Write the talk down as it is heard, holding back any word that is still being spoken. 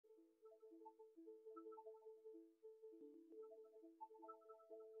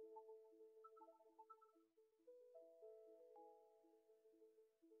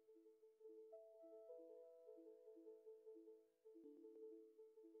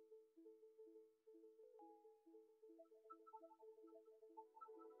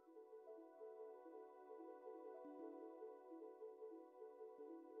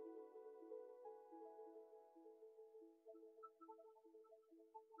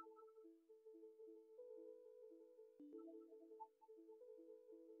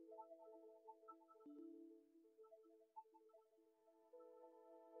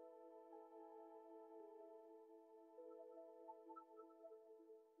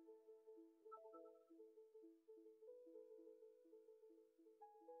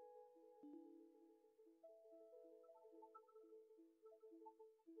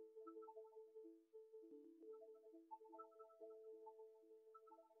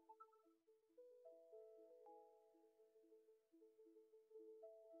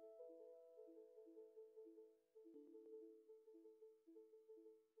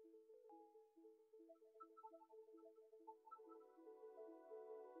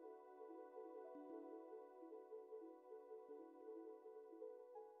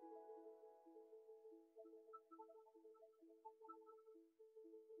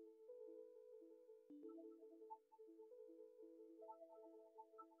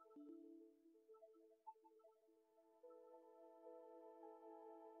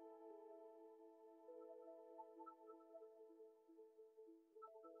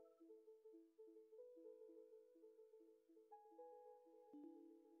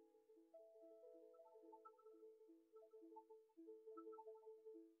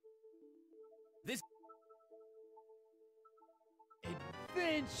This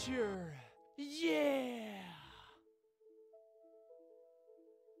adventure, yeah!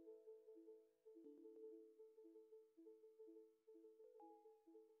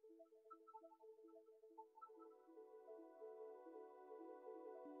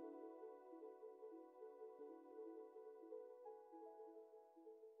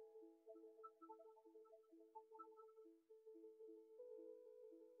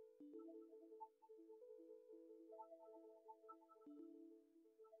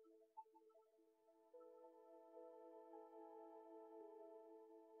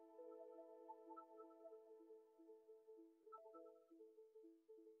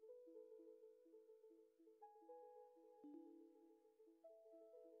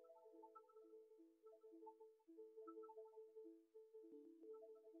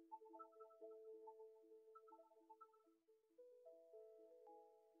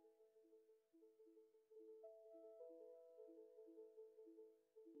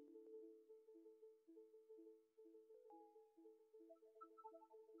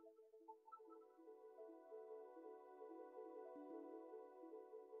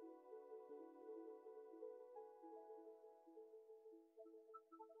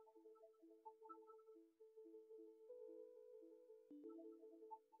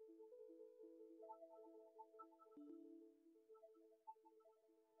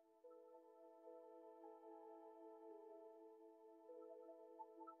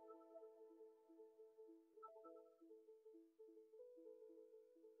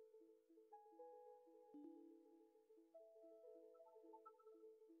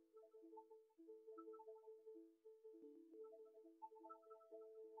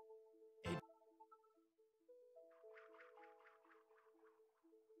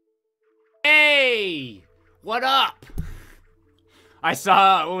 Hey! What up? I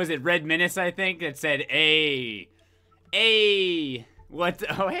saw, what was it, Red Menace, I think, that said, hey. Hey. What?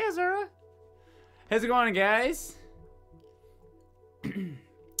 Oh, hey, Azura. How's it going, guys?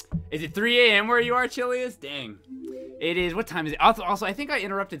 Is it 3 a.m. where you are, Chilius? Dang. It is, what time is it? Also, I think I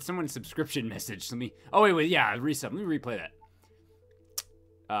interrupted someone's subscription message. Let me, oh, wait, yeah, resub. Let me replay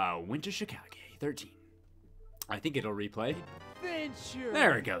that. Winter Chicago, 13. I think it'll replay. Adventure.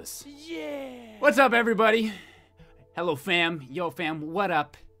 There it goes. Yeah. What's up, everybody? Hello, fam. Yo, fam. What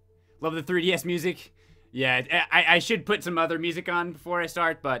up? Love the 3DS music. Yeah, I should put some other music on before I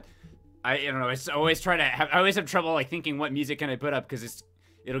start, but I don't know. I always have trouble like thinking what music can I put up because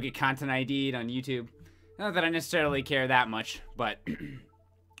it'll get content ID'd on YouTube. Not that I necessarily care that much, but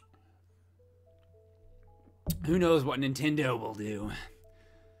who knows what Nintendo will do.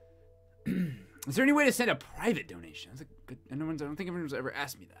 Is there any way to send a private donation? That's a good. I don't think anyone's ever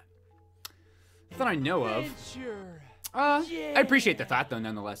asked me that. That I know of. Yeah. I appreciate the thought, though,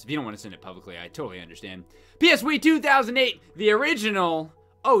 nonetheless. If you don't want to send it publicly, I totally understand. PSW 2008, the original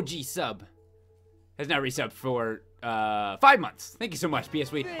OG sub, has now resubbed for 5 months. Thank you so much,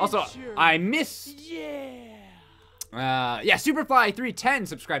 PSW. Also, I miss Yeah, Superfly310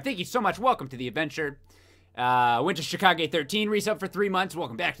 subscribe. Thank you so much. Welcome to the adventure. Went to Chicago 13, resub for 3 months.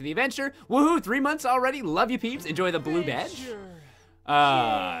 Welcome back to the adventure. Woohoo, 3 months already. Love you, peeps. Enjoy the blue badge.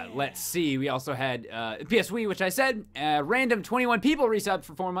 Let's see. We also had PSW, which I said. Random 21 people resubbed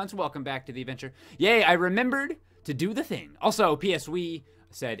for 4 months. Welcome back to the adventure. Yay, I remembered to do the thing. Also, PSW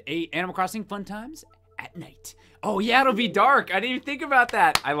said 8 Animal Crossing fun times at night. Oh, yeah, it'll be dark. I didn't even think about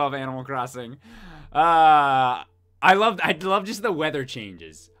that. I love Animal Crossing. I love just the weather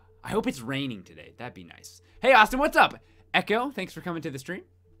changes. I hope it's raining today. That'd be nice. Hey, Austin, what's up? Echo, thanks for coming to the stream.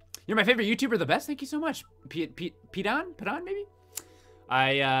 You're my favorite YouTuber, the best. Thank you so much. Pedon, maybe?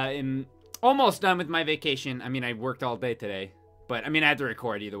 I am almost done with my vacation. I mean, I worked all day today, but I mean, I had to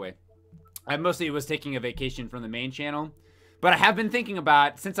record either way. I mostly was taking a vacation from the main channel, but I have been thinking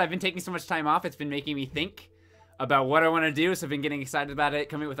about, since I've been taking so much time off, it's been making me think about what I want to do, so I've been getting excited about it,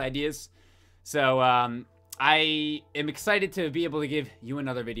 coming up with ideas. So, I am excited to be able to give you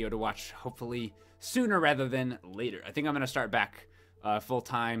another video to watch, hopefully sooner rather than later. I think I'm going to start back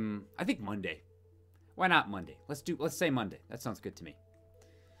full-time, I think Monday. Why not Monday? Let's say Monday. That sounds good to me.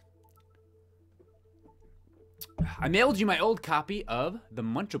 I mailed you my old copy of The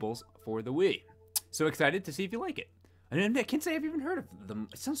Munchables for the Wii. So excited to see if you like it. I can't say I've even heard of them.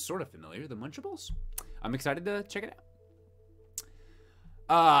 It sounds sort of familiar, The Munchables. I'm excited to check it out.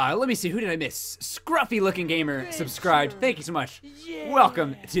 Let me see. Who did I miss? Scruffy looking gamer subscribed. Thank you so much. Yeah.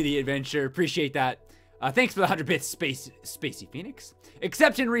 Welcome to the adventure. Appreciate that. Thanks for the 100 bits, Spacey Phoenix.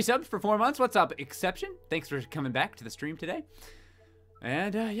 Exception resubbed for 4 months. What's up, Exception? Thanks for coming back to the stream today.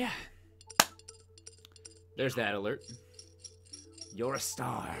 And yeah, there's that alert. You're a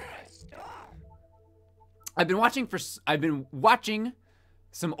star. I've been watching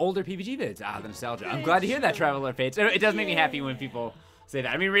some older PBG vids. The nostalgia. I'm glad to hear that, Traveler Fates. It does make me happy when people say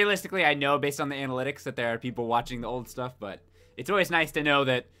that. I mean, realistically, I know based on the analytics that there are people watching the old stuff, but it's always nice to know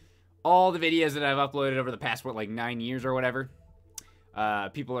that all the videos that I've uploaded over the past, what, like 9 years or whatever,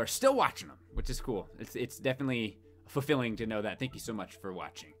 people are still watching them, which is cool. It's definitely fulfilling to know that. Thank you so much for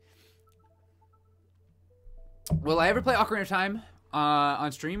watching. Will I ever play Ocarina of Time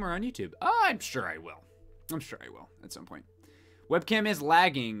on stream or on YouTube? I'm sure I will. I'm sure I will at some point. Webcam is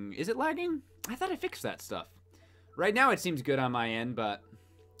lagging. Is it lagging? I thought I fixed that stuff. Right now it seems good on my end, but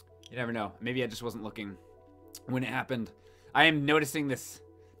you never know. Maybe I just wasn't looking when it happened. I am noticing this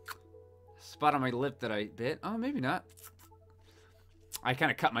spot on my lip that I bit. Oh, maybe not. I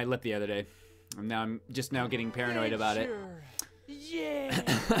kind of cut my lip the other day. And I'm just now getting paranoid about it. Yeah.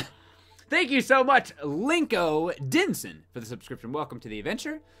 Thank you so much, Linko Dinson, for the subscription. Welcome to the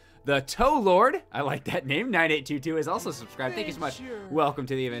adventure. The Toe Lord, I like that name, 9822 is also subscribed. Thank you so much. Welcome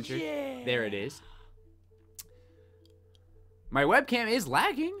to the adventure. Yeah. There it is. My webcam is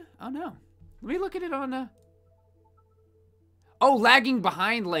lagging. Oh no. Let me look at it on Oh, lagging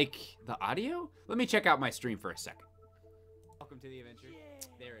behind like the audio? Let me check out my stream for a second. Welcome to the adventure. Yeah.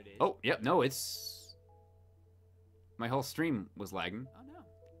 There it is. Oh, yep, no, it's my whole stream was lagging. Oh no.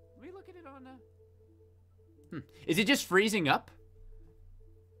 Let me look at it on Is it just freezing up?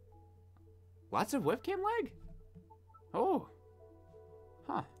 Lots of webcam lag? Oh.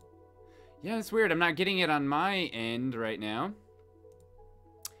 Huh. Yeah, that's weird. I'm not getting it on my end right now.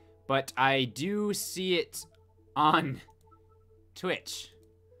 But I do see it on Twitch.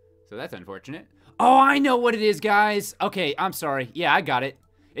 So that's unfortunate. Oh, I know what it is, guys. Okay, I'm sorry. Yeah, I got it.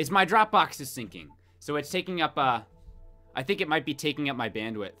 It's my Dropbox is syncing. So it's taking up, I think it might be taking up my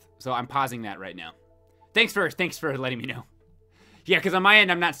bandwidth. So I'm pausing that right now. Thanks for letting me know. Yeah, because on my end,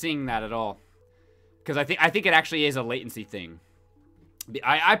 I'm not seeing that at all. Because I think it actually is a latency thing.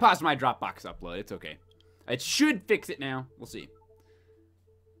 I paused my Dropbox upload. It's okay. It should fix it now. We'll see.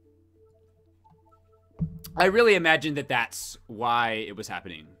 I really imagined that that's why it was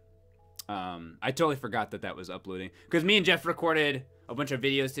happening. I totally forgot that that was uploading. Because me and Jeff recorded a bunch of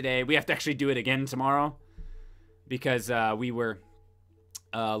videos today. We have to actually do it again tomorrow. Because we were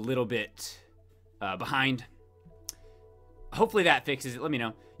a little bit behind. Hopefully that fixes it. Let me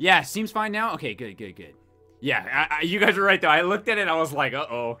know. Yeah, seems fine now. Okay, good. Yeah, you guys are right though. I looked at it, I was like,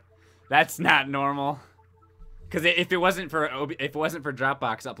 uh-oh, that's not normal. Because if it wasn't for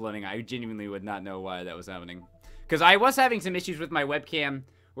Dropbox uploading, I genuinely would not know why that was happening. Because I was having some issues with my webcam,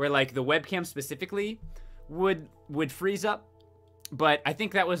 where like the webcam specifically would freeze up. But I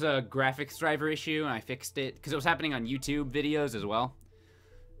think that was a graphics driver issue, and I fixed it because it was happening on YouTube videos as well.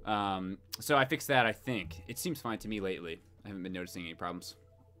 So I fixed that. I think it seems fine to me lately. I haven't been noticing any problems.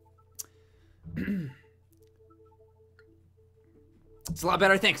 It's a lot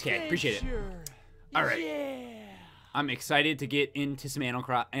better. Thanks, Kay. Appreciate it. All right. Yeah. I'm excited to get into some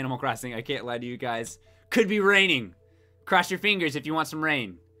Animal Crossing. I can't lie to you guys. Could be raining. Cross your fingers if you want some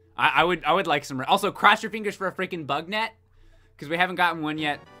rain. I would like some rain. Also, cross your fingers for a freaking bug net, because we haven't gotten one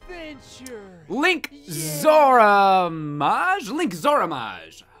yet. Link Zoramaj. Link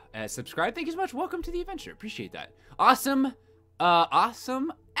Zoramaj. Subscribe. Thank you so much. Welcome to the adventure. Appreciate that. Awesome.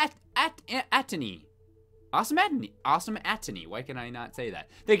 Awesome Atany. Awesome Atany. Why can I not say that?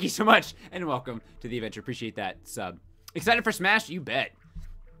 Thank you so much, and welcome to the adventure. Appreciate that sub. Excited for Smash? You bet.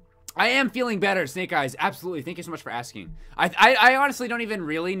 I am feeling better, Snake Eyes. Absolutely. Thank you so much for asking. I honestly don't even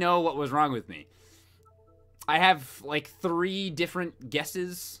really know what was wrong with me. I have like 3 different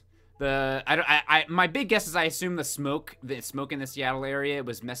guesses. My big guess is I assume the smoke in the Seattle area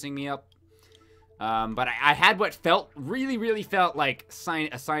was messing me up. But I had what really felt like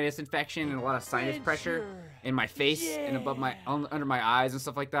a sinus infection and a lot of sinus pressure in my face and above under my eyes and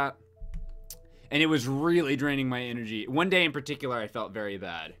stuff like that. And it was really draining my energy. One day in particular, I felt very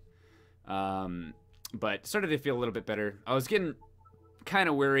bad. But started to feel a little bit better. I was getting kind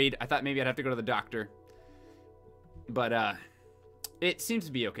of worried. I thought maybe I'd have to go to the doctor. But, it seems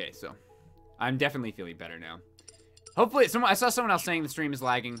to be okay, so I'm definitely feeling better now. Hopefully, I saw someone else saying the stream is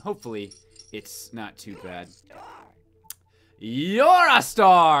lagging. Hopefully, it's not too bad. You're a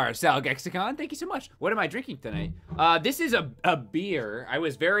star, Salgexicon. Thank you so much. What am I drinking tonight? This is a beer. I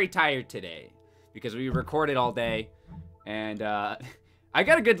was very tired today because we recorded all day, and I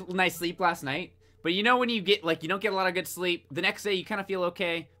got a nice sleep last night. But you know when you get you don't get a lot of good sleep, the next day you kind of feel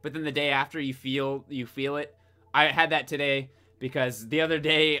okay, but then the day after you feel it. I had that today because the other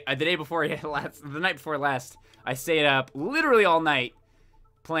day, the night before last, I stayed up literally all night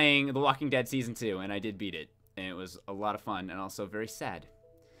playing The Walking Dead Season 2, and I did beat it. And it was a lot of fun and also very sad.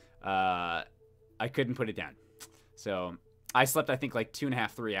 I couldn't put it down. So I slept, I think, like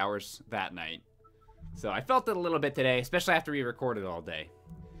 2.5, 3 hours that night. So I felt it a little bit today, especially after we recorded all day.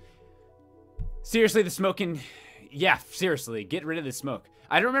 Seriously, the smoking... Yeah, seriously, get rid of the smoke.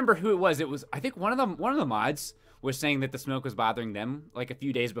 I don't remember who it was. It was, I think, one of the mods was saying that the smoke was bothering them like a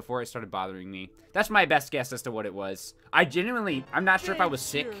few days before it started bothering me. That's my best guess as to what it was. I'm not sure if I was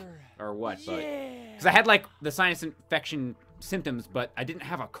sick or what, but because I had like the sinus infection symptoms, but I didn't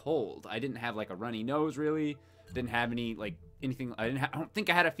have a cold. I didn't have like a runny nose really. Didn't have any like anything. I don't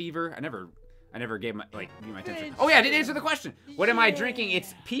think I had a fever. I never gave my attention. Oh yeah, I didn't answer the question. What am I drinking?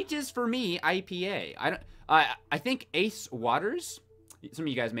 It's Peaches for Me IPA. I think Ace Waters. Some of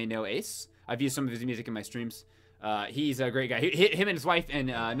you guys may know Ace. I've used some of his music in my streams. He's a great guy. Him and his wife and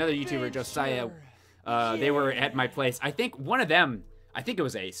another YouTuber, Josiah, they were at my place. I think one of them, I think it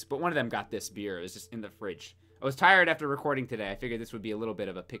was Ace, but one of them got this beer. It was just in the fridge. I was tired after recording today. I figured this would be a little bit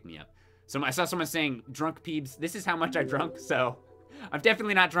of a pick-me-up. So I saw someone saying, drunk Peebs. This is how much I drunk, so I'm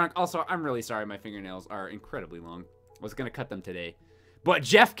definitely not drunk. Also, I'm really sorry. My fingernails are incredibly long. I was going to cut them today. But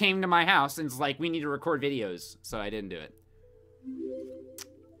Jeff came to my house and was like, we need to record videos, so I didn't do it.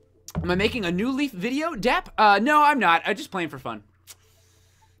 Am I making a new Leaf video, Depp? No, I'm not. I'm just playing for fun.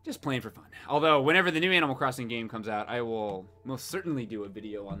 Just playing for fun. Although, whenever the new Animal Crossing game comes out, I will most certainly do a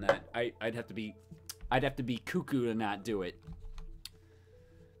video on that. I'd have to be cuckoo to not do it.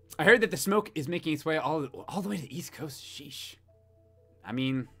 I heard that the smoke is making its way all the way to the East Coast. Sheesh. I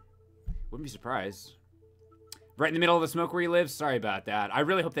mean, wouldn't be surprised. Right in the middle of the smoke where you live? Sorry about that. I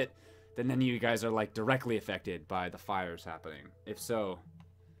really hope that none of you guys are, like, directly affected by the fires happening. If so,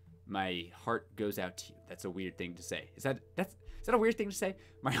 my heart goes out to you. That's a weird thing to say. Is that a weird thing to say?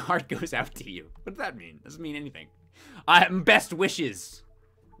 My heart goes out to you. What does that mean? Doesn't mean anything. Best wishes.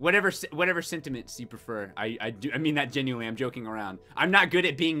 Whatever sentiments you prefer. I mean that genuinely. I'm joking around. I'm not good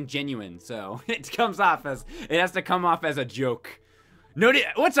at being genuine, so it has to come off as a joke.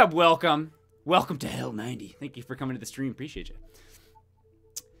 What's up, welcome? Welcome to Hell 90. Thank you for coming to the stream. Appreciate you.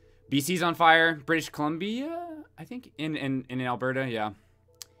 BC's on fire. British Columbia, I think, in Alberta, yeah.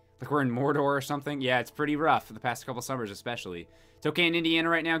 Like we're in Mordor or something. Yeah, it's pretty rough for the past couple summers, especially. It's okay in Indiana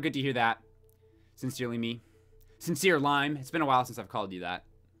right now. Good to hear that. Sincerely me. Sincere Lime. It's been a while since I've called you that.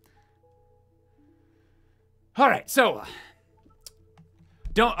 All right, so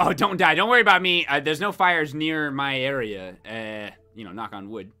don't die. Don't worry about me. There's no fires near my area. You know, knock on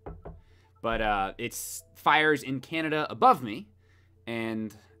wood. But it's fires in Canada above me,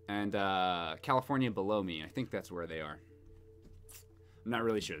 and California below me. I think that's where they are. I'm not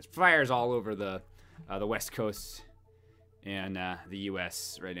really sure. There's fires all over the West Coast and the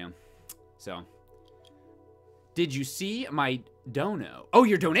U.S. right now. So, did you see my dono? Oh,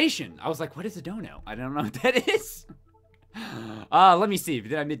 your donation. I was like, what is a dono? I don't know what that is. Let me see.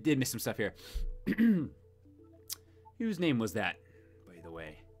 I did miss some stuff here. Whose name was that, by the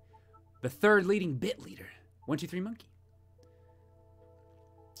way? The third leading bit leader. 123 Monkey.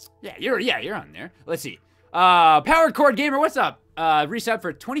 Yeah, you're on there. Let's see. Powered Cord Gamer, what's up? Resub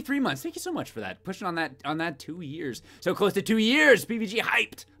for 23 months. Thank you so much for that. Pushing on that 2 years. So close to 2 years. PBG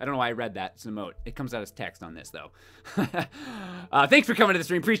hyped. I don't know why I read that. It's an emote. It comes out as text on this, though. Thanks for coming to the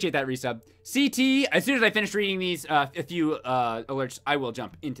stream. Appreciate that, resub. CT, as soon as I finish reading these, a few alerts, I will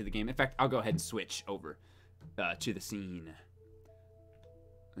jump into the game. In fact, I'll go ahead and switch over to the scene.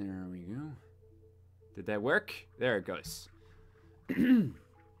 There we go. Did that work? There it goes.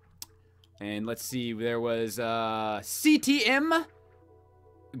 And let's see, there was CTM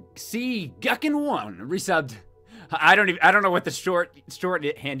C Guckin1 resubbed. I don't know what the short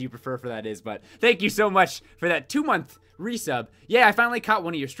hand you prefer for that is, but thank you so much for that 2-month resub. Yeah, I finally caught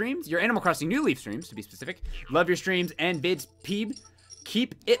one of your streams, your Animal Crossing New Leaf streams, to be specific. Love your streams and bids, Peeb.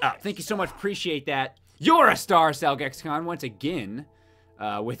 Keep it up. Thank you so much. Appreciate that. You're a star, Salgexcon, once again,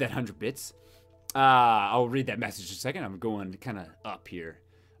 with that 100 bits. I'll read that message in a second. I'm going kind of up here.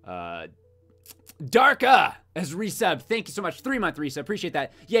 Darka has resubbed. Thank you so much. 3-month resub. Appreciate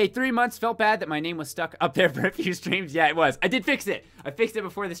that. Yay, 3 months. Felt bad that my name was stuck up there for a few streams. Yeah, it was. I did fix it. I fixed it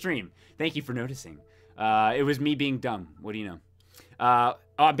before the stream. Thank you for noticing. It was me being dumb. What do you know? I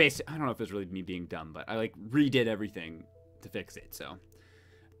don't know if it was really me being dumb, but I like redid everything to fix it. So,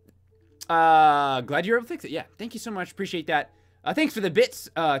 glad you were able to fix it. Yeah, thank you so much. Appreciate that. Thanks for the bits.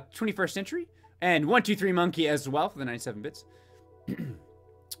 21st Century and 123 Monkey as well for the 97 bits.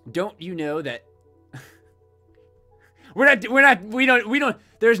 Don't you know that?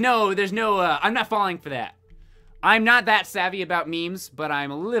 There's no, I'm not falling for that. I'm not that savvy about memes, but I'm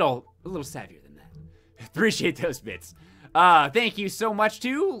a little savvier than that. Appreciate those bits. Thank you so much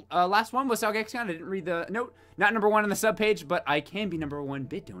too. Last one was Salgexcon. I didn't read the note. Not number 1 on the sub page, but I can be number 1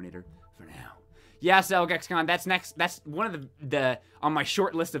 bit donator for now. Yeah, Salgexcon, that's next. That's one of the on my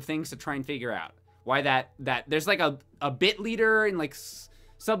short list of things to try and figure out. Why that there's like a bit leader and like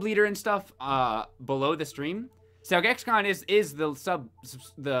sub leader and stuff below the stream. Salgexcon is the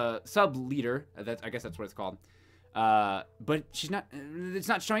sub leader. I guess that's what it's called. But she's not. It's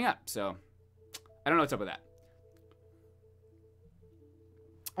not showing up. So I don't know what's up with that.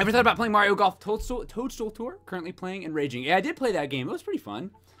 Ever thought about playing Mario Golf Toadstool Tour? Currently playing and raging. Yeah, I did play that game. It was pretty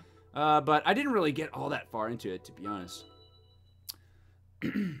fun. But I didn't really get all that far into it, to be honest.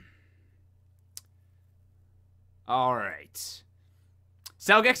 All right.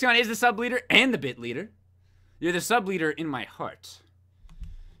 Salgexcon is the sub leader and the bit leader. You're the sub leader in my heart.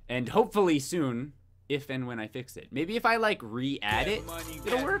 And hopefully soon, if and when I fix it. Maybe if I like re-add it,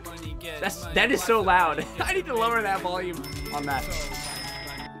 it'll work. That is so loud. I need to lower that volume on that.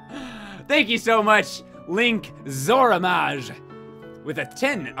 Thank you so much, Link Zoramaj, with a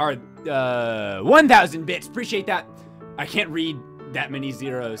 1,000 bits. Appreciate that. I can't read that many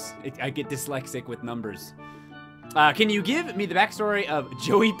zeros. I get dyslexic with numbers. Can you give me the backstory of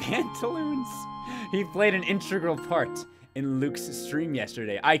Joey Pantaloons? He played an integral part in Luke's stream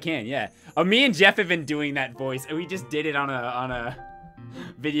yesterday. I can, yeah. Me and Jeff have been doing that voice, and we just did it on a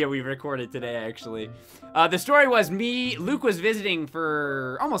video we recorded today, actually. The story was Luke was visiting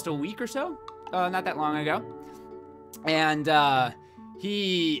for almost a week or so, not that long ago. And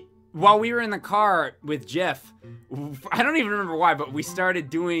while we were in the car with Jeff, I don't even remember why, but we started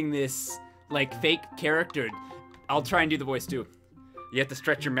doing this, like, fake character. I'll try and do the voice, too. You have to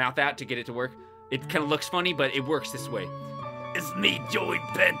stretch your mouth out to get it to work. It kind of looks funny, but it works this way. It's me, Joey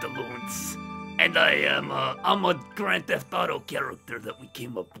Pantaloons. And I'm a Grand Theft Auto character that we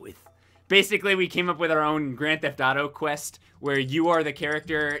came up with. Basically, we came up with our own Grand Theft Auto quest, where you are the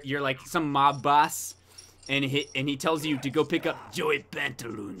character, you're like some mob boss, and he tells you to go pick up Joey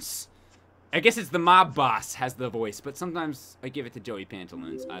Pantaloons. I guess it's the mob boss has the voice, but sometimes I give it to Joey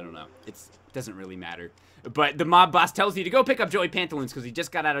Pantaloons. I don't know. It doesn't really matter. But the mob boss tells you to go pick up Joey Pantaloons because he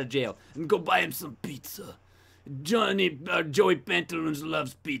just got out of jail and go buy him some pizza. Joey Pantaloons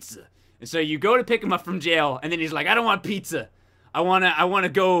loves pizza. And so you go to pick him up from jail, and then he's like, I don't want pizza. I wanna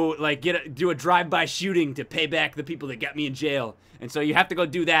go like do a drive-by shooting to pay back the people that got me in jail. And so you have to go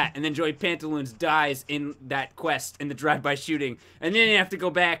do that, and then Joey Pantaloons dies in that quest in the drive-by shooting, and then you have to go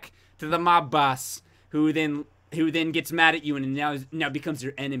back to the mob boss, who then gets mad at you and now becomes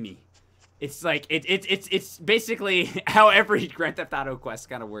your enemy. It's like it's basically how every Grand Theft Auto quest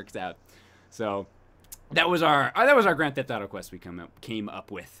kind of works out. So that was our Grand Theft Auto quest we came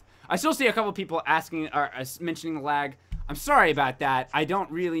up with. I still see a couple people asking or mentioning the lag. I'm sorry about that. I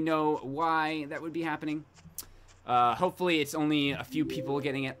don't really know why that would be happening. Hopefully it's only a few people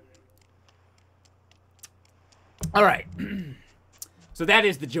getting it. All right. So that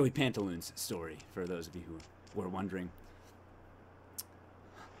is the Joey Pantaloons story, for those of you who were wondering.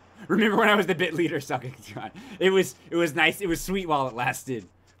 Remember when I was the bit leader, Sucking John? It was nice. It was sweet while it lasted.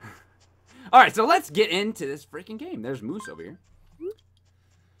 All right, so let's get into this freaking game. There's Moose over here.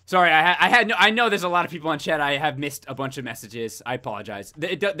 Sorry, I know there's a lot of people on chat. I have missed a bunch of messages. I apologize.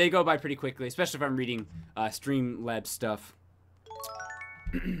 They go by pretty quickly, especially if I'm reading Streamlabs stuff.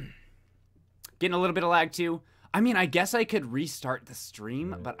 Getting a little bit of lag too. I mean, I guess I could restart the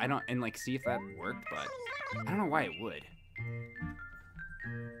stream, but I don't, and like see if that worked, but I don't know why it would.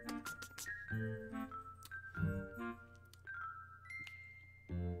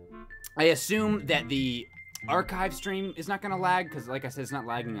 I assume that the archive stream is not gonna lag, because like I said, it's not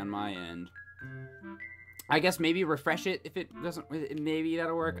lagging on my end. I guess maybe refresh it if it doesn't, maybe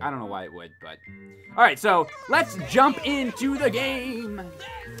that'll work. I don't know why it would, but. All right, so let's jump into the game.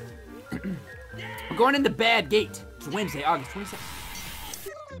 We're going in the bad gate. It's Wednesday, August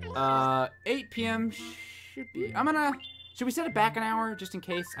 27th. 8 p.m. should be, should we set it back an hour just in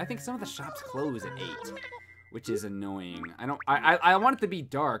case? I think some of the shops close at 8, which is annoying. I want it to be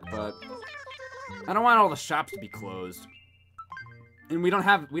dark, but I don't want all the shops to be closed. And we don't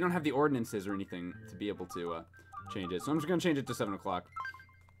have the ordinances or anything to be able to change it. So I'm just gonna change it to 7 o'clock.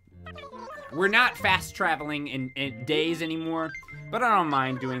 We're not fast traveling in days anymore, but I don't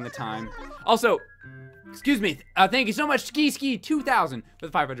mind doing the time. Also, excuse me, thank you so much, Ski 2000 for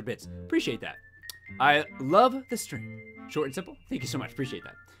the 500 bits. Appreciate that. I love the stream. Short and simple. Thank you so much. Appreciate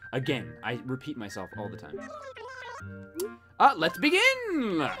that. Again, I repeat myself all the time. Let's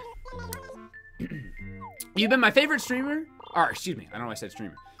begin. You've been my favorite streamer, or excuse me, I don't know why I said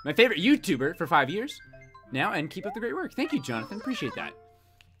streamer. My favorite YouTuber for 5 years now, and keep up the great work. Thank you, Jonathan. Appreciate that.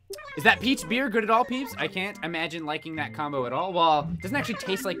 Is that peach beer good at all, peeps? I can't imagine liking that combo at all. Well, it doesn't actually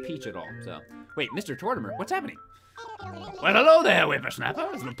taste like peach at all, so. Wait, Mr. Tortimer, what's happening? Well, hello there, whippersnapper.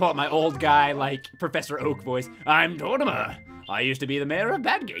 I'm gonna pull out my old guy, like, Professor Oak voice. I'm Tortimer. I used to be the mayor of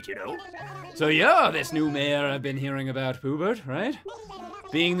Badgate, you know. So you're this new mayor I've been hearing about, Poobert, right?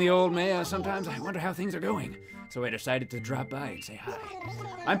 Being the old mayor, sometimes I wonder how things are going. So I decided to drop by and say hi.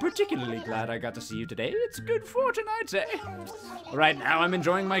 I'm particularly glad I got to see you today. It's good fortune, I'd say. Right now, I'm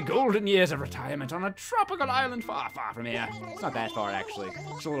enjoying my golden years of retirement on a tropical island far, far from here. It's not that far, actually.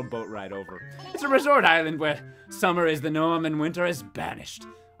 It's a little boat ride over. It's a resort island where summer is the norm and winter is banished.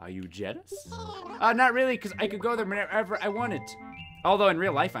 Are you jealous? Not really, because I could go there whenever I wanted. Although in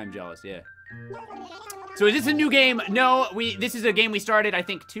real life, I'm jealous, yeah. So is this a new game? No, this is a game we started, I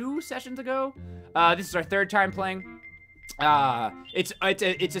think, 2 sessions ago. This is our 3rd time playing.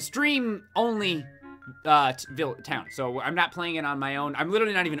 It's a stream-only town, so I'm not playing it on my own. I'm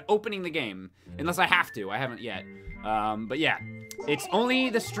literally not even opening the game, unless I have to. I haven't yet. But yeah, it's only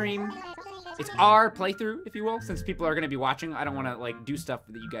the stream. It's our playthrough, if you will, since people are going to be watching. I don't want to, like, do stuff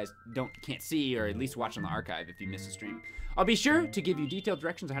that you guys can't see, or at least watch on the archive if you miss a stream. I'll be sure to give you detailed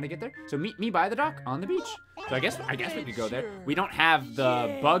directions on how to get there. So meet me by the dock on the beach. So I guess we could go there. We don't have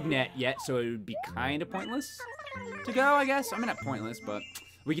the bug net yet, so it would be kind of pointless to go, I guess. I mean, not pointless, but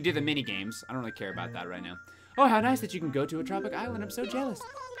we could do the mini games. I don't really care about that right now. Oh, how nice that you can go to a tropic island. I'm so jealous.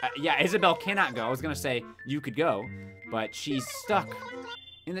 Yeah, Isabel cannot go. I was gonna say you could go, but she's stuck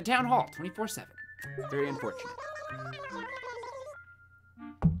in the town hall 24/7. Very unfortunate.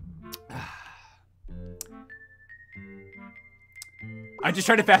 I just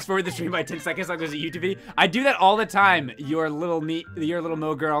try to fast forward the stream by 10 seconds like there's a YouTube video. I do that all the time, your little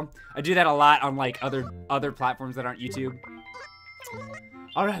mo girl. I do that a lot on like other platforms that aren't YouTube.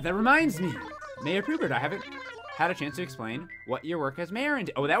 All right, that reminds me. Mayor Poobert, I haven't had a chance to explain what your work as mayor and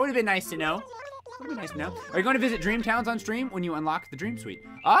oh, that would have been nice to know. Would be nice to know. Are you going to visit Dream Towns on stream when you unlock the Dream Suite?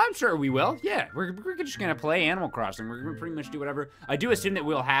 I'm sure we will. Yeah, we're just gonna play Animal Crossing. We're gonna pretty much do whatever. I do assume that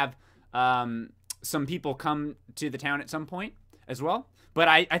we'll have some people come to the town at some point as well. But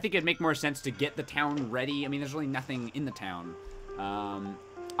I think it'd make more sense to get the town ready. I mean, there's really nothing in the town.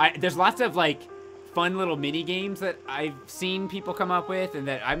 There's lots of like fun little mini games that I've seen people come up with, and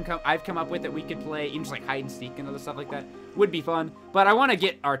that I've come up with that we could play, even just like hide and seek and other stuff like that. Would be fun. But I want to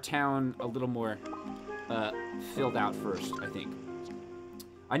get our town a little more filled out first, I think.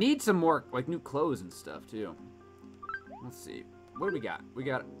 I need some more like new clothes and stuff too. Let's see. What do we got? We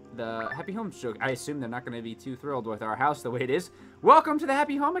got the Happy Home Show. I assume they're not going to be too thrilled with our house the way it is. Welcome to the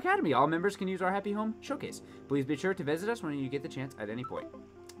Happy Home Academy. All members can use our Happy Home Showcase. Please be sure to visit us when you get the chance at any point.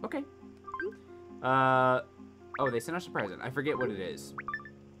 Okay. Oh, they sent us a present. I forget what it is.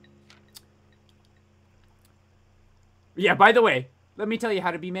 Yeah, by the way, let me tell you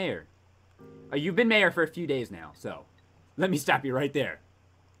how to be mayor. You've been mayor for a few days now, so let me stop you right there.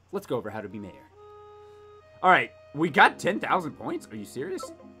 Let's go over how to be mayor. All right, we got 10,000 points. Are you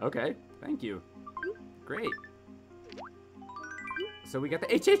serious? Okay, thank you. Great. So we got the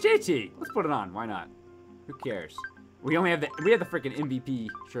HHHE. Let's put it on. Why not? Who cares? We only have the freaking MVP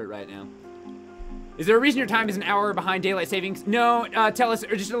shirt right now. Is there a reason your time is an hour behind daylight savings? No, tell us,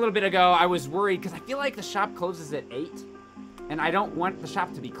 or just a little bit ago, I was worried because I feel like the shop closes at 8. And I don't want the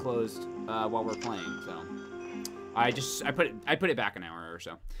shop to be closed while we're playing, so I put it back an hour or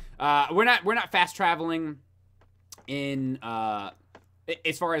so. We're not fast traveling in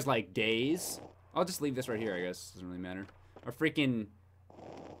as far as like days. I'll just leave this right here, I guess. Doesn't really matter. Or freaking,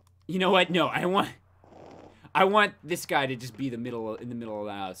 you know what? No, I want this guy to just be in the middle of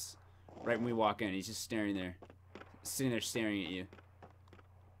the house, right when we walk in. He's just sitting there staring at you.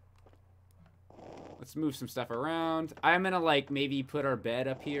 Let's move some stuff around. I'm gonna like maybe put our bed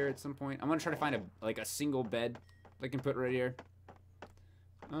up here at some point. I'm gonna try to find a single bed I can put right here.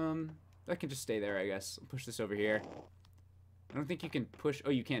 That can just stay there, I guess. I'll push this over here. I don't think you can push.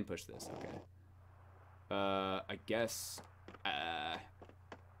 Oh, you can push this. Okay. I guess.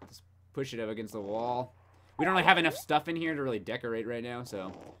 Just push it up against the wall. We don't really have enough stuff in here to really decorate right now,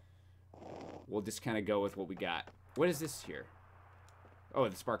 so we'll just kind of go with what we got. What is this here? Oh,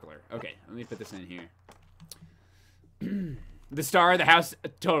 the sparkler. Okay, let me put this in here. The star of the house,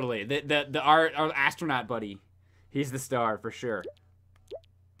 totally. Our astronaut buddy. He's the star for sure.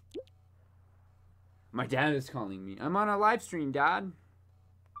 My dad is calling me. I'm on a live stream, Dad.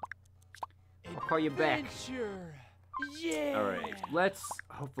 I'll call you back. Yeah. All right, let's.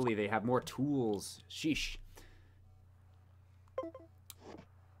 Hopefully they have more tools. Sheesh.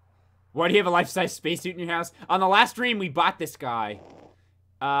 Why do you have a life-size spacesuit in your house? On the last stream, we bought this guy.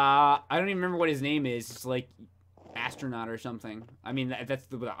 I don't even remember what his name is. It's like astronaut or something. I mean, that's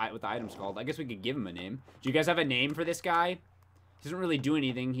what the item's called. I guess we could give him a name. Do you guys have a name for this guy? He doesn't really do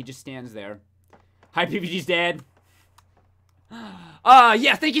anything. He just stands there. Hi, PPG's dad.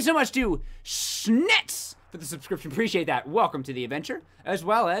 Yeah, thank you so much to Schnetz for the subscription. Appreciate that. Welcome to the adventure. As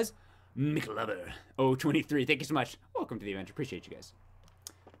well as McLover023. Thank you so much. Welcome to the adventure. Appreciate you guys.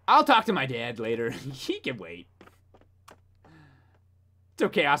 I'll talk to my dad later. He can wait. It's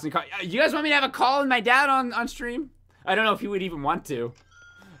okay, Austin. You guys want me to have a call with my dad on stream? I don't know if he would even want to.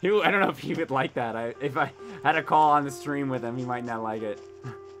 I don't know if he would like that. If I had a call on the stream with him, he might not like it.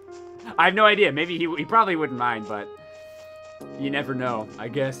 I have no idea. Maybe he probably wouldn't mind, but you never know, I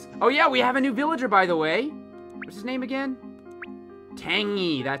guess. Oh yeah, we have a new villager, by the way. What's his name again?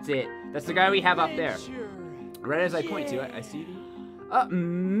 Tangy, that's it. That's the guy we have up there. Right as I point to it, I see you.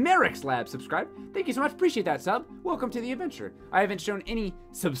 Merrick's Lab subscribe. Thank you so much. Appreciate that sub. Welcome to the adventure. I haven't shown any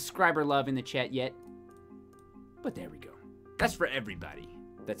subscriber love in the chat yet, but there we go. That's for everybody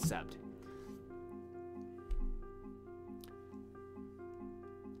that's subbed.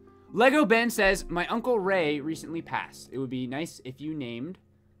 Lego Ben says, my Uncle Ray recently passed. It would be nice if you named...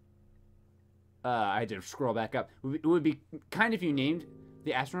 I had to scroll back up. It would be kind if you named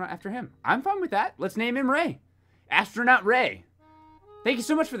the astronaut after him. I'm fine with that. Let's name him Ray. Astronaut Ray. Thank you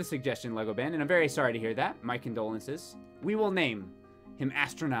so much for the suggestion, Lego Ben, and I'm very sorry to hear that. My condolences. We will name him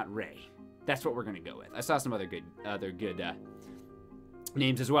Astronaut Ray. That's what we're going to go with. I saw some other good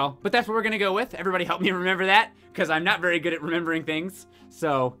names as well, but that's what we're going to go with. Everybody help me remember that, because I'm not very good at remembering things.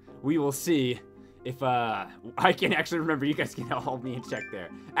 So we will see if I can actually remember. You guys can help me and check there.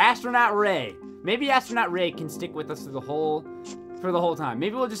 Astronaut Ray. Maybe Astronaut Ray can stick with us for the whole time.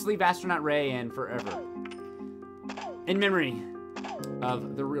 Maybe we'll just leave Astronaut Ray in forever. In memory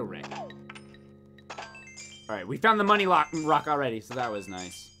of the real Ray. Alright, we found the money rock already, so that was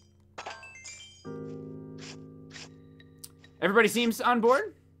nice. Everybody seems on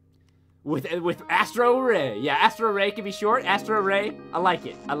board? With Astro Ray. Yeah, Astro Ray can be short. Astro Ray. I like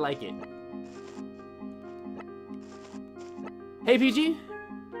it. I like it. Hey, PG.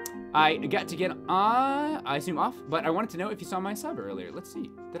 I got to get on, I assume off, but I wanted to know if you saw my sub earlier. Let's see.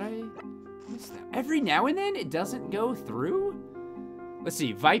 Did I miss that? Every now and then it doesn't go through? Let's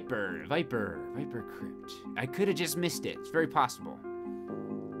see. Viper Crypt. I could have just missed it. It's very possible.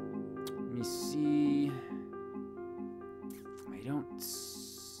 Let me see. I don't...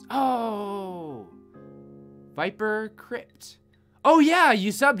 Oh! Viper Crypt. Oh yeah,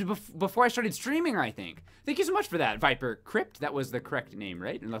 you subbed before I started streaming, I think. Thank you so much for that, Viper Crypt. That was the correct name,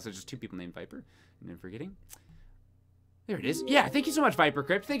 right? Unless there's just two people named Viper. And I'm forgetting. There it is. Yeah, thank you so much, Viper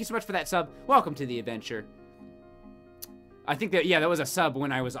Crypt. Thank you so much for that sub. Welcome to the adventure. I think that, yeah, that was a sub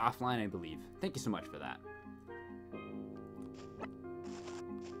when I was offline, I believe. Thank you so much for that.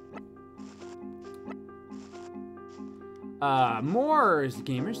 Moore's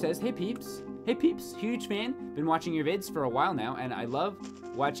Gamer says, hey peeps. Hey peeps, huge fan. Been watching your vids for a while now, and I love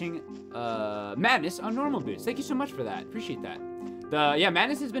watching Madness on normal boots. Thank you so much for that. Appreciate that. Yeah,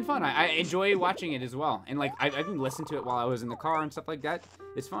 Madness has been fun. I enjoy watching it as well. And like, I've even listened to it while I was in the car and stuff like that.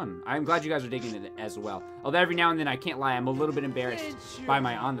 It's fun. I'm glad you guys are digging it as well. Although every now and then, I can't lie, I'm a little bit embarrassed by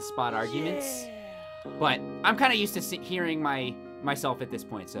my on-the-spot arguments. But I'm kind of used to hearing myself at this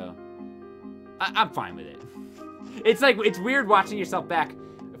point, so I'm fine with it. It's like, it's weird watching yourself back.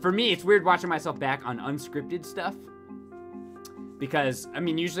 For me, it's weird watching myself back on unscripted stuff. Because, I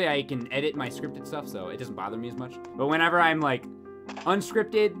mean, usually I can edit my scripted stuff, so it doesn't bother me as much. But whenever I'm, like,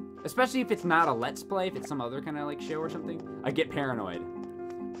 unscripted, especially if it's not a Let's Play, if it's some other kind of, like, show or something, I get paranoid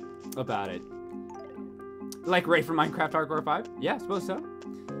about it. Like Ray from Minecraft Hardcore 5? Yeah, I suppose so.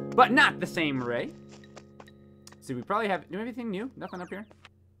 But not the same Ray. So we probably have... Do we have anything new? Nothing up here?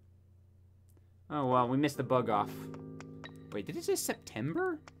 Oh, well, we missed the bug off. Wait, did it say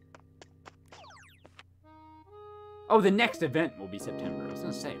September? Oh, the next event will be September. I was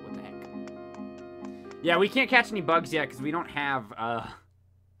gonna say, what the heck? Yeah, we can't catch any bugs yet because we don't have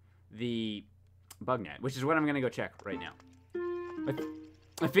the bug net, which is what I'm gonna go check right now.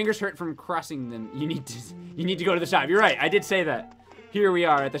 My fingers hurt from crossing them. You need to go to the shop. You're right. I did say that. Here we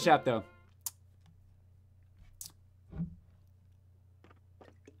are at the shop, though.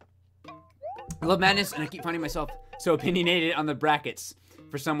 I love madness, and I keep finding myself so opinionated on the brackets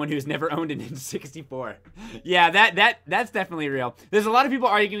for someone who's never owned an N64. Yeah, that's definitely real. There's a lot of people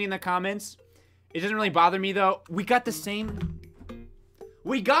arguing in the comments. It doesn't really bother me though. We got the same.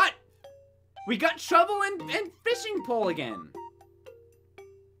 We got shovel and fishing pole again.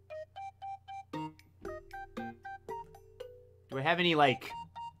 Do I have any like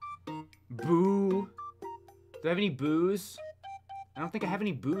boo? Do I have any boos? I don't think I have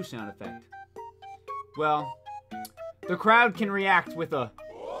any boo sound effect. Well, the crowd can react with a...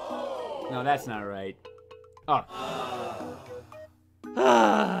 No, that's not right. Oh.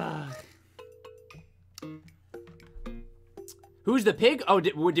 Who's the pig? Oh,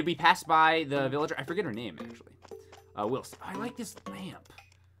 did we pass by the villager? I forget her name, actually. Wilson. I like this lamp.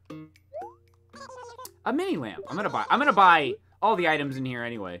 A mini lamp. I'm gonna buy all the items in here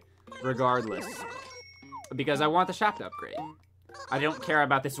anyway, regardless. Because I want the shop to upgrade. I don't care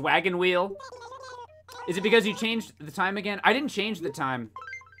about this wagon wheel. Is it because you changed the time again? I didn't change the time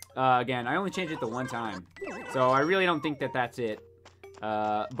again. I only changed it the one time. So I really don't think that that's it.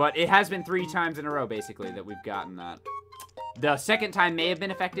 But it has been 3 times in a row, basically, that we've gotten that. The second time may have been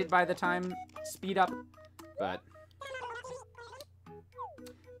affected by the time speed up, but...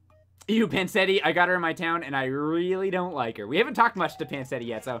 Ew, Pansetti, I got her in my town, and I really don't like her. We haven't talked much to Pansetti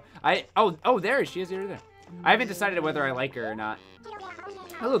yet, so Oh, there she is, there. I haven't decided whether I like her or not.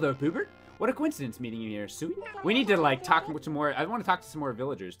 Hello there, Poobert. What a coincidence meeting you here, Sui. We need to, like, talk with some more... I want to talk to some more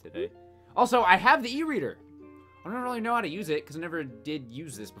villagers today. Also, I have the e-reader. I don't really know how to use it, because I never did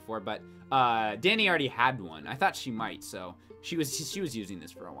use this before, but Danny already had one. I thought she might, so she was using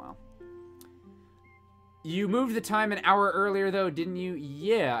this for a while. You moved the time an hour earlier, though, didn't you?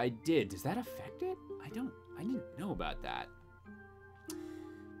 Yeah, I did. Does that affect it? I didn't know about that.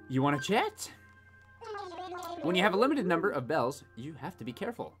 You want to chat? When you have a limited number of bells, you have to be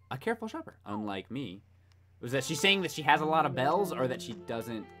careful. A careful shopper, unlike me. Was that she's saying that she has a lot of bells, or that she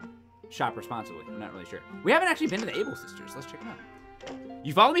doesn't shop responsibly? I'm not really sure. We haven't actually been to the Able Sisters. Let's check them out.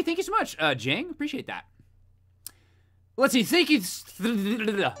 You follow me? Thank you so much, Jang. Appreciate that. Let's see. Thank you.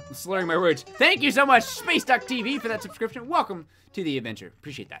 Slurring my words. Thank you so much, Space Duck TV, for that subscription. Welcome to the adventure.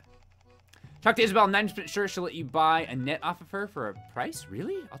 Appreciate that. Talk to Isabel. 90% sure she'll let you buy a net off of her for a price.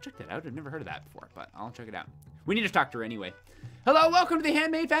 Really? I'll check that out. I've never heard of that before, but I'll check it out. We need to talk to her anyway. Hello, welcome to the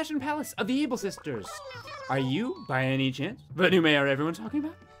Handmade Fashion Palace of the Able Sisters. Are you, by any chance, the new mayor everyone's talking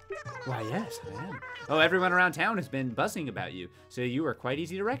about? Why, yes, I am. Oh, everyone around town has been buzzing about you, so you are quite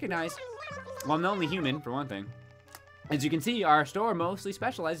easy to recognize. Well, I'm the only human, for one thing. As you can see, our store mostly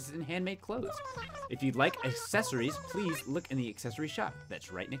specializes in handmade clothes. If you'd like accessories, please look in the accessory shop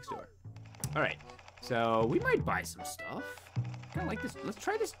that's right next door. All right, so we might buy some stuff. Kind of like this. Let's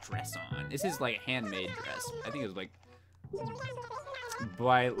try this dress on. This is like a handmade dress. I think it was like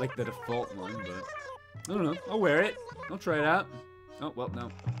buy like the default one, but I don't know. I'll wear it. I'll try it out. Oh, well, no.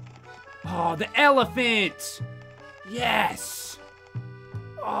 Oh, the elephant! Yes!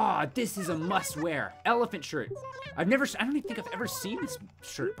 Oh, this is a must-wear. Elephant shirt. I don't even think I've ever seen this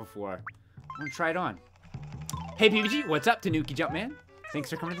shirt before. I'm gonna try it on. Hey, PBG, what's up, Tanuki Jumpman? Thanks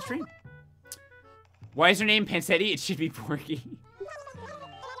for coming to the stream. Why is her name Pansetti? It should be Porky.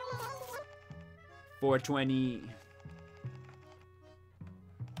 420.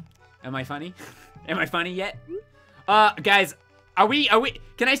 Am I funny? Am I funny yet? Guys, are we,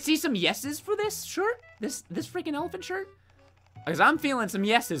 can I see some yeses for this shirt? This freaking elephant shirt? Because I'm feeling some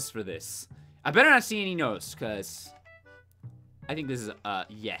yeses for this. I better not see any no's, because I think this is a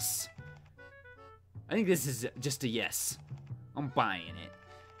yes. I think this is just a yes. I'm buying it.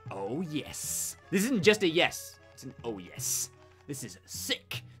 Oh, yes. This isn't just a yes. It's an oh, yes. This is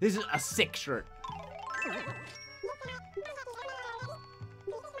sick. This is a sick shirt.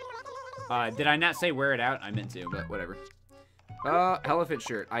 Did I not say wear it out? I meant to, but whatever. Hella fit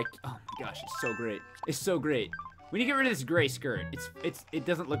shirt. Oh my gosh, it's so great. It's so great. We need to get rid of this gray skirt. It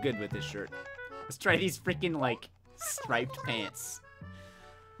doesn't look good with this shirt. Let's try these freaking, like, striped pants.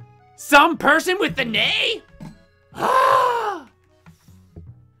 Some person with the nay? Ah!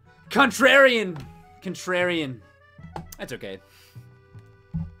 Contrarian. Contrarian. That's okay.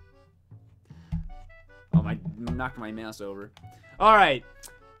 Oh, I knocked my mouse over. All right.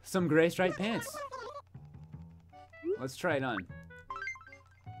 Some gray striped pants. Let's try it on.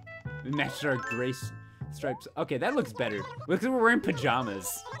 We matched our gray stripes. Okay, that looks better. Looks like we're wearing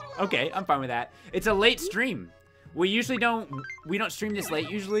pajamas. Okay, I'm fine with that. It's a late stream. We don't stream this late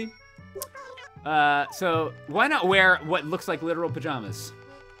usually. So why not wear what looks like literal pajamas?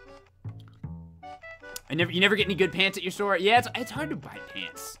 You never get any good pants at your store? Yeah, it's hard to buy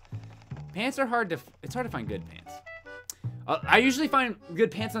pants. Pants are hard to, it's hard to find good pants. I usually find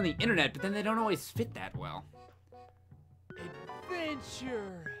good pants on the internet, but then they don't always fit that well.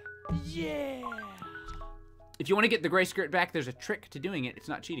 Adventure, yeah. If you want to get the gray skirt back, there's a trick to doing it. It's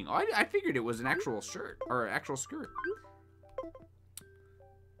not cheating. Oh, I figured it was an actual shirt, or an actual skirt.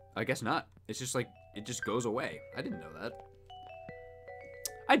 I guess not. It's just like, it just goes away. I didn't know that.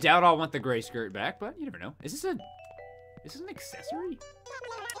 I doubt I'll want the gray skirt back, but you never know. Is this an accessory?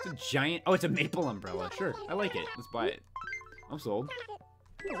 It's a giant, oh, it's a maple umbrella. Sure, I like it. Let's buy it. I'm sold.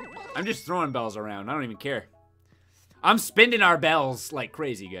 I'm just throwing bells around. I don't even care. I'm spending our bells like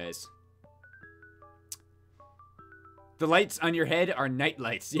crazy, guys. The lights on your head are night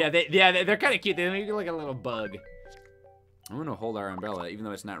lights. Yeah, they're kind of cute. They make you like a little bug. I'm gonna hold our umbrella, even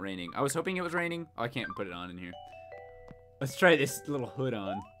though it's not raining. I was hoping it was raining. Oh, I can't put it on in here. Let's try this little hood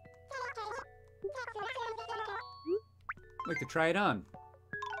on. I'd like to try it on.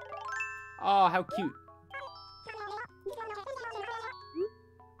 Oh, how cute.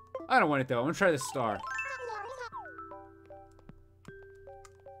 I don't want it though. I'm gonna try the star.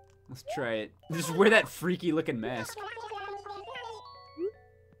 Let's try it. Just wear that freaky looking mask.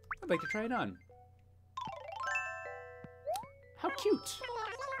 I'd like to try it on. How cute.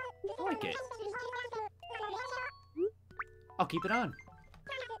 I like it. I'll keep it on.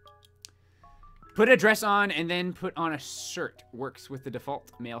 Put a dress on and then put on a shirt. Works with the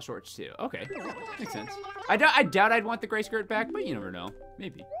default male shorts too. Okay, makes sense. I doubt I'd want the gray skirt back, but you never know.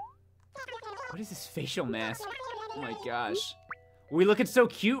 Maybe. What is this facial mask? Oh my gosh. We looking so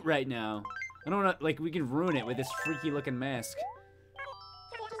cute right now. I don't know, like we can ruin it with this freaky looking mask.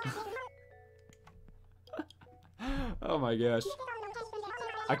 Oh my gosh.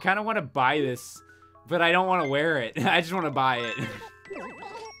 I kind of want to buy this, but I don't want to wear it. I just want to buy it.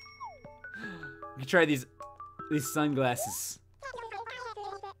 Let me try these sunglasses.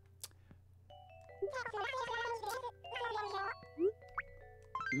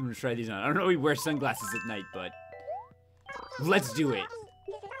 I'm gonna try these on. I don't know if we wear sunglasses at night, but let's do it.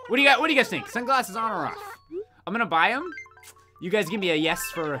 What do you guys think? Sunglasses on or off? I'm gonna buy them. You guys give me a yes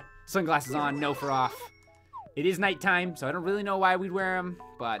for sunglasses on, no for off. It is nighttime, so I don't really know why we'd wear them,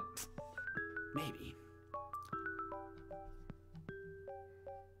 but maybe.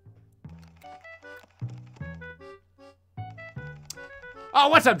 Oh,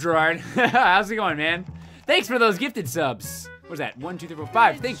 what's up, Gerard? How's it going, man? Thanks for those gifted subs. What's that? 1, 2, 3, 4,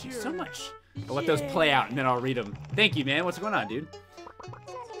 5. Thank you so much. I'll let those play out and then I'll read them. Thank you, man. What's going on, dude?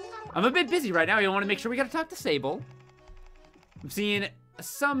 I'm a bit busy right now. I want to make sure we gotta talk to Sable. I'm seeing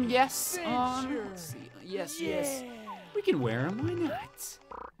some yes on. Let's see. Yes. We can wear them. Why not?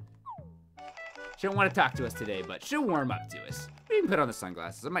 She don't want to talk to us today, but she'll warm up to us. We can put on the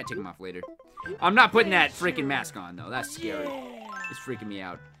sunglasses. I might take them off later. I'm not putting that freaking mask on though. That's scary. It's freaking me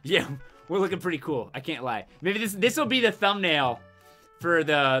out. Yeah, we're looking pretty cool. I can't lie. Maybe this will be the thumbnail for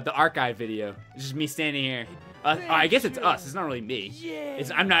the archive video. It's just me standing here. I guess it's us. It's not really me.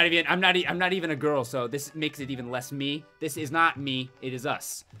 I'm not even a girl, so this makes it even less me. This is not me. It is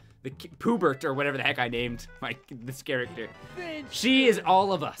us. The Poobert or whatever the heck I named this character. She is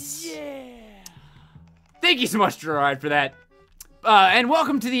all of us. Thank you so much, Gerard, for that. And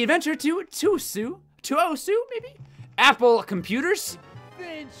welcome to the adventure to Tuosu, maybe? Apple Computers?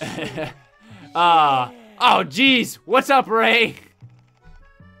 Oh, geez. What's up, Ray?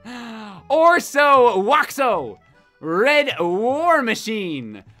 Orso Waxo, Red War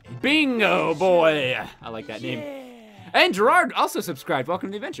Machine, Bingo Boy. I like that name. And Gerard also subscribed. Welcome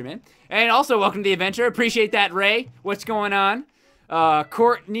to the adventure, man. And also welcome to the adventure. Appreciate that, Ray. What's going on?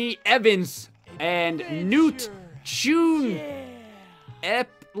 Courtney Evans and Newt June.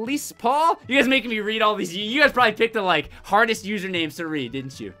 Least Paul? You guys making me read all these. You guys probably picked the hardest usernames to read,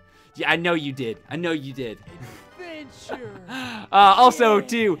 didn't you? Yeah, I know you did. I know you did. Also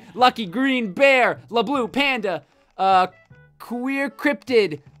to Lucky Green Bear, La Blue Panda, Queer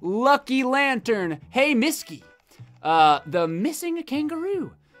Cryptid, Lucky Lantern, Hey Misky, The Missing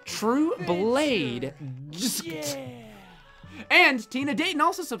Kangaroo, True Blade, and Tina Dayton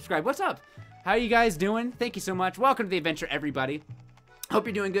also subscribed. What's up? How you guys doing? Thank you so much. Welcome to the adventure, everybody. Hope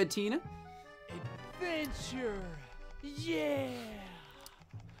you're doing good, Tina. Adventure, yeah.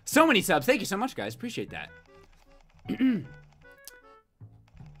 So many subs. Thank you so much, guys. Appreciate that.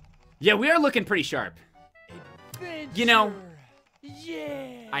 Yeah, we are looking pretty sharp. Adventure, you know,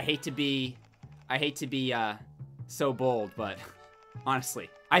 yeah. I hate to be so bold, but honestly,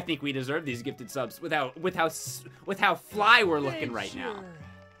 I think we deserve these gifted subs with how fly we're looking right now.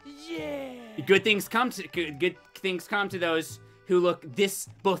 Yeah. Good things come to those who look this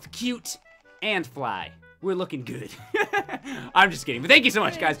both cute and fly. We're looking good. I'm just kidding, but thank you so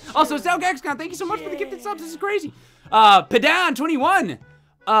much, guys. Also, SelGagsCon, thank you so much for the gifted subs. This is crazy. Padan21,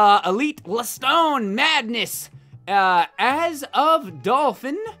 Elite Lastone Madness, As of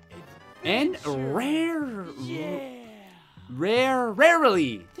Dolphin, and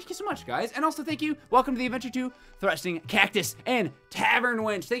Rarely. Thank you so much, guys. And also, thank you. Welcome to the Adventure 2, Thrusting Cactus and Tavern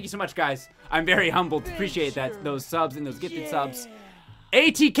Wench. Thank you so much, guys. I'm very humbled. Appreciate that, those subs and those gifted subs.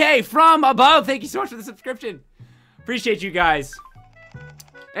 ATK from above. Thank you so much for the subscription. Appreciate you guys.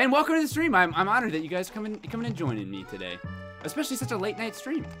 And welcome to the stream. I'm honored that you guys coming and joining me today, especially such a late night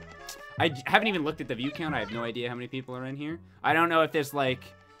stream. I haven't even looked at the view count. I have no idea how many people are in here. I don't know if there's like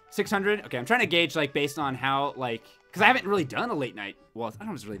 600. Okay, I'm trying to gauge like based on how like, because I haven't really done a late night. Well, I don't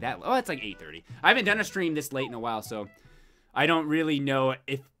know if it's really that low. Oh, it's like 8:30. I haven't done a stream this late in a while, so I don't really know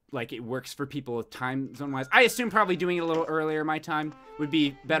if like it works for people time zone wise. I assume probably doing it a little earlier my time would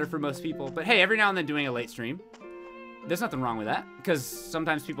be better for most people. But hey, every now and then doing a late stream, there's nothing wrong with that, because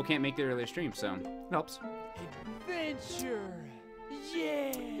sometimes people can't make the earlier stream, so it helps. Adventure,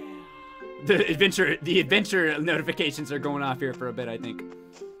 yeah. The adventure notifications are going off here for a bit, I think.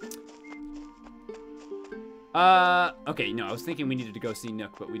 Okay, no, I was thinking we needed to go see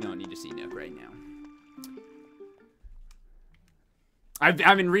Nook, but we don't need to see Nook right now. I've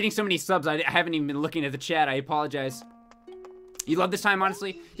been reading so many subs, I haven't even been looking at the chat. I apologize. You love this time,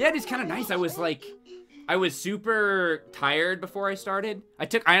 honestly? Yeah, it is kind of nice. I was super tired before I started.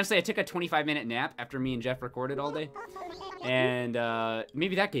 Honestly, I took a 25-minute nap after me and Jeff recorded all day. And,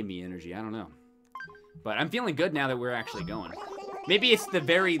 maybe that gave me energy. I don't know. But I'm feeling good now that we're actually going. Maybe it's the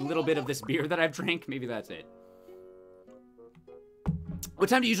very little bit of this beer that I've drank. Maybe that's it. What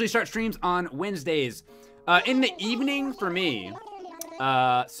time do you usually start streams on Wednesdays? In the evening for me.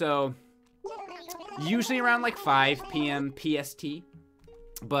 So usually around like 5 p.m. PST,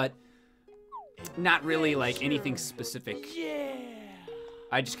 but not really like anything specific.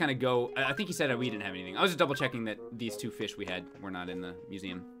 I just kind of go, I think he said we didn't have anything. I was just double checking that these two fish we had were not in the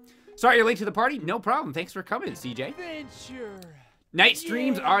museum. Sorry you're late to the party? No problem. Thanks for coming, CJ. Night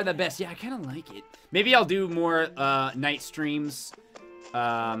streams are the best. Yeah, I kind of like it. Maybe I'll do more night streams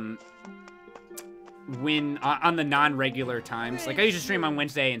when on the non-regular times. Like I usually stream on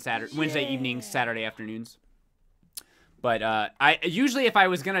Wednesday and Wednesday evenings, Saturday afternoons. But I usually, if I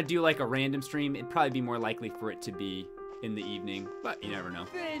was gonna do like a random stream, it'd probably be more likely for it to be in the evening. But you never know.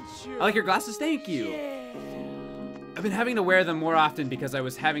 I like your glasses. Thank you. I've been having to wear them more often because I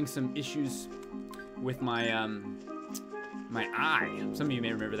was having some issues with my my eye. Some of you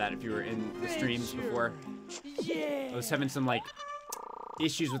may remember that if you were in the streams before. I was having some like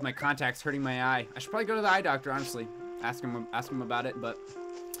issues with my contacts hurting my eye. I should probably go to the eye doctor, honestly. Ask him about it, but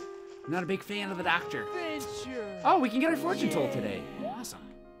I'm not a big fan of the doctor. Oh, we can get our fortune told today. Awesome.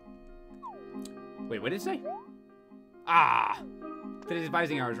 Wait, what did it say? Ah, today's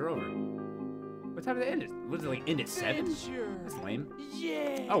advising hours are over. What time did it end? What is it, like end at 7? That's lame.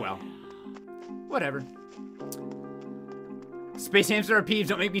 Oh well. Whatever. Space Hamster or Peeves,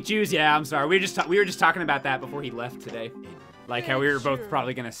 don't make me choose. Yeah, I'm sorry. We were just talking about that before he left today. Like how we were both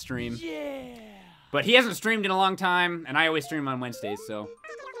probably gonna stream. But he hasn't streamed in a long time, and I always stream on Wednesdays, so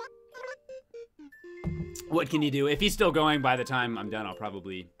what can you do? If he's still going by the time I'm done, I'll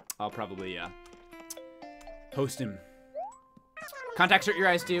probably host him. Contacts hurt your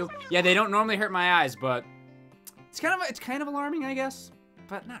eyes too? Yeah, they don't normally hurt my eyes, but it's kind of alarming, I guess.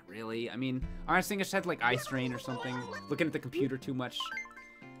 But not really. I mean, honestly, I just had like eye strain or something. Looking at the computer too much.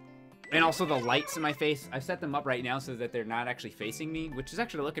 And also the lights in my face. I've set them up right now so that they're not actually facing me, which is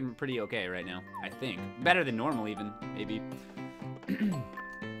actually looking pretty okay right now, I think. Better than normal even, maybe.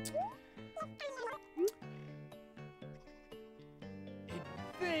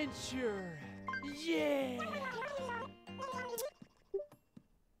 Adventure! Yeah!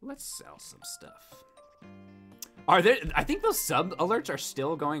 Let's sell some stuff. Are there? I think those sub alerts are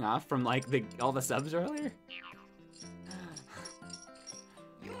still going off from like all the subs earlier.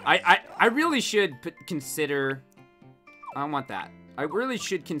 I really should consider. I don't want that. I really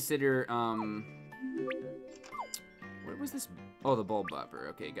should consider. What was this? Oh, the bulb bopper.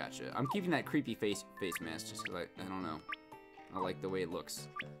 Okay, gotcha. I'm keeping that creepy face mask just because I don't know. I like the way it looks.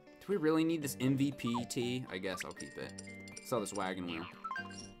 Do we really need this MVP tee? I guess I'll keep it. Sell this wagon wheel.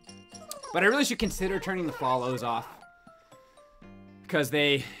 But I really should consider turning the follows off because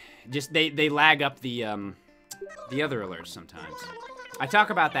they lag up the other alerts sometimes. I talk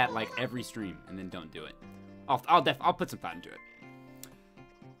about that like every stream and then don't do it. I'll put some thought into it.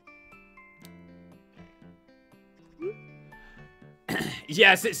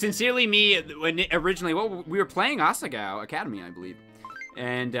 Yes, sincerely me. When originally, we were playing Asagao Academy, I believe,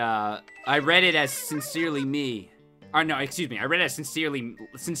 and I read it as sincerely me. Or no, excuse me. I read it as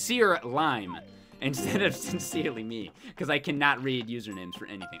sincere lime instead of sincerely me because I cannot read usernames for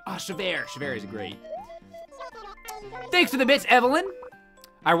anything. Oh, Shaver is great. Thanks for the bits, Evelyn.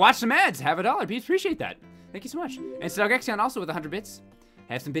 I watched some ads. Have $1, please. Appreciate that. Thank you so much. And Stogexcon also with 100 bits.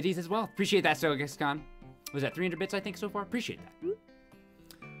 Have some biddies as well. Appreciate that, Stogexcon. Was that 300 bits, I think, so far? Appreciate that.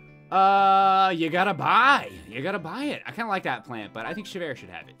 You gotta buy it. I kind of like that plant, but I think Shaver should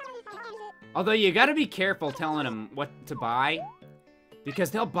have it. Although you gotta be careful telling them what to buy,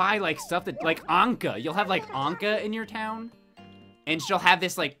 because they'll buy like stuff that, like Anka. You'll have like Anka in your town, and she'll have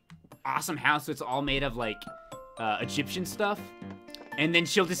this like awesome house that's all made of like Egyptian stuff, and then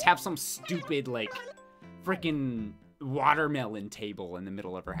she'll just have some stupid like freaking watermelon table in the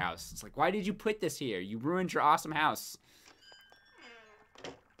middle of her house. It's like, why did you put this here? You ruined your awesome house.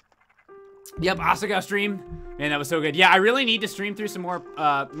 Yep, Asagao stream. Man, that was so good. Yeah, I really need to stream through some more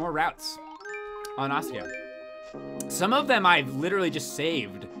routes on Asagao. Some of them I've literally just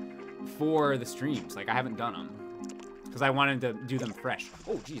saved for the streams. Like, I haven't done them because I wanted to do them fresh.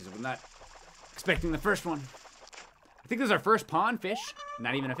 Oh, jeez, I'm not expecting the first one. I think this is our first pond fish.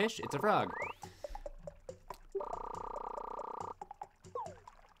 Not even a fish, it's a frog.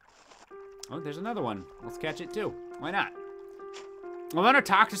 Oh, there's another one. Let's catch it too. Why not? I want to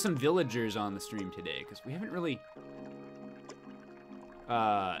talk to some villagers on the stream today, because we haven't really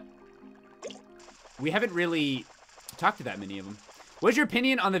talked to that many of them. What's your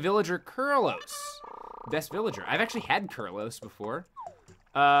opinion on the villager Kurlos? Best villager. I've actually had Kurlos before.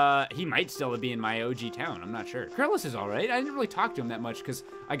 He might still be in my OG town. I'm not sure. Kurlos is alright. I didn't really talk to him that much, because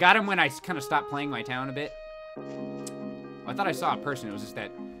I got him when I kind of stopped playing my town a bit. I thought I saw a person. It was just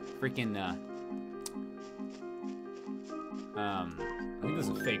that freaking, I think this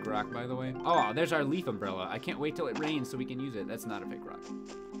is a fake rock, by the way. Oh, there's our leaf umbrella. I can't wait till it rains so we can use it. That's not a fake rock.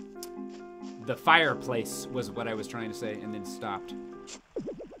 The fireplace was what I was trying to say and then stopped.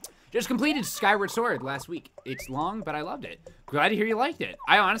 Just completed Skyward Sword last week. It's long, but I loved it. Glad to hear you liked it.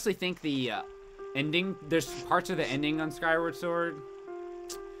 I honestly think the ending, there's parts of the ending on Skyward Sword.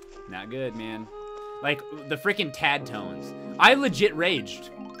 Not good, man. Like, the freaking tad tones. I legit raged.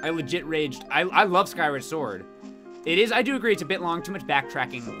 I love Skyward Sword. It is, I do agree, it's a bit long, too much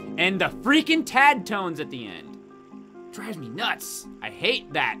backtracking. And the freaking tad tones at the end. Drives me nuts. I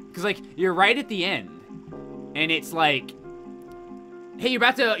hate that. Because, like, you're right at the end. And it's like, hey,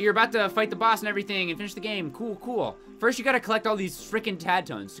 you're about to fight the boss and everything and finish the game. Cool, cool. First, you gotta collect all these freaking tad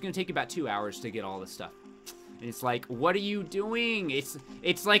tones. It's gonna take you about 2 hours to get all this stuff. And it's like, what are you doing? It's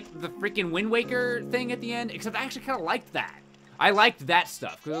like the freaking Wind Waker thing at the end, except I actually kind of liked that. I liked that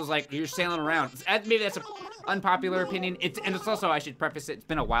stuff, because it was like, you're sailing around. Maybe that's an unpopular opinion. And it's also, I should preface it, it's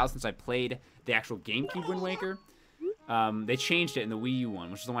been a while since I played the actual GameCube Wind Waker. They changed it in the Wii U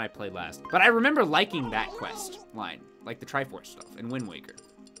one, which is the one I played last. But I remember liking that quest line, like the Triforce stuff in Wind Waker.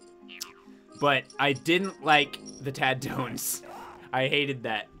 But I didn't like the tad tones. I hated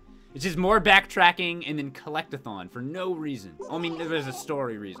that. It's just more backtracking and then collectathon for no reason. I mean, there's a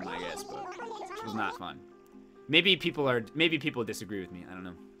story reason, I guess, but it was not fun. Maybe people disagree with me. I don't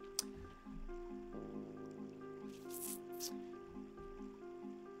know.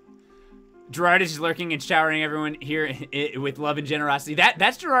 Gerard is just lurking and showering everyone here with love and generosity.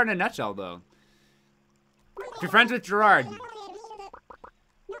 That's Gerard in a nutshell, though. If you're friends with Gerard,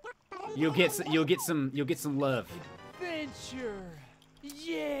 you'll get some love. Adventure.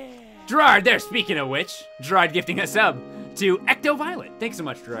 Yeah. Gerard, there, speaking of which, Gerard gifting a sub to Ecto Violet. Thanks so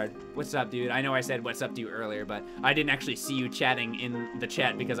much, Gerard. What's up, dude? I know I said what's up to you earlier, but I didn't actually see you chatting in the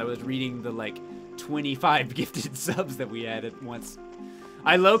chat because I was reading the, like, 25 gifted subs that we had at once.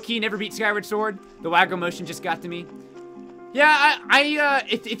 I low-key never beat Skyward Sword. The waggle motion just got to me. Yeah,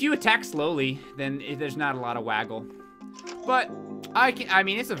 if you attack slowly, then there's not a lot of waggle. But I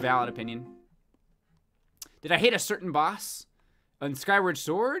mean, it's a valid opinion. Did I hate a certain boss on Skyward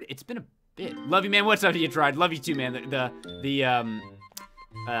Sword? It's been a bit. Love you, man. What's up, you tried? Love you too, man. The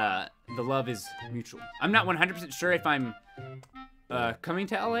love is mutual. I'm not 100% sure if I'm coming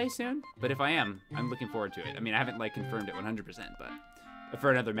to LA soon, but if I am, I'm looking forward to it. I mean, I haven't like confirmed it 100%, but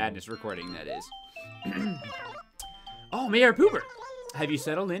for another Madness recording, that is. Oh, Mayor Pooper, have you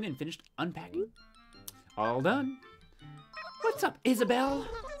settled in and finished unpacking? All done. What's up, Isabel?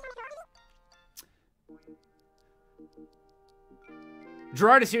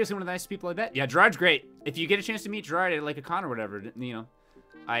 Gerard is seriously one of the nicest people, I bet. Yeah, Gerard's great. If you get a chance to meet Gerard at like a con or whatever, you know,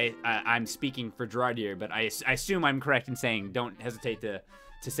 I'm speaking for Gerard here, but I assume I'm correct in saying don't hesitate to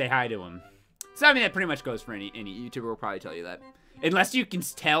say hi to him. So I mean, that pretty much goes for any YouTuber will probably tell you that. Unless you can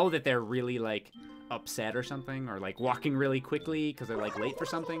tell that they're really like upset or something, or like walking really quickly because they're like late for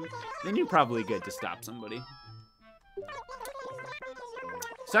something, then you're probably good to stop somebody.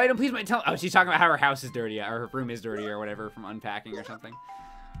 So I don't please might tell. Oh, she's talking about how her house is dirty, or her room is dirty, or whatever from unpacking or something.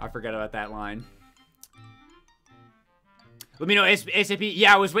 I forgot about that line. Let me know ASAP.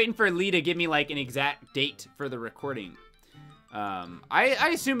 Yeah, I was waiting for Lee to give me like an exact date for the recording. I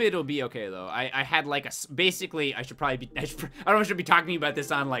assume it'll be okay though. I had like basically I should probably be I don't know if I should be talking about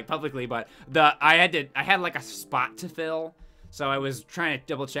this on like publicly, but I had like a spot to fill, so I was trying to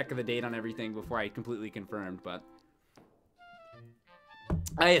double check the date on everything before I completely confirmed, but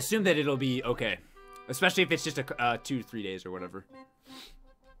I assume that it'll be okay, especially if it's just a 2 to 3 days or whatever.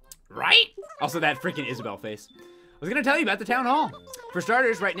 Right? Also that freaking Isabel face. I was gonna tell you about the town hall. For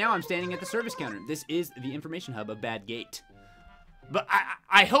starters, right now I'm standing at the service counter. This is the information hub of Bad Gate. But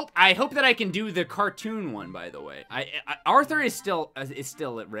I hope that I can do the cartoon one. By the way, Arthur is still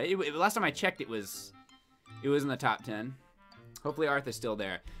right. Last time I checked, it was in the top 10. Hopefully Arthur's still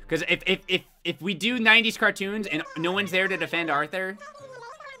there. Because if we do 90s cartoons and no one's there to defend Arthur,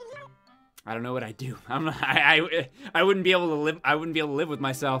 I don't know what I'd do. I wouldn't be able to live. I wouldn't be able to live with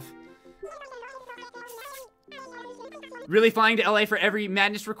myself. Really flying to LA for every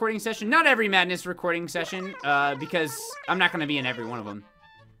Madness recording session? Not every Madness recording session, because I'm not gonna be in every one of them.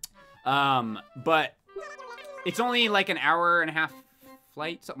 But it's only like an hour and a half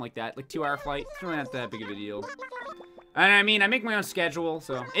flight, something like that, like 2-hour flight. It's really not that big of a deal. And I mean, I make my own schedule,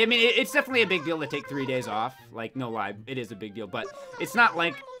 so I mean, it's definitely a big deal to take 3 days off. Like, no lie, it is a big deal, but it's not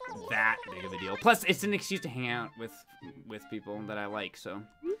like that big of a deal. Plus, it's an excuse to hang out with people that I like, so.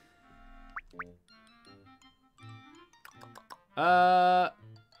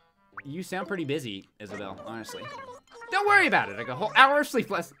 You sound pretty busy, Isabel, honestly. Don't worry about it. Like a whole hour of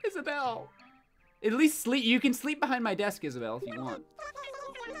sleep less. Isabel! At least sleep. You can sleep behind my desk, Isabel, if you want.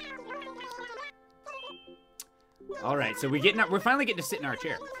 Alright, so we're finally getting to sit in our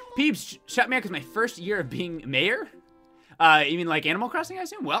chair. Peebs, shut me out because my first year of being mayor? You mean like Animal Crossing, I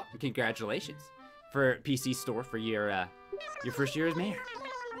assume? Well, congratulations for PC Store for your first year as mayor.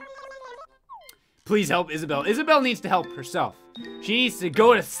 Please help Isabel. Isabel needs to help herself. She needs to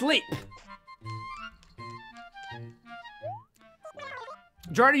go to sleep.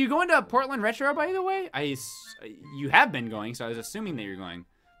 Gerard, are you going to Portland Retro, by the way? You have been going, so I was assuming that you're going.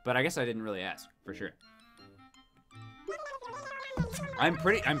 But I guess I didn't really ask, for sure. I'm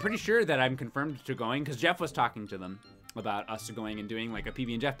pretty sure that I'm confirmed to going, because Jeff was talking to them about us going and doing like a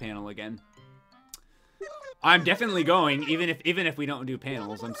PB&Jeff panel again. I'm definitely going, even if we don't do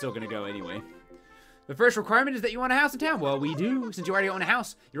panels, I'm still gonna go anyway. The first requirement is that you want a house in town. Well, we do. Since you already own a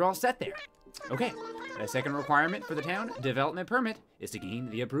house, you're all set there. Okay. The second requirement for the town development permit is to gain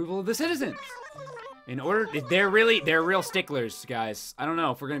the approval of the citizens. In order, they're real sticklers, guys. I don't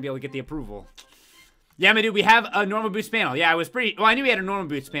know if we're gonna be able to get the approval. Yeah, my dude, we have a normal boots panel. Yeah, I knew we had a normal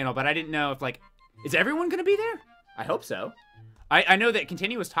boots panel, but I didn't know if like, is everyone gonna be there? I hope so. I know that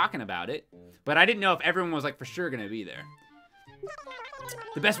Continue was talking about it, but I didn't know if everyone was like for sure gonna be there.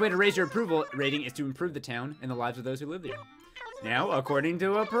 The best way to raise your approval rating is to improve the town and the lives of those who live there. Now, according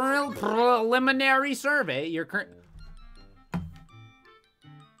to a preliminary survey, your current...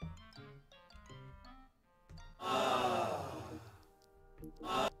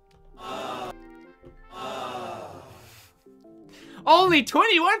 Only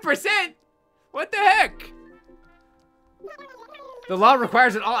 21%? What the heck? The law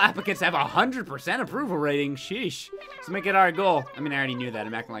requires that all applicants have 100% approval rating. Sheesh. Let's make it our goal. I mean, I already knew that.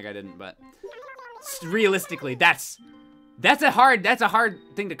 I'm acting like I didn't, but realistically, that's a hard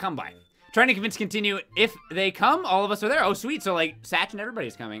thing to come by. Trying to convince Continue if they come, all of us are there. Oh, sweet. So like Satch and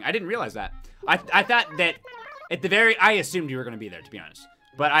everybody's coming. I didn't realize that. I thought that at the I assumed you were going to be there, to be honest.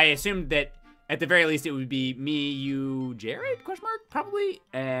 But I assumed that at the very least, it would be me, you, Jared, question mark, probably,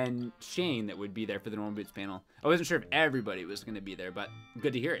 and Shane that would be there for the Normal Boots panel. I wasn't sure if everybody was going to be there, but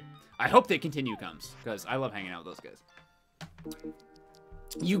good to hear it. I hope that continue comes, because I love hanging out with those guys.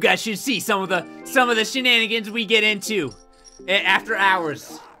 You guys should see some of the shenanigans we get into after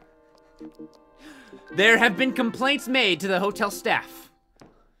hours. There have been complaints made to the hotel staff.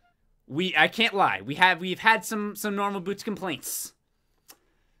 I can't lie. We've had some Normal Boots complaints.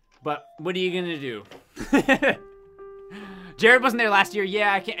 But what are you gonna do? Jared wasn't there last year.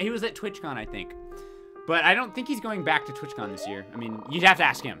 Yeah, he was at TwitchCon, I think. But I don't think he's going back to TwitchCon this year. I mean, you'd have to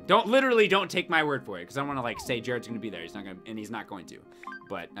ask him. Don't take my word for it, because I want to like say Jared's gonna be there. He's not going to.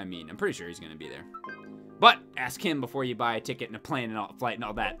 But I mean, I'm pretty sure he's gonna be there. But ask him before you buy a ticket and a plane and all flight and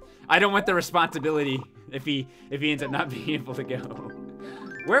all that. I don't want the responsibility if he ends up not being able to go.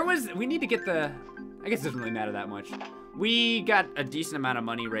 We need to get the, I guess it doesn't really matter that much. We got a decent amount of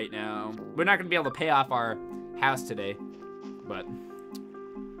money right now. We're not gonna be able to pay off our house today, but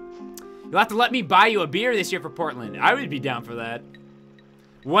you'll have to let me buy you a beer this year for Portland. I would be down for that.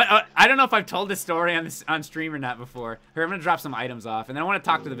 What? I don't know if I've told this story on stream or not before. Here, I'm gonna drop some items off, and then I want to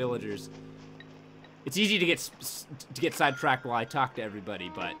talk to the villagers. It's easy to get sidetracked while I talk to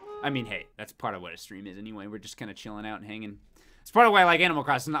everybody, but I mean, hey, that's part of what a stream is anyway. We're just kind of chilling out and hanging. It's part of why I like Animal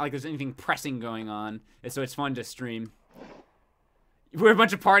Crossing. It's not like there's anything pressing going on, so it's fun to stream. We're a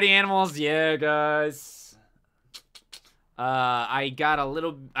bunch of party animals, yeah, guys. What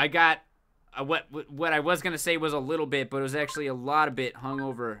I was gonna say was a little bit, but it was actually a lot of bit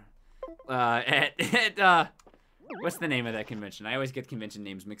hungover. What's the name of that convention? I always get convention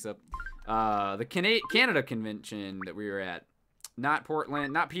names mixed up. The Canada convention that we were at. Not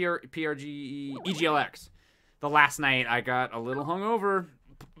Portland, not PRG, EGLX. The last night I got a little hungover.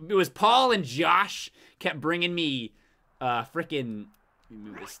 It was Paul and Josh kept bringing me frickin', let me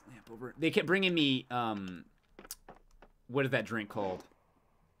move this lamp over. They kept bringing me what is that drink called?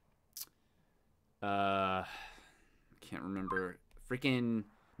 Can't remember. Freaking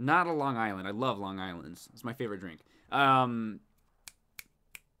not a Long Island. I love Long Islands. It's my favorite drink.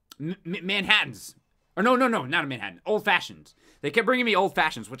 Manhattans. Or no, not a Manhattan. Old Fashions. They kept bringing me Old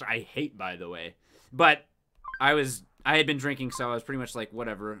Fashions, which I hate, by the way. But I had been drinking, so I was pretty much like,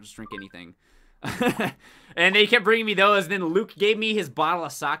 whatever, just drink anything. And they kept bringing me those. Then Luke gave me his bottle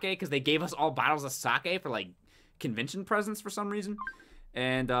of sake, because they gave us all bottles of sake for, like, convention presents for some reason.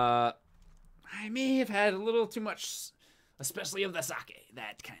 And, I may have had a little too much, especially of the sake.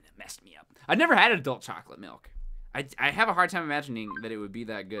 That kind of messed me up. I've never had adult chocolate milk. I have a hard time imagining that it would be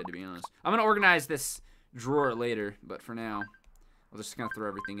that good, to be honest. I'm going to organize this drawer later, but for now, I'll just kind of throw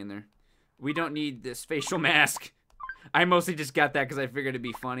everything in there. We don't need this facial mask. I mostly just got that because I figured it'd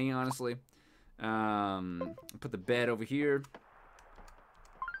be funny, honestly. Put the bed over here.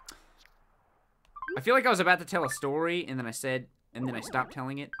 I feel like I was about to tell a story, and then I stopped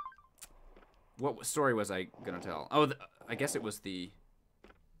telling it. What story was I gonna tell? Oh, I guess it was the.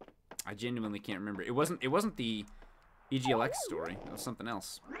 I genuinely can't remember. It wasn't the EGLX story. It was something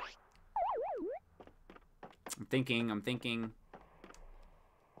else. I'm thinking.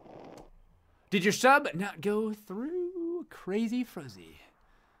 Did your sub not go through? Crazy Frozy.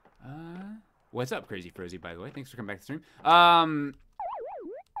 What's up, Crazy Frozy, by the way? Thanks for coming back to the stream. I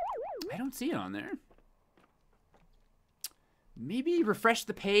don't see it on there. Maybe refresh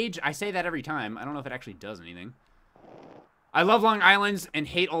the page. I say that every time. I don't know if it actually does anything. I love Long Islands and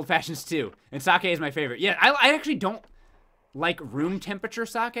hate Old Fashions too. And sake is my favorite. Yeah, I actually don't like room temperature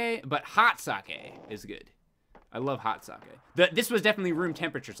sake, but hot sake is good. I love hot sake. This was definitely room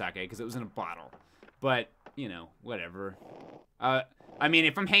temperature sake because it was in a bottle. But, you know, whatever. I mean,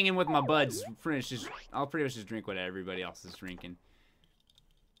 if I'm hanging with my buds, I'll pretty much just drink what everybody else is drinking.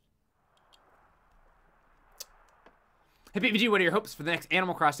 Hey, PB&Jeff, what are your hopes for the next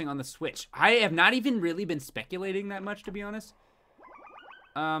Animal Crossing on the Switch? I have not even really been speculating that much, to be honest.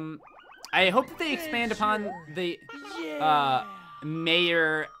 I hope that they expand upon the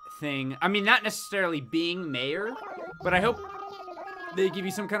mayor thing. I mean, not necessarily being mayor, but I hope they give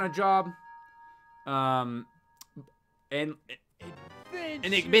you some kind of job. And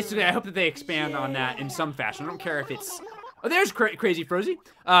basically, I hope that they expand on that in some fashion. I don't care if it's... Oh, there's Crazy Frozy.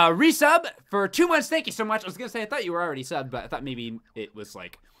 Resub for 2 months. Thank you so much. I was going to say, I thought you were already subbed, but I thought maybe it was,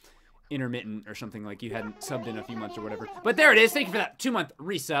 like, intermittent or something, like you hadn't subbed in a few months or whatever. But there it is. Thank you for that 2-month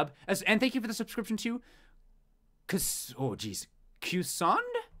resub. And thank you for the subscription to... Kusond?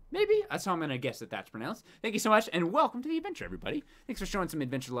 Maybe? That's how I'm going to guess that that's pronounced. Thank you so much, and welcome to the adventure, everybody. Thanks for showing some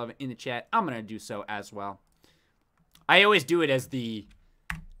adventure love in the chat. I'm going to do so as well. I always do it as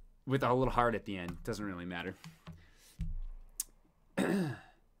with a little heart at the end. Doesn't really matter.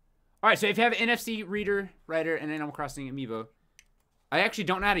 All right, so if you have an NFC reader, writer, and Animal Crossing amiibo, I actually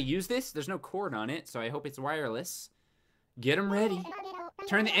don't know how to use this. There's no cord on it, so I hope it's wireless. Get them ready.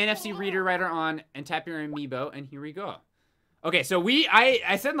 Turn the NFC reader, writer on, and tap your amiibo, and here we go. Okay, so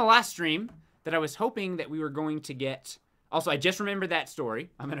I said in the last stream that I was hoping that we were going to get... Also, I just remembered that story.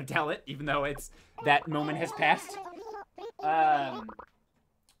 I'm going to tell it, even though that moment has passed.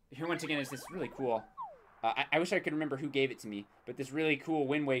 Here, once again, is this really cool... I wish I could remember who gave it to me, but this really cool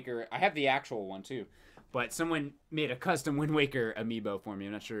Wind Waker... I have the actual one, too. But someone made a custom Wind Waker amiibo for me.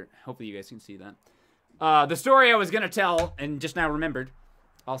 I'm not sure. Hopefully you guys can see that. The story I was going to tell, and just now remembered.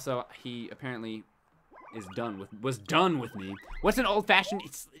 Also, he apparently was done with me. What's an old-fashioned...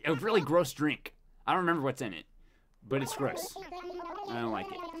 It's a really gross drink. I don't remember what's in it. But it's gross. I don't like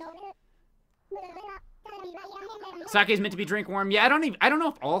it. Sake is meant to be drink warm. Yeah, I don't know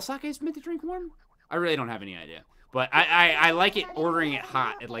if all sake is meant to drink warm. I really don't have any idea. But I like it ordering it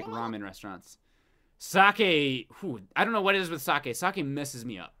hot at like ramen restaurants. Sake, I don't know what it is with sake. Sake messes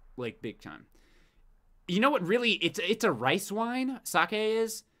me up like big time. You know what really, it's a rice wine, sake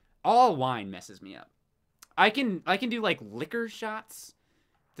is. All wine messes me up. I can do like liquor shots.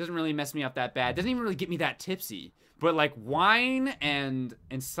 Doesn't really mess me up that bad. Doesn't even really get me that tipsy. But like wine and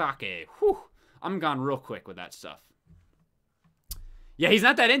sake, I'm gone real quick with that stuff. Yeah, he's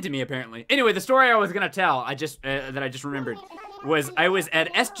not that into me apparently. Anyway, the story I was gonna tell, that I just remembered, was I was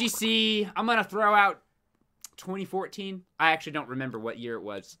at SGC. I'm gonna throw out 2014. I actually don't remember what year it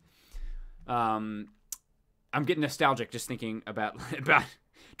was. I'm getting nostalgic just thinking about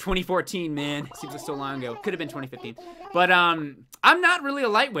 2014, man. Seems like so long ago. Could have been 2015. But I'm not really a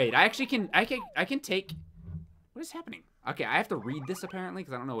lightweight. I actually can take... What is happening? Okay, I have to read this apparently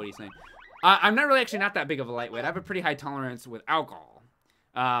because I don't know what he's saying. I'm not really not that big of a lightweight. I have a pretty high tolerance with alcohol.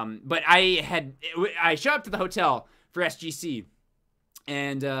 But I showed up to the hotel for SGC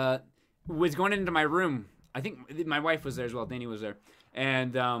and was going into my room. I think my wife was there as well. Danny was there.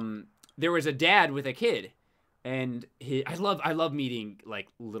 And there was a dad with a kid. And I love meeting like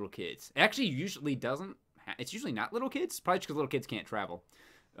little kids. It actually usually doesn't. It's usually not little kids, probably because little kids can't travel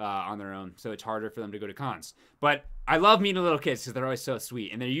on their own, so it's harder for them to go to cons. But I love meeting little kids because they're always so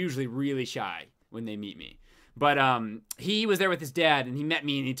sweet, and they're usually really shy when they meet me. But he was there with his dad, and he met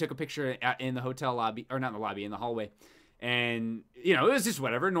me, and he took a picture in the hotel lobby, or not in the lobby, in the hallway. And you know, it was just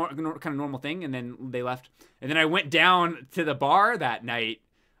whatever, kind of normal thing. And then they left, and then I went down to the bar that night.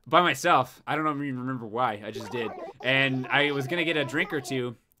 By myself. I don't even remember why. I just did. And I was going to get a drink or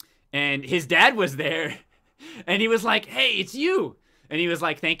two. And his dad was there. And he was like, hey, it's you. And he was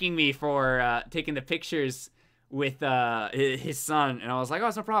like thanking me for taking the pictures with his son. And I was like, oh,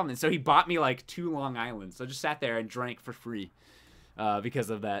 it's no problem. And so he bought me like 2 Long Islands. So I just sat there and drank for free because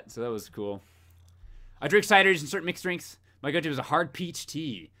of that. So that was cool. I drink ciders and certain mixed drinks. My go-to is a hard peach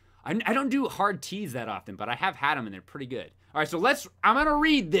tea. I don't do hard teas that often, but I have had them and they're pretty good. All right, so I'm going to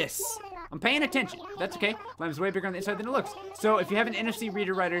read this. I'm paying attention. That's okay. Lime's way bigger on the inside than it looks. So if you have an NFC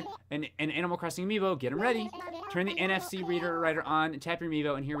reader writer and an Animal Crossing amiibo, get them ready. Turn the NFC reader writer on and tap your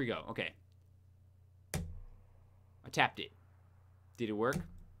amiibo, and here we go. Okay. I tapped it. Did it work?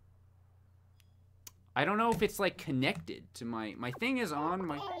 I don't know if it's like connected to my thing is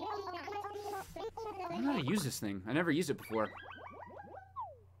on. I don't know how to use this thing. I never used it before.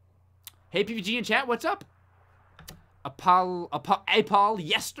 Hey, PPG in chat, what's up? Apol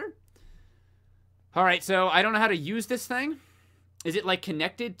Yester. All right, so I don't know how to use this thing. Is it like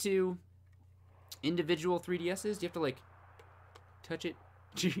connected to individual 3DSs? Do you have to like touch it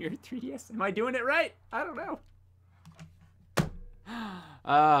to your 3DS? Am I doing it right? I don't know.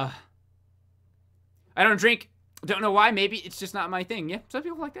 I don't drink. Don't know why. Maybe it's just not my thing. Yeah, some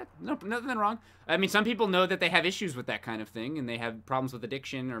people like that. No, nothing wrong. I mean, some people know that they have issues with that kind of thing, and they have problems with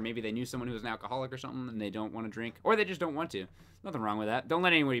addiction, or maybe they knew someone who was an alcoholic or something, and they don't want to drink, or they just don't want to. Nothing wrong with that. Don't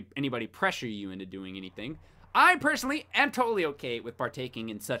let anybody pressure you into doing anything. I personally am totally okay with partaking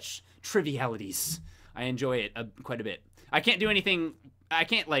in such trivialities. I enjoy it quite a bit. I can't do anything. I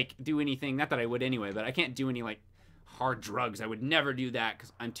can't like do anything. Not that I would anyway, but I can't do any like hard drugs. I would never do that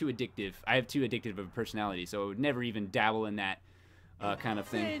because I'm too addictive. I have too addictive of a personality, so I would never even dabble in that kind of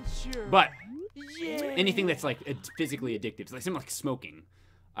thing. But anything that's like physically addictive, like something like smoking,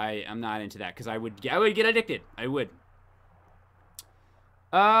 I'm not into that because I would get addicted. I would.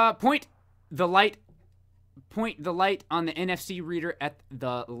 Point the light on the NFC reader at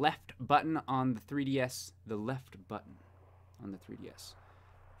the left button on the 3DS. The left button on the 3DS.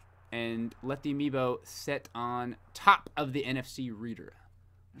 And let the amiibo set on top of the NFC reader.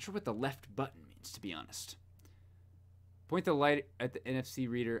 I'm not sure what the left button means, to be honest. Point the light at the NFC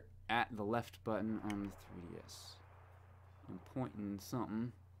reader at the left button on the 3DS. I'm pointing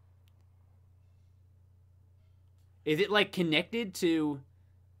something. Is it like connected to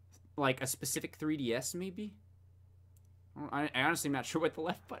like a specific 3DS maybe? I honestly am not sure what the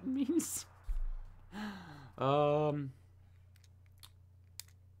left button means. I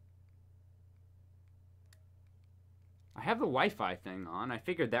have the Wi-Fi thing on. I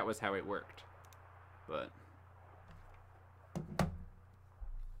figured that was how it worked. But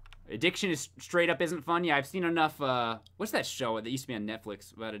addiction is straight up isn't fun. Yeah, I've seen enough what's that show that used to be on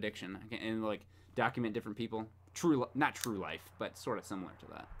Netflix about addiction and like document different people? Not True Life, but sort of similar to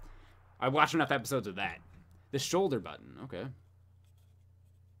that. I watched enough episodes of that. The shoulder button, okay.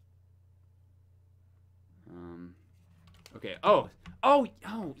 Okay. Oh,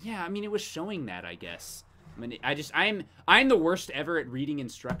 yeah. I mean, it was showing that, I guess. I mean, I'm the worst ever at reading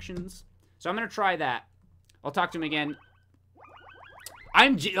instructions, so I'm gonna try that. I'll talk to him again.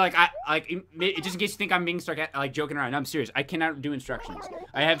 Just in case you think I'm being like joking around. I'm serious. I cannot do instructions.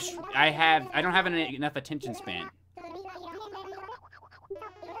 I don't have enough attention span.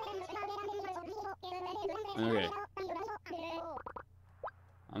 Okay.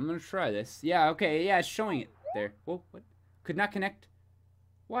 I'm gonna try this. Yeah, okay, yeah, it's showing it there. Whoa, what? Could not connect?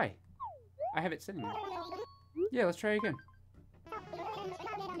 Why? I have it sitting there. Yeah, let's try again.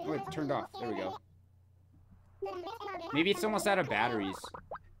 Oh, it turned off. There we go. Maybe it's almost out of batteries.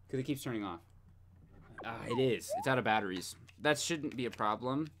 Because it keeps turning off. It is. It's out of batteries. That shouldn't be a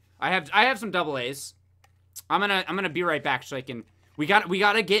problem. I have some double A's. I'm gonna be right back so I can. We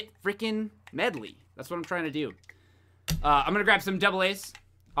gotta get freaking medley. That's what I'm trying to do. I'm gonna grab some double A's.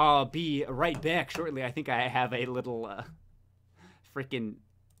 I'll be right back shortly. I think I have a little freaking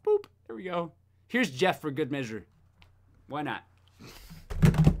boop. There we go. Here's Jeff for good measure. Why not?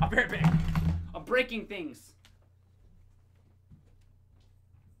 I'll be right back. I'm breaking things.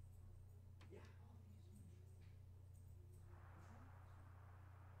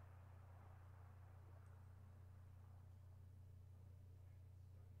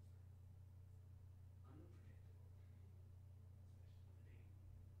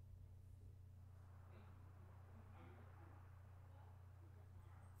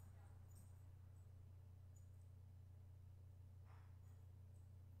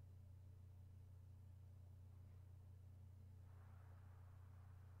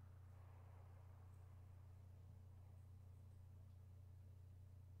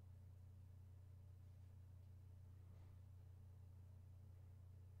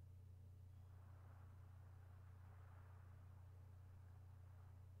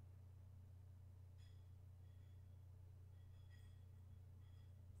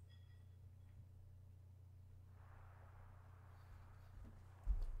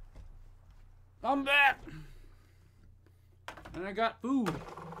 I'm back! And I got food.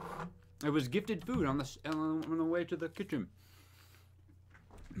 I was gifted food on the way to the kitchen.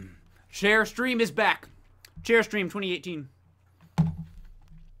 Share Stream is back. Share Stream 2018.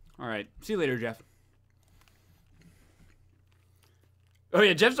 Alright, see you later, Jeff. Oh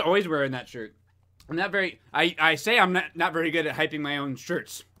yeah, Jeff's always wearing that shirt. I'm not very, I say I'm not very good at hyping my own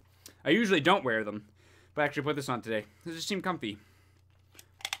shirts. I usually don't wear them. But I actually put this on today. It just seemed comfy.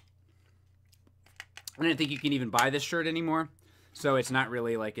 I didn't think you can even buy this shirt anymore, so it's not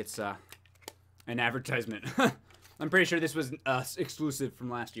really like it's an advertisement. I'm pretty sure this was exclusive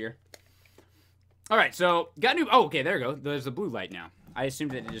from last year. All right, so got new. Oh, okay, there we go. There's a blue light now. I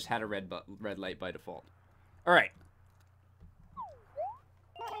assumed that it just had a red light by default. All right.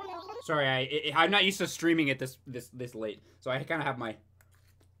 Sorry, I'm not used to streaming it this late, so I kind of have my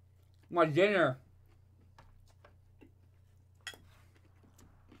dinner.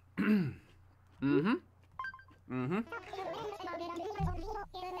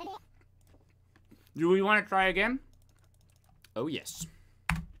 Do we want to try again? Oh, yes.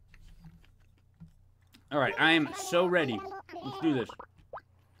 All right, I am so ready. Let's do this.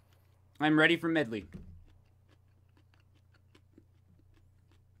 I'm ready for medley.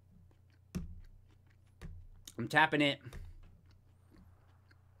 I'm tapping it.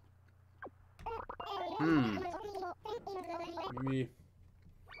 Maybe.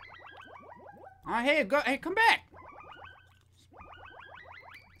 Oh, hey, come back.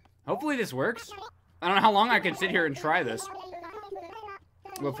 Hopefully this works. I don't know how long I can sit here and try this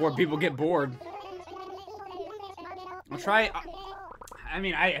before people get bored. I'll try. I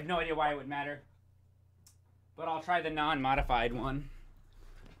mean, I have no idea why it would matter, but I'll try the non-modified one.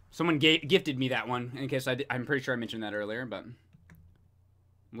 Someone gifted me that one, in case I'm pretty sure I mentioned that earlier, but I'm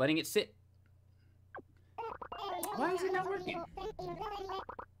letting it sit. Why is it not working?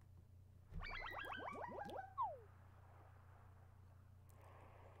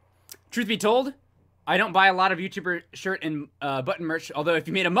 Truth be told, I don't buy a lot of YouTuber shirt and button merch, although if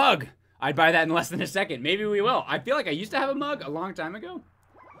you made a mug, I'd buy that in less than a second. Maybe we will. I feel like I used to have a mug a long time ago.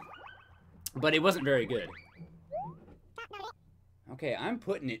 But it wasn't very good. Okay, I'm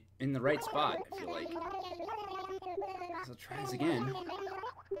putting it in the right spot, I feel like. So try this again.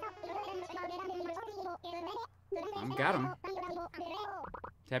 Got him.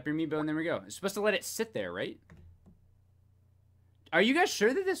 Tap your amiibo and there we go. It's supposed to let it sit there, right? Are you guys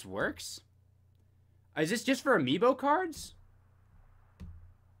sure that this works? Is this just for amiibo cards?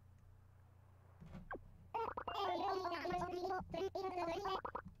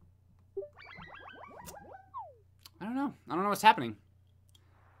 I don't know. I don't know what's happening.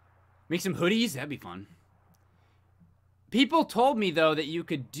 Make some hoodies? That'd be fun. People told me, though, that you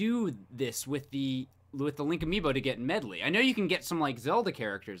could do this with the Link amiibo to get Medley. I know you can get some, like, Zelda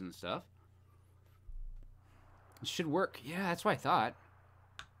characters and stuff. It should work. Yeah, that's what I thought.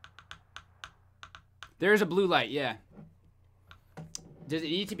 There's a blue light, yeah. Does it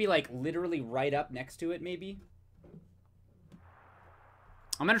need to be, like, literally right up next to it, maybe?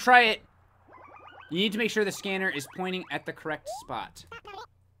 I'm gonna try it. You need to make sure the scanner is pointing at the correct spot.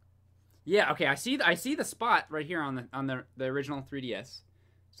 Yeah, okay, I see the spot right here on the original 3DS.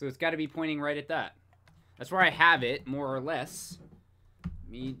 So it's got to be pointing right at that. That's where I have it, more or less.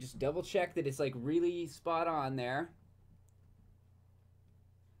 Let me just double check that it's like really spot on there.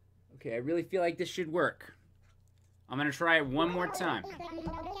 Okay, I really feel like this should work. I'm gonna try it one more time.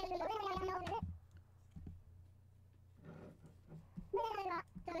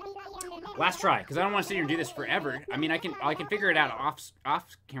 Last try, because I don't want to sit here and do this forever. I mean, I can figure it out off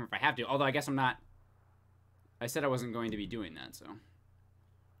camera if I have to. Although I guess I'm not. I said I wasn't going to be doing that, so.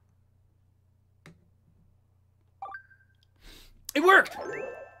 It worked!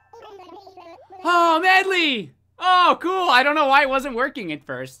 Oh, Medley! Oh, cool! I don't know why it wasn't working at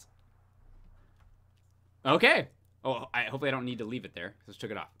first. Okay. Oh, hopefully I don't need to leave it there. Just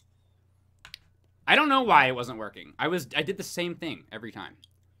took it off. I don't know why it wasn't working. I did the same thing every time.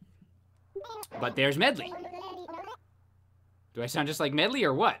 But there's Medley. Do I sound just like Medley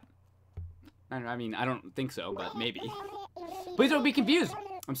or what? I mean, I don't think so, but maybe. Please don't be confused.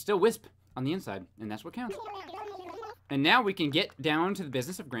 I'm still Wisp on the inside, and that's what counts. And now we can get down to the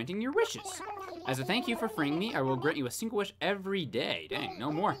business of granting your wishes. As a thank you for freeing me, I will grant you a single wish every day. Dang,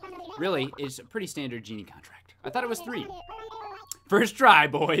 no more. Really, it's a pretty standard genie contract. I thought it was 3. First try,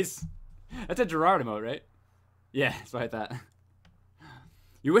 boys. That's a Gerard emote, right? Yeah, that's what I thought.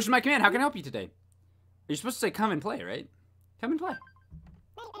 Your wish is my command. How can I help you today? You're supposed to say come and play, right? Come and play.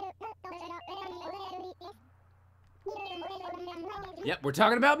 Yep, we're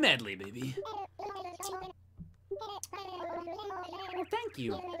talking about Medley, baby. Oh, thank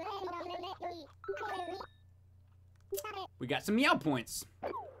you. We got some meow points.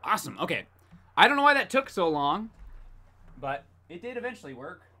 Awesome. Okay. I don't know why that took so long, but it did eventually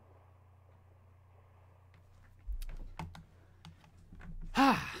work.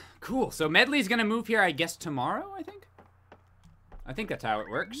 Ah, cool. So Medley's gonna move here, I guess, tomorrow, I think? I think that's how it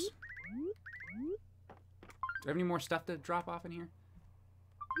works. Do I have any more stuff to drop off in here?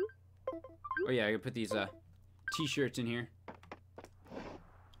 Oh yeah, I can put these t-shirts in here.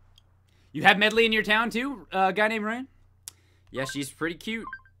 You have Medley in your town too, a guy named Ryan? Yeah, she's pretty cute.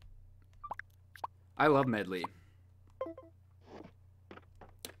 I love Medley.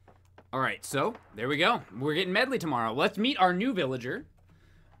 Alright, so there we go. We're getting Medley tomorrow. Let's meet our new villager.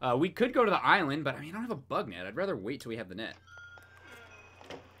 We could go to the island, but I mean, I don't have a bug net. I'd rather wait till we have the net.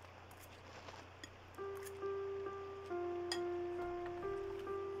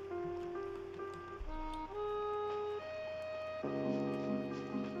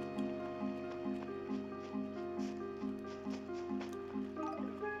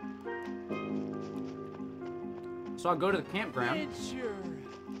 So I'll go to the campground.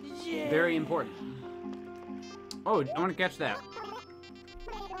 Yeah. Very important. Oh, I want to catch that.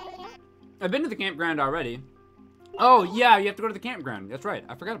 I've been to the campground already. Oh, yeah, you have to go to the campground. That's right.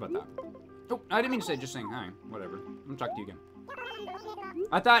 I forgot about that. Oh, I didn't mean to say just saying hi. Whatever. I'm gonna talk to you again.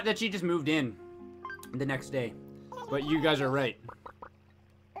 I thought that she just moved in the next day. But you guys are right.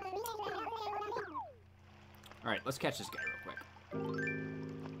 Alright, let's catch this guy real quick.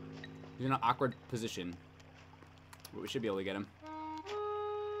 He's in an awkward position. But we should be able to get him.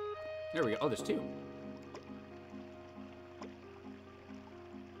 There we go. Oh, there's 2.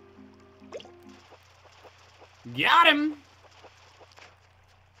 Got him!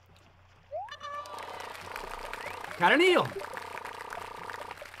 Caught an eel!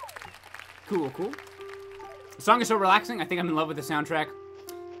 Cool, cool. The song is so relaxing. I think I'm in love with the soundtrack.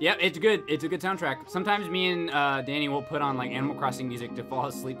 Yep, it's good. It's a good soundtrack. Sometimes me and Danny will put on like Animal Crossing music to fall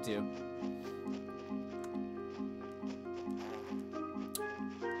asleep to.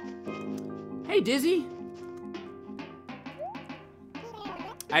 Hey, Dizzy.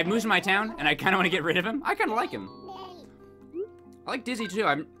 I've moved to my town, and I kind of want to get rid of him. I kind of like him. I like Dizzy, too.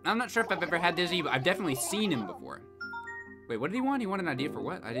 I'm not sure if I've ever had Dizzy, but I've definitely seen him before. Wait, what did he want? He wanted an idea for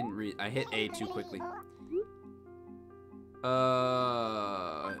what? I didn't read. I hit A too quickly.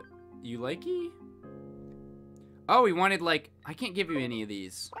 You likey? Oh, he wanted, like, I can't give you any of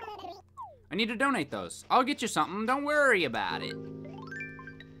these. I need to donate those. I'll get you something. Don't worry about it.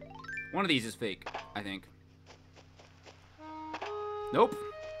 One of these is fake, I think. Nope.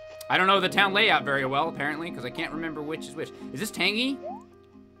 I don't know the town layout very well, apparently, because I can't remember which is which. Is this Tangy?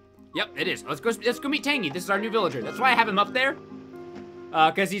 Yep, it is. Let's go meet Tangy. This is our new villager. That's why I have him up there.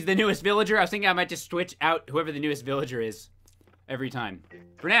 Because he's the newest villager. I was thinking I might just switch out whoever the newest villager is every time.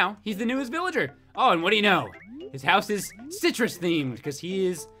 For now, he's the newest villager. Oh, and what do you know? His house is citrus themed because he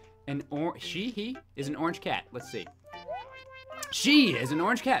is an he is an orange cat. Let's see. She is an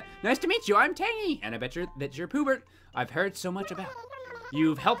orange cat. Nice to meet you. I'm Tangy, and I bet that you're Poobert. I've heard so much about.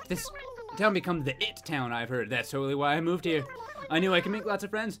 You've helped this town become the it town, I've heard. That's totally why I moved here. I knew I could make lots of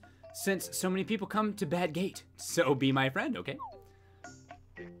friends since so many people come to Bad Gate. So be my friend, okay?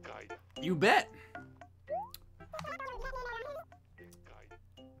 You bet.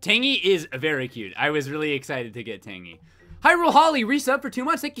 Tangy is very cute. I was really excited to get Tangy. Hyrule Holly, resub for 2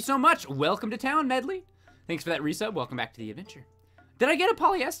 months. Thank you so much. Welcome to town, Medley. Thanks for that resub. Welcome back to the adventure. Did I get a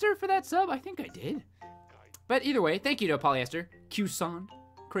polyester for that sub? I think I did. But either way, thank you to polyester. Q-Son,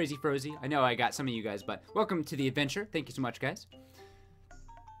 Crazy Frozy. I know I got some of you guys, but welcome to the adventure. Thank you so much, guys.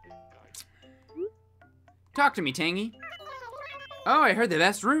 Talk to me, Tangy. Oh, I heard the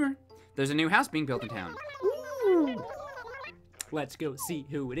best rumor. There's a new house being built in town. Ooh. Let's go see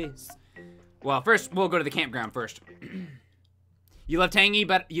who it is. Well, first, we'll go to the campground first. You love Tangy,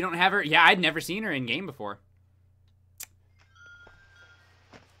 but you don't have her? Yeah, I'd never seen her in-game before.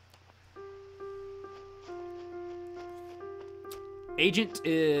 Agent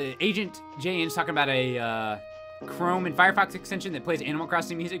Jane's talking about a Chrome and Firefox extension that plays Animal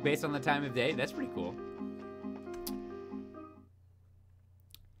Crossing music based on the time of day. That's pretty cool.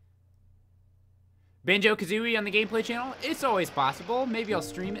 Banjo-Kazooie on the gameplay channel? It's always possible. Maybe I'll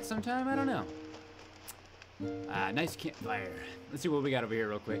stream it sometime. I don't know. Nice campfire. Let's see what we got over here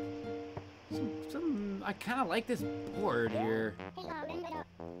real quick. I kind of like this board here.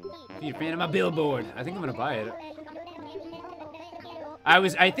 If you're a fan of my billboard, I think I'm gonna buy it.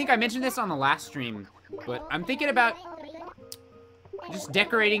 I think I mentioned this on the last stream, but I'm thinking about just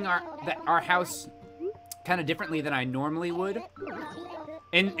decorating our house kind of differently than I normally would.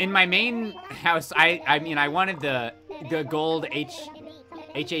 In my main house, I mean, I wanted the gold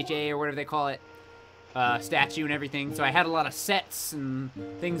HHA or whatever they call it, statue and everything. So I had a lot of sets and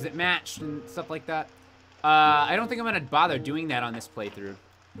things that matched and stuff like that. I don't think I'm gonna bother doing that on this playthrough.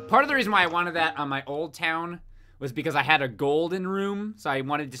 Part of the reason why I wanted that on my old town was because I had a golden room, so I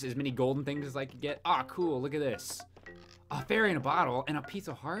wanted just as many golden things as I could get. Ah, cool, look at this. A fairy in a bottle and a piece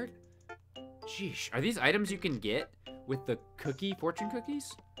of heart? Sheesh, are these items you can get with the fortune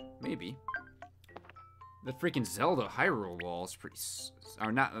cookies? Maybe. The freaking Zelda Hyrule wall is pretty,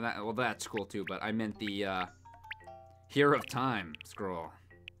 or not, well that's cool too, but I meant the Hero of Time scroll.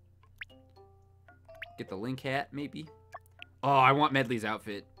 Get the Link hat, maybe? Oh, I want Medley's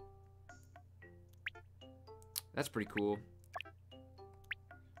outfit. That's pretty cool.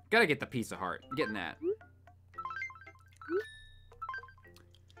 Gotta get the piece of heart. I'm getting that.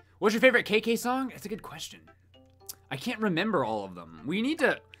 What's your favorite KK song? That's a good question. I can't remember all of them. We need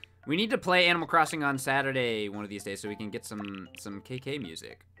to play Animal Crossing on Saturday one of these days so we can get some KK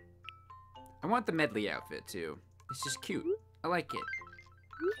music. I want the Medley outfit too. It's just cute. I like it.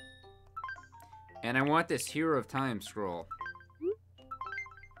 And I want this Hero of Time scroll.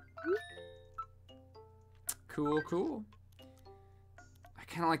 Cool, cool. I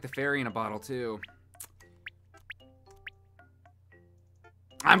kind of like the fairy in a bottle too.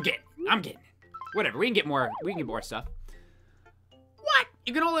 I'm getting it. Whatever, we can get more stuff. What?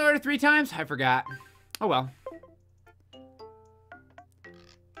 You can only order 3 times? I forgot. Oh well.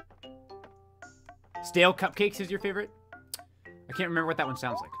 Stale cupcakes is your favorite? I can't remember what that one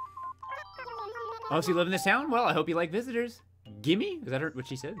sounds like. Oh, so you live in this town? Well, I hope you like visitors. Gimme? Is that what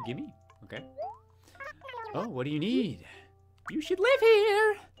she said? Gimme? Okay. Oh, what do you need? You should live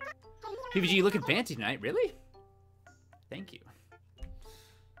here. PBG, looking fancy tonight. Really? Thank you.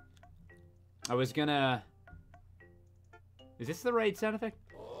 I was gonna... Is this the right sound effect?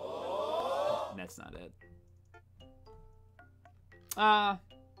 That's not it. No,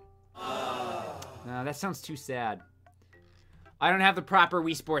 that sounds too sad. I don't have the proper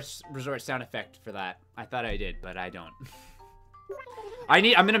Wii Sports Resort sound effect for that. I thought I did, but I don't. I'm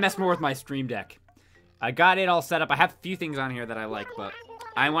gonna mess more with my stream deck. I got it all set up. I have a few things on here that I like, but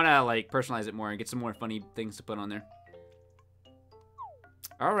I want to like personalize it more and get some more funny things to put on there.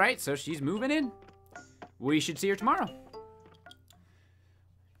 All right, so she's moving in. We should see her tomorrow.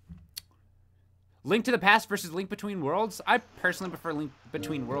 Link to the Past versus Link Between Worlds. I personally prefer Link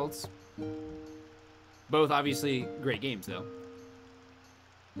Between Worlds. Both obviously great games, though.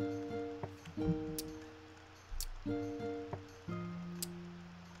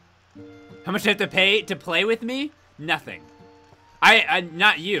 How much do I have to pay to play with me? Nothing.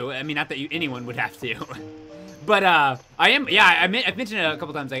 Not you. I mean, not that anyone would have to. But, I mentioned it a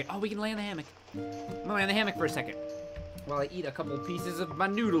couple times, like, oh, we can lay in the hammock. I'm gonna lay in the hammock for a second while I eat a couple pieces of my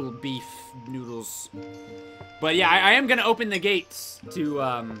beef noodles. But yeah, I am gonna open the gates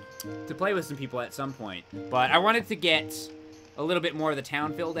to play with some people at some point. But I wanted to get a little bit more of the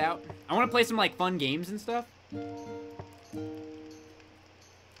town filled out. I want to play some, like, fun games and stuff.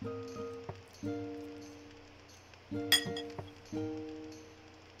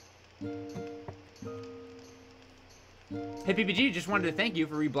 Hey PBG, just wanted to thank you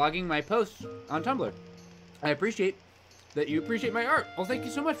for reblogging my posts on Tumblr. I appreciate that you appreciate my art. Well, thank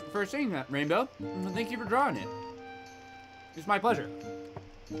you so much for saying that, Rainbow. And thank you for drawing it. It's my pleasure.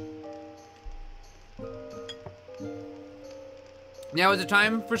 Now is the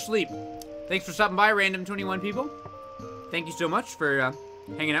time for sleep. Thanks for stopping by, random 21 people. Thank you so much for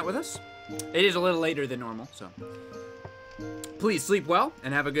hanging out with us. It is a little later than normal, so please sleep well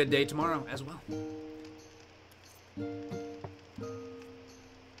and have a good day tomorrow as well.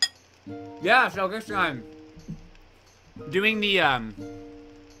 Yeah, so next time, doing the,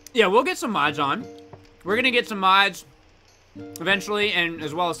 yeah, we'll get some mods on. We're gonna get some mods eventually, and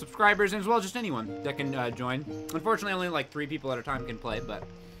as well as subscribers, and as well as just anyone that can join. Unfortunately, only like 3 people at a time can play, but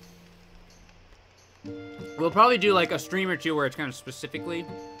we'll probably do like a stream or two where it's kind of specifically,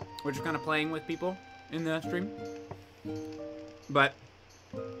 we're just kind of playing with people in the stream. But,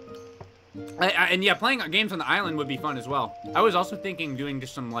 and yeah, playing games on the island would be fun as well. I was also thinking doing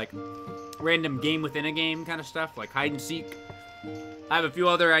just some like random game within a game kind of stuff, like hide and seek. I have a few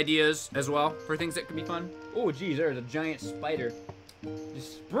other ideas as well for things that could be fun. Oh, geez, there's a giant spider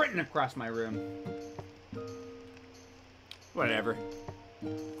just sprinting across my room. Whatever.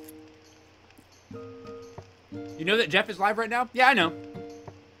 You know that Jeff is live right now? Yeah, I know.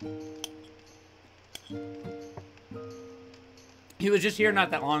 He was just here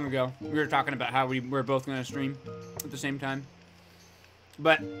not that long ago. We were talking about how we were both going to stream at the same time.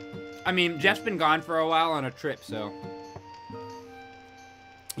 But, I mean, Jeff's been gone for a while on a trip, so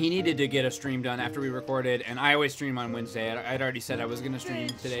he needed to get a stream done after we recorded, and I always stream on Wednesday. I'd already said I was going to stream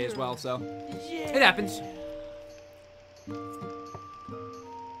today as well, so it happens.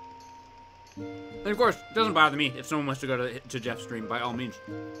 And of course, it doesn't bother me if someone wants to go to Jeff's stream, by all means.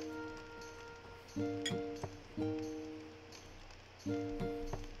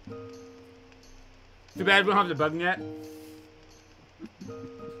 Too bad we don't have the bug net.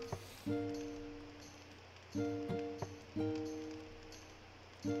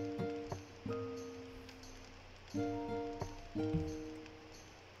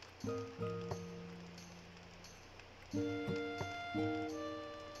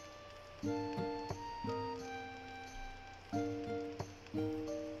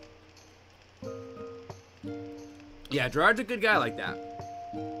 Yeah, Gerard's a good guy like that.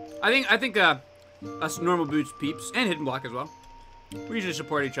 I think us normal boots peeps and hidden block as well, we usually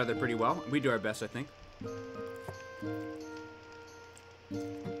support each other pretty well. We do our best, I think.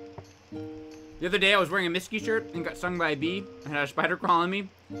 The other day I was wearing a Misky shirt and got stung by a bee and had a spider crawling me.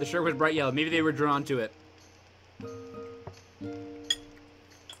 The shirt was bright yellow. Maybe they were drawn to it.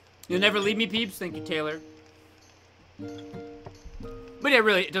 You'll never leave me, peeps. Thank you, Taylor. But yeah,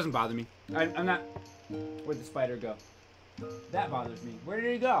 really, it doesn't bother me. I'm not... Where'd the spider go? That bothers me. Where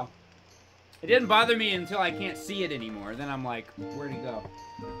did he go? It didn't bother me until I can't see it anymore. Then I'm like, where'd he go?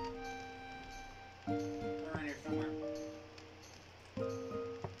 Around here somewhere.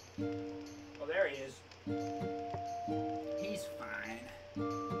 Oh, there he is. He's fine.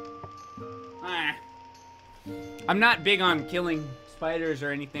 Ah. I'm not big on killing spiders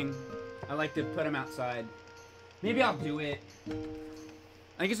or anything. I like to put them outside. Maybe I'll do it. I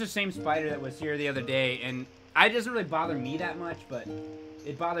think it's the same spider that was here the other day, and it doesn't really bother me that much, but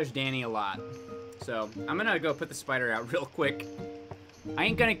it bothers Danny a lot. So I'm gonna go put the spider out real quick. I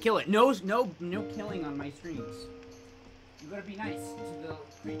ain't gonna kill it. No killing on my streams. You gotta be nice to the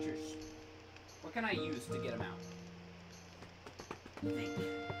creatures. What can I use to get them out? Think.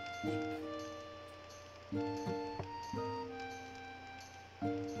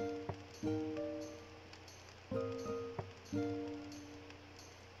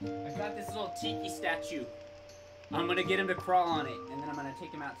 this little tiki statue. I'm gonna get him to crawl on it, and then I'm gonna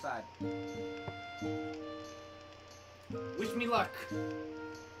take him outside. Wish me luck.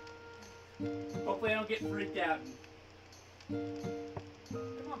 Hopefully I don't get freaked out.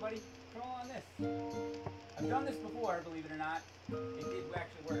 Come on, buddy. Crawl on this. I've done this before, believe it or not. It did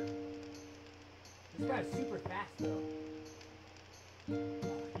actually work. This guy's super fast, though.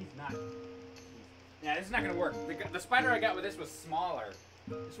 Oh, he's not. Yeah, this is not gonna work. The spider I got with this was smaller.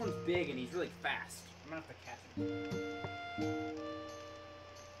 This one's big and he's really fast. I'm gonna have to catch him.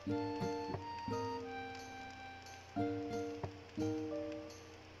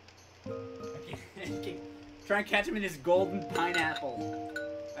 Okay. Try and catch him in this golden pineapple.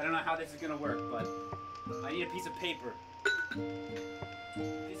 I don't know how this is gonna work, but I need a piece of paper.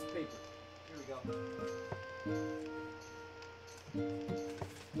 Piece of paper. Here we go.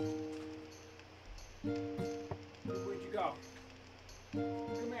 Where'd you go?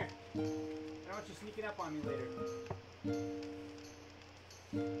 Come here. I don't want you sneaking up on me later.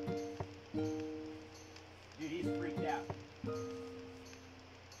 Dude, he's freaked out.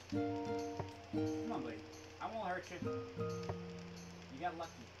 Come on, buddy. I won't hurt you. You got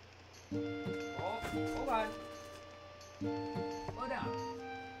lucky. Oh, hold on. Slow down.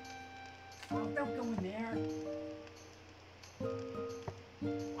 Oh, don't go in there.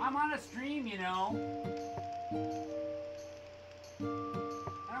 I'm on a stream, you know.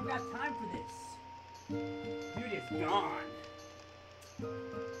 I don't got time for this. Dude is gone.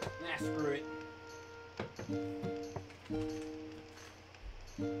 Nah, screw it.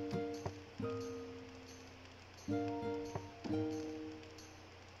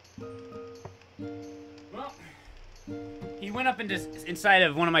 Well, he went up inside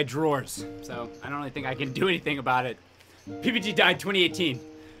of one of my drawers, so I don't really think I can do anything about it. PBG died 2018.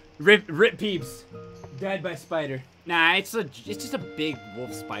 Rip Peebs. Died by spider. Nah, it's just a big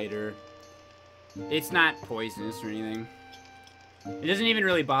wolf spider. It's not poisonous or anything. It doesn't even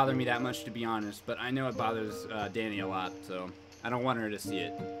really bother me that much, to be honest, but I know it bothers Danny a lot, so I don't want her to see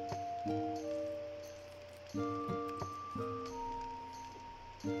it.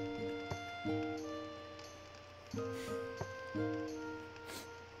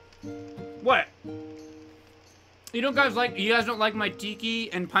 What? You guys don't like my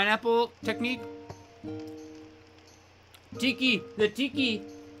tiki and pineapple technique? The tiki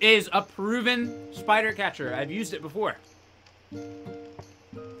is a proven spider catcher. I've used it before.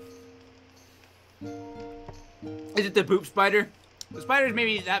 Is it the poop spider? The spider's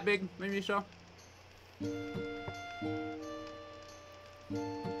maybe that big, maybe so.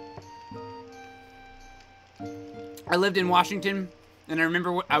 I lived in Washington, and I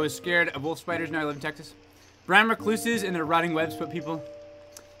remember I was scared of wolf spiders. Now I live in Texas. Brown recluses and their rotting webs put people.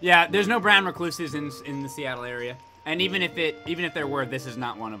 Yeah, there's no brown recluses in the Seattle area, and even if there were, this is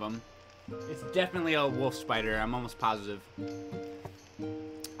not one of them. It's definitely a wolf spider. I'm almost positive.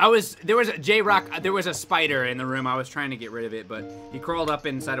 There was a spider in the room. I was trying to get rid of it, but he crawled up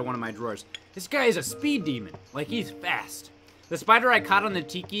inside of one of my drawers. This guy is a speed demon. Like, he's fast. The spider I caught on the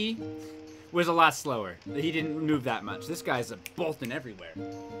tiki was a lot slower. He didn't move that much. This guy's bolting everywhere.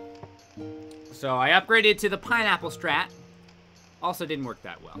 So I upgraded to the pineapple strat. Also didn't work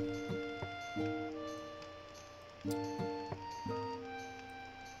that well.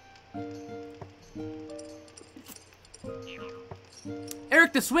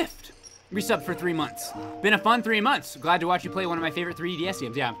 Eric the Swift resubbed for 3 months. Been a fun 3 months. Glad to watch you play one of my favorite 3DS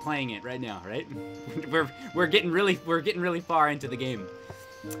games. Yeah, I'm playing it right now, right? we're getting really far into the game.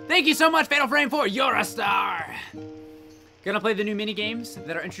 Thank you so much, Fatal Frame 4. You're a star. Gonna play the new mini games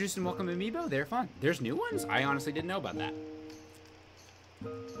that are introduced in Welcome Amiibo. They're fun. There's new ones? I honestly didn't know about that.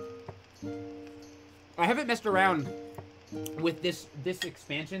 I haven't messed around with this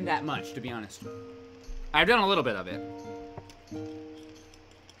expansion that much, to be honest. I've done a little bit of it.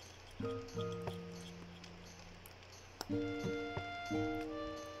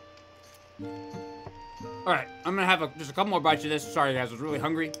 Alright, I'm gonna have just a couple more bites of this. Sorry guys, I was really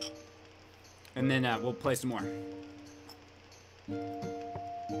hungry. And then we'll play some more.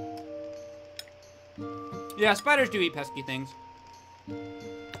 Yeah, spiders do eat pesky things.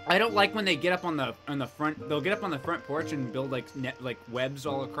 I don't like when they get up on the front. They'll get up on the front porch and build like webs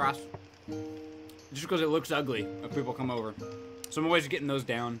all across. Just because it looks ugly if people come over. So I'm always getting those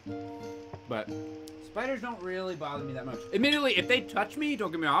down. But spiders don't really bother me that much. Admittedly, if they touch me,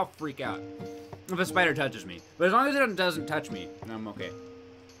 don't get me wrong, I'll freak out if a spider touches me. But as long as it doesn't touch me, I'm okay.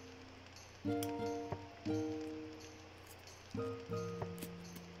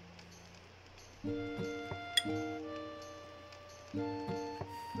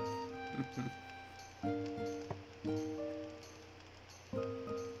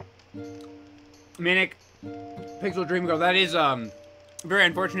 Manic Pixel Dream Girl. That is a very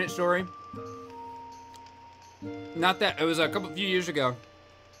unfortunate story. Not that it was a few years ago.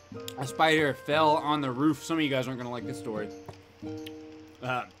 A spider fell on the roof. Some of you guys aren't gonna like this story.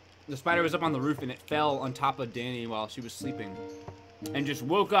 The spider was up on the roof and it fell on top of Danny while she was sleeping, and just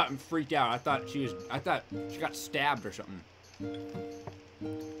woke up and freaked out. I thought she got stabbed or something.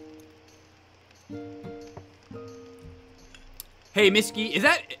 Hey, Misky, is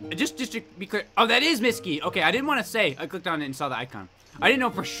that just to be clear? Oh, that is Misky. Okay, I didn't want to say. I clicked on it and saw the icon. I didn't know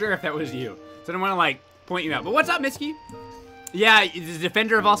for sure if that was you, so I didn't want to like point you out. But what's up, Misky? Yeah, the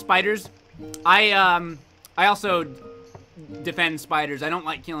defender of all spiders. I also defend spiders. I don't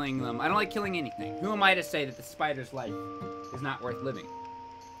like killing them. I don't like killing anything. Who am I to say that the spider's life is not worth living?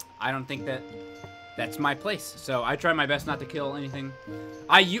 I don't think that's my place. So I try my best not to kill anything.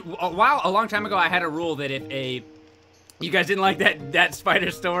 A long time ago, I had a rule that if you guys didn't like that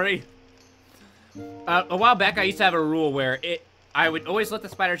spider story. A while back, I used to have a rule where I would always let the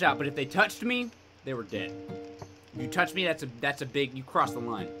spiders out, but if they touched me, they were dead. If you touch me, that's a big, you cross the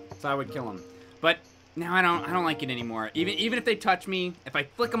line. So I would kill them. But now I don't like it anymore. Even if they touch me, if I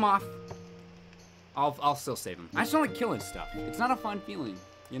flick them off, I'll still save them. I just don't like killing stuff. It's not a fun feeling,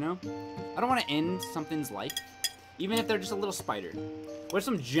 you know? I don't want to end something's life, even if they're just a little spider. What if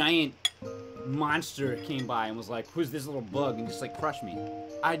some giant monster came by and was like, who's this little bug, and just like crushed me?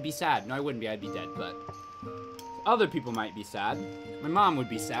 I'd be sad. No, I wouldn't be. I'd be dead, but other people might be sad. My mom would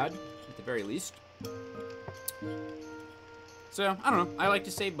be sad, at the very least. So, I don't know. I like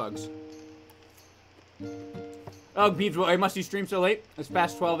to save bugs. Oh, Peebs, why must you stream so late? It's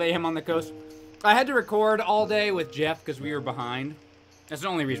past 12 a.m. on the coast. I had to record all day with Jeff because we were behind. That's the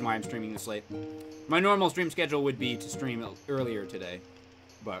only reason why I'm streaming this late. My normal stream schedule would be to stream earlier today,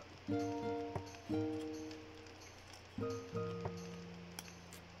 but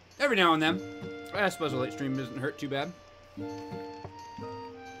every now and then, I suppose a late stream doesn't hurt too bad.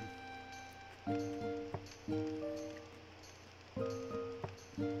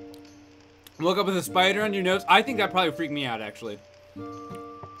 Woke up with a spider on your nose. I think that probably freaked me out, actually.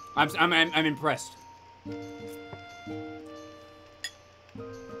 I'm impressed.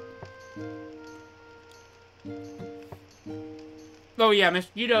 Oh yeah,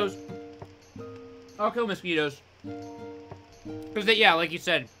 mosquitoes. I'll kill mosquitoes. Because yeah, like you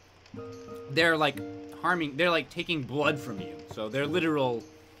said, they're like harming, they're like taking blood from you. So they're literal,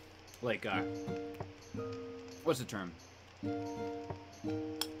 like, what's the term?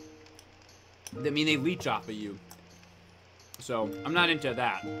 I mean, they leech off of you. So I'm not into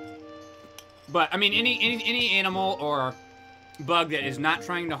that. But I mean, any animal or bug that is not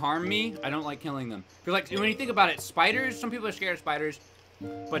trying to harm me, I don't like killing them. Because like when you think about it, spiders, some people are scared of spiders,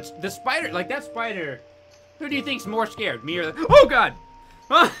 but the spider, like that spider, who do you think's more scared, me or the? Oh God!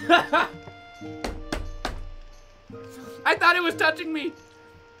 I thought it was touching me.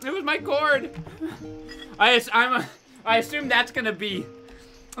 It was my cord. I assume that's gonna be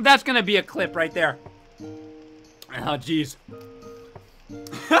a clip right there. Oh jeez.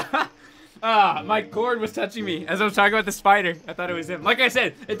 My cord was touching me as I was talking about the spider. I thought it was him. Like I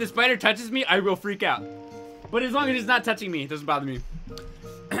said, if the spider touches me, I will freak out. But as long as it's not touching me, it doesn't bother me.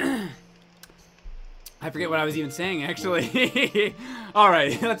 I forget what I was even saying, actually.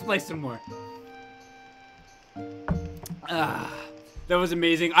 Alright, let's play some more. That was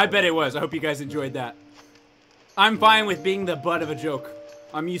amazing. I bet it was. I hope you guys enjoyed that. I'm fine with being the butt of a joke.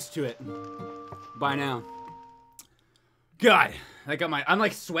 I'm used to it. By now. God, I'm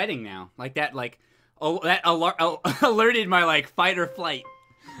like sweating now. Like that, like, that alerted my, like, fight or flight.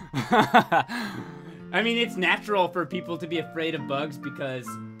 I mean, it's natural for people to be afraid of bugs because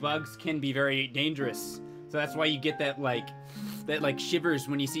bugs can be very dangerous. So that's why you get that shivers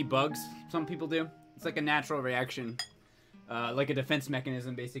when you see bugs. Some people do. It's like a natural reaction. Like a defense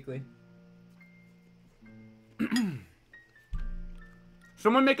mechanism, basically. If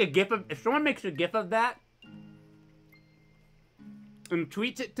someone makes a GIF of that and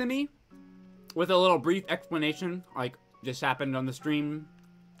tweets it to me with a little brief explanation, like this happened on the stream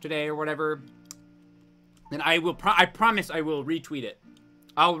today or whatever, then I promise I will retweet it.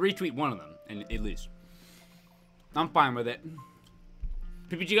 I'll retweet one of them, at least. I'm fine with it.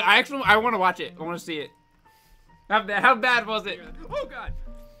 PPG, I want to watch it. I want to see it. How bad was it? Oh God!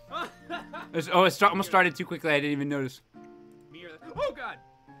 It almost started too quickly. I didn't even notice. Oh God!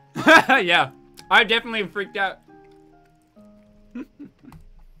 Yeah, I definitely freaked out.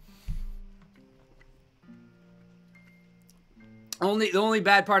 The only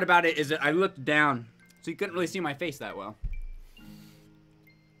bad part about it is that I looked down, so you couldn't really see my face that well.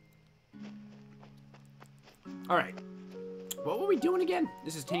 All right, What were we doing again?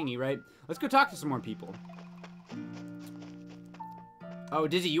 This is Tangy, right? Let's go talk to some more people. Oh,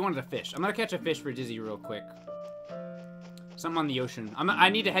 Dizzy, you wanted a fish. I'm gonna catch a fish for Dizzy real quick. Something on the ocean. I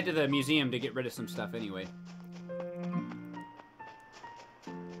need to head to the museum to get rid of some stuff anyway.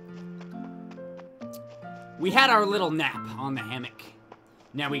 We had our little nap on the hammock.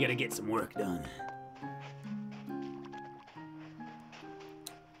 Now we gotta get some work done.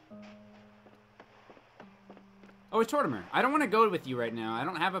 Oh, it's Tortimer. I don't want to go with you right now. I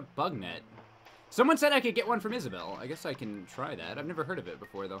don't have a bug net. Someone said I could get one from Isabel. I guess I can try that. I've never heard of it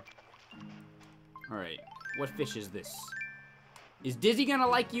before, though. Alright. What fish is this? Is Dizzy gonna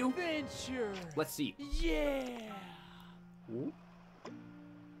like you? Adventure. Let's see. Yeah. Ooh.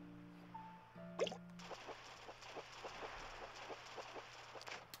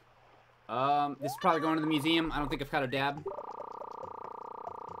 This is probably going to the museum. I don't think I've caught a dab.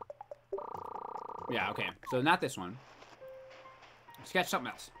 Yeah, okay. So not this one. Let's catch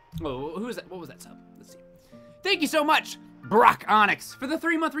something else. Oh, who is that? What was that sub? Let's see. Thank you so much, Brock Onyx, for the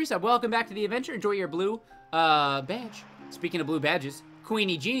 3-month resub. Welcome back to the adventure. Enjoy your blue badge. Speaking of blue badges,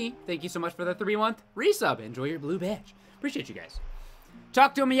 Queenie Genie, thank you so much for the 3-month resub. Enjoy your blue badge. Appreciate you guys.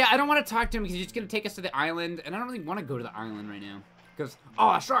 Talk to him. Yeah, I don't want to talk to him because he's just going to take us to the island, and I don't really want to go to the island right now. Because,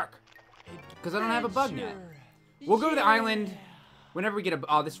 oh, a shark. Because I don't have a bug net. We'll go to the island whenever we get a...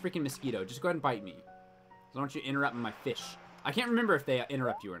 Oh, this freaking mosquito. Just go ahead and bite me. I don't want you interrupting my fish. I can't remember if they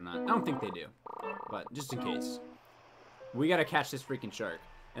interrupt you or not. I don't think they do. But just in case. We gotta catch this freaking shark.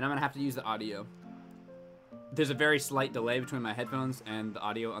 And I'm gonna have to use the audio. There's a very slight delay between my headphones and the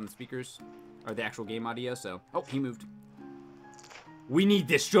audio on the speakers. Or the actual game audio, so... Oh, he moved. We need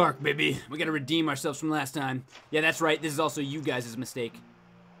this shark, baby. We gotta redeem ourselves from last time. Yeah, that's right. This is also you guys' mistake.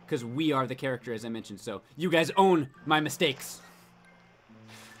 Because we are the character, as I mentioned. So, you guys own my mistakes.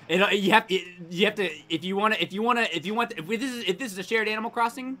 And you have to, if this is a shared Animal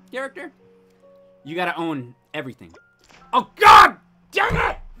Crossing character, you gotta own everything. Oh God, dang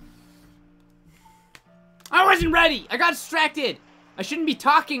it! I wasn't ready. I got distracted. I shouldn't be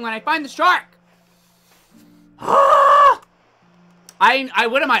talking when I find the shark. What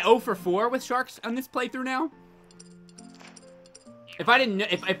am I 0 for 4 with sharks on this playthrough now? If I didn't know,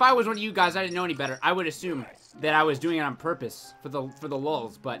 if I was one of you guys, I didn't know any better, I would assume that I was doing it on purpose for the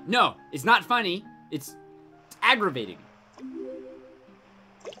lulz, but no, it's not funny. It's aggravating.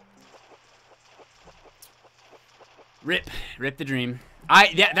 Rip the dream.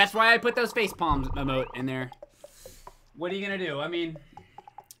 That's why I put those face palms emote in there. What are you gonna do? I mean,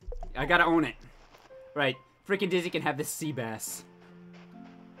 I gotta own it. Right, freaking Dizzy can have this sea bass.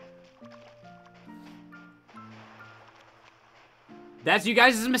 That's you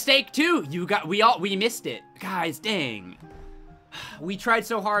guys' mistake too. We missed it. Guys, dang. We tried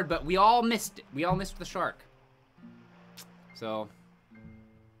so hard, but we all missed it. We all missed the shark. So.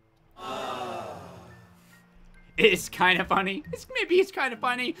 It's kind of funny. Maybe it's kind of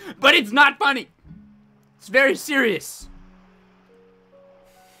funny, but it's not funny. It's very serious.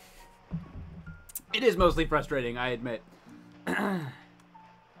 It is mostly frustrating, I admit.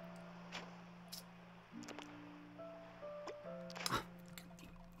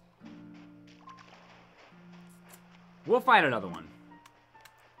 We'll find another one.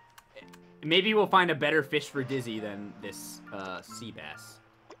 Maybe we'll find a better fish for Dizzy than this sea bass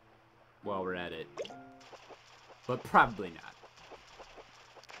while we're at it. But probably not.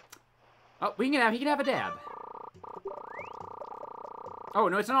 Oh, he can have a dab. Oh,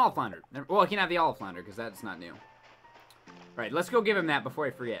 no, it's an olive flounder. Well, he can have the olive flounder because that's not new. Alright, let's go give him that before I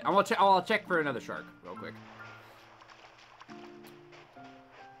forget. I'll check for another shark real quick.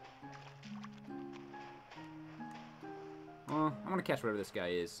 Well, I want to catch whatever this guy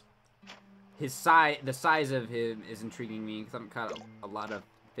is. The size of him is intriguing me because I haven't caught a lot of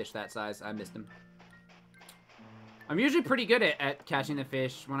fish that size. I missed him. I'm usually pretty good at catching the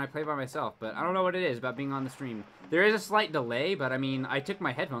fish when I play by myself, but I don't know what it is about being on the stream. There is a slight delay, but I mean, I took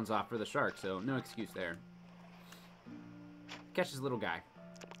my headphones off for the shark, so no excuse there. Catch this little guy.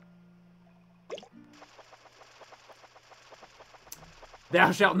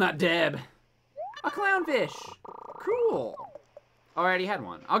 Thou shalt not dab. A clownfish. Cool. Oh, I already had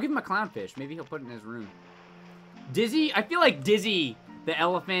one. I'll give him a clownfish. Maybe he'll put it in his room. Dizzy, I feel like Dizzy, the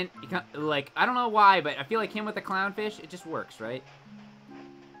elephant, like, I don't know why, but I feel like him with the clownfish, it just works, right?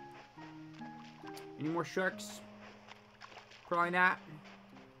 Any more sharks? Probably not.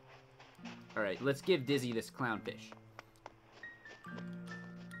 Alright, let's give Dizzy this clownfish.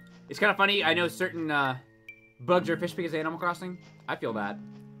 It's kind of funny, I know certain bugs are fish because of Animal Crossing. I feel that.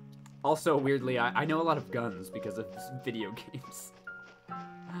 Also, weirdly, I know a lot of guns because of video games.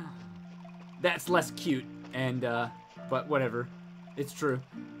 That's less cute and but whatever. It's true.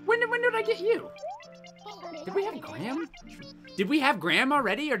 When did I get you? Did we have Graham? Did we have Graham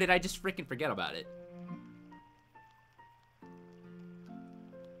already, or did I just freaking forget about it?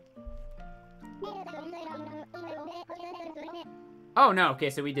 Oh, no. Okay,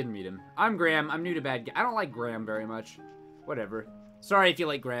 so we didn't meet him. I'm Graham. I'm new to bad. I don't like Graham very much. Whatever. Sorry if you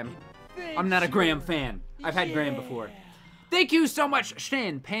like Graham. I'm not a Graham fan. I've had Graham before. Thank you so much,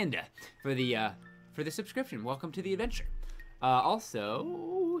 Shan Panda, for the subscription. Welcome to the adventure.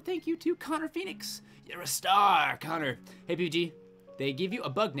 Also, thank you to Connor Phoenix. You're a star, Connor. Hey, PG. They give you a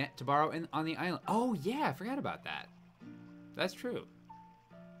bug net to borrow on the island. Oh, yeah. I forgot about that. That's true.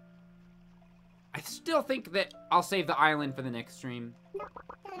 I still think that I'll save the island for the next stream.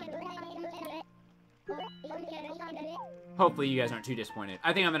 Hopefully you guys aren't too disappointed.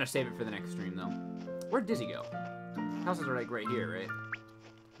 I think I'm gonna save it for the next stream though. Where'd Dizzy go? Houses are like right here, right?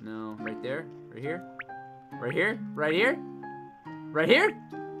 No, right there? Right here? Right here? Right here? Right here?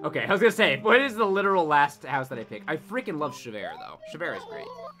 Okay, I was gonna say, what is the literal last house that I picked? I freaking love Chevere though. Chevere is great.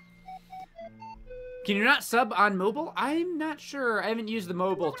 Can you not sub on mobile? I'm not sure. I haven't used the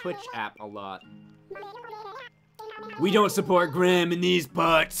mobile Twitch app a lot. We don't support Graham in these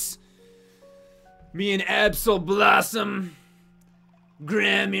parts. Me and Absol Blossom.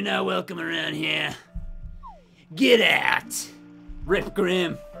 Graham, you're not welcome around here. Get out. Rip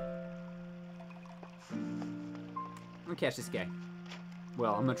Graham. I'm gonna catch this guy.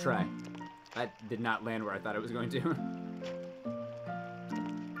 Well, I'm gonna try. That did not land where I thought it was going to.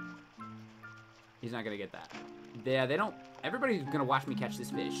 He's not gonna get that. Yeah, they don't. Everybody's gonna watch me catch this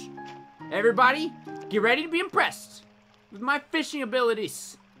fish. Everybody, get ready to be impressed with my fishing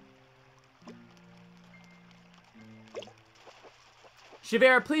abilities.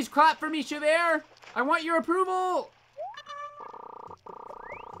 Chevere, please clap for me, Chevere. I want your approval.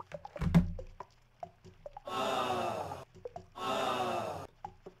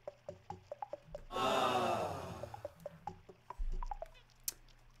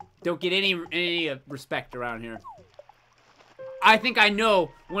 Don't get any respect around here. I think I know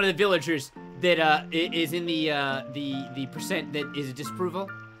one of the villagers that is in the percent that is a disapproval.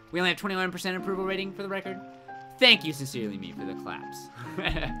 We only have 21% approval rating for the record. Thank you sincerely, me, for the claps.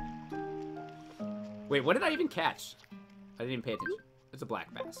 Wait, what did I even catch? I didn't even pay attention. It's a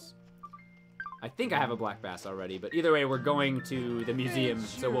black bass. I think I have a black bass already, but either way, we're going to the museum,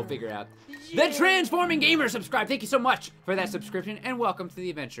 so we'll figure out. The Transforming Gamer subscribe. Thank you so much for that subscription, and welcome to the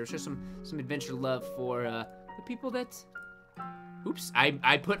adventure. Show some adventure love for the people that... Oops,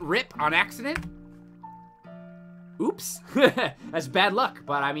 I put RIP on accident. Oops. That's bad luck,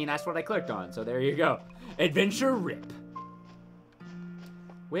 but I mean, that's what I clicked on, so there you go. Adventure RIP.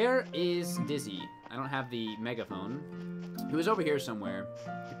 Where is Dizzy? I don't have the megaphone. He was over here somewhere.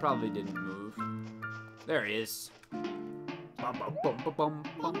 He probably didn't move. There he is.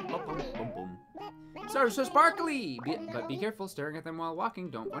 Stars are so sparkly! But be careful, staring at them while walking.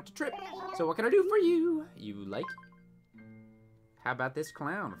 Don't want to trip. So what can I do for you? You like? How about this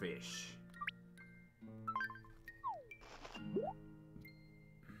clownfish?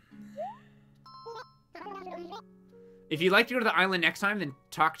 If you'd like to go to the island next time, then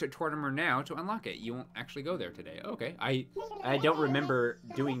talk to Tortimer now to unlock it. You won't actually go there today. Okay, I don't remember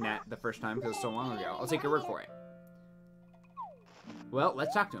doing that the first time because it was so long ago. I'll take your word for it. Well,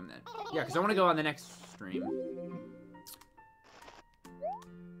 let's talk to him then. Yeah, because I want to go on the next stream.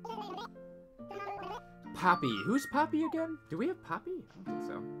 Poppy. Who's Poppy again? Do we have Poppy? I don't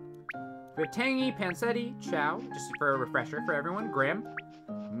think so. We have Tangy, Pansetti, Chow, just for a refresher for everyone. Graham,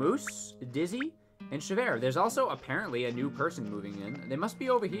 Moose, Dizzy, and Chevere. There's also apparently a new person moving in. They must be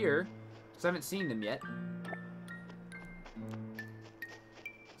over here, because I haven't seen them yet.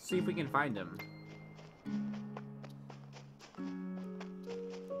 Let's see if we can find them.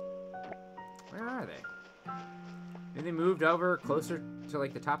 Where are they? Maybe they moved over closer to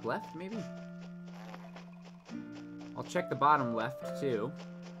like the top left, maybe? I'll check the bottom left too,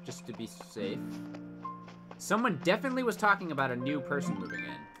 just to be safe. Someone definitely was talking about a new person moving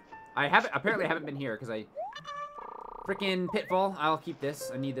in. I apparently haven't been here because I frickin' pitfall. I'll keep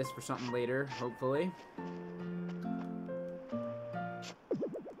this. I need this for something later, hopefully.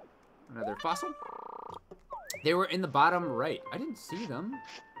 Another fossil. They were in the bottom right. I didn't see them.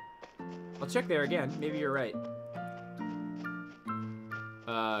 I'll check there again. Maybe you're right.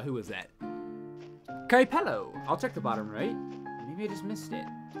 Who was that? Caipello. I'll check the bottom right. Maybe I just missed it.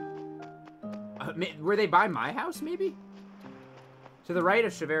 Were they by my house, maybe? To the right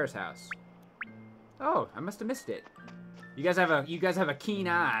of Chevere's house. Oh, I must have missed it. You guys have a keen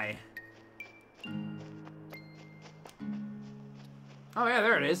eye. Oh yeah,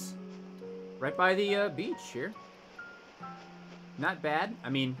 there it is. Right by the beach here. not bad. I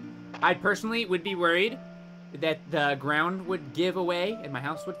mean, I personally would be worried that the ground would give away and my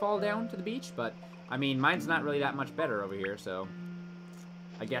house would fall down to the beach, but I mean, mine's not really that much better over here, so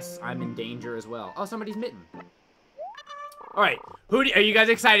I guess I'm in danger as well. Oh, somebody's mitten. All right, are you guys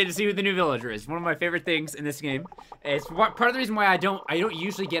excited to see who the new villager is? One of my favorite things in this game. It's part of the reason why I don't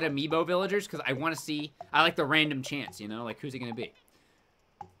usually get amiibo villagers, because I want to see, I like the random chance, you know, like who's it gonna be?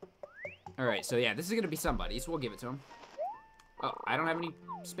 All right, so yeah, this is gonna be somebody, so we'll give it to him. Oh, I don't have any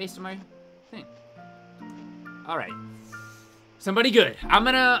space in my thing. All right, somebody good. I'm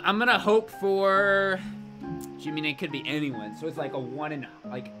gonna hope for. I mean, it could be anyone, so it's like a 1 in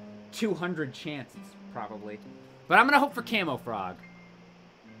like 200 chances probably. But I'm gonna hope for Camo Frog.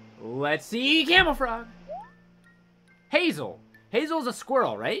 Let's see, Camo Frog. Hazel. Hazel's a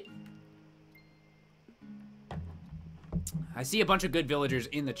squirrel, right? I see a bunch of good villagers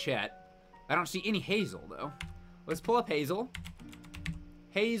in the chat. I don't see any Hazel though. Let's pull up Hazel.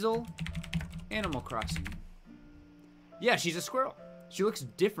 Hazel, Animal Crossing. Yeah, she's a squirrel. She looks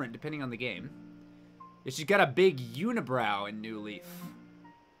different depending on the game. Yeah, she's got a big unibrow in New Leaf.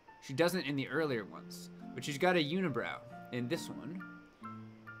 She doesn't in the earlier ones. But she's got a unibrow in this one.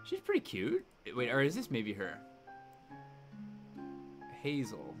 She's pretty cute. Wait, or is this maybe her?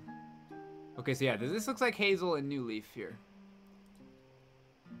 Hazel. Okay, so yeah, this looks like Hazel in New Leaf here.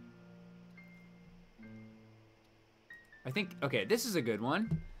 I think, okay, this is a good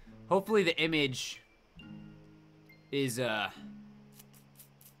one. Hopefully the image is,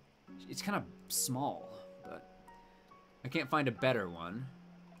 it's kind of small, but I can't find a better one.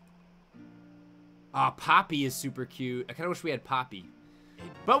 Aw, Poppy is super cute. I kind of wish we had Poppy.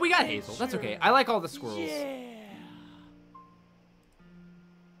 But we got Hazel. That's okay. I like all the squirrels. Yeah.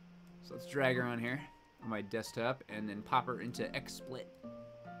 So let's drag her on here on my desktop and then pop her into XSplit.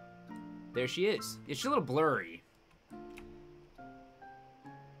 There she is. It's a little blurry.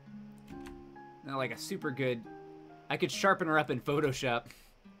 Not like a super good... I could sharpen her up in Photoshop.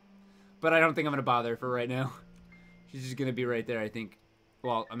 But I don't think I'm going to bother for right now. She's just going to be right there, I think.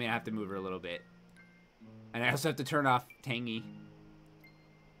 Well, I mean, I have to move her a little bit. And I also have to turn off Tangy.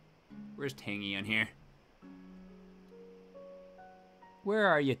 Where's Tangy on here? Where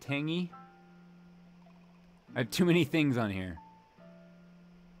are you, Tangy? I have too many things on here.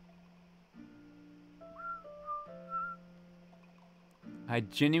 I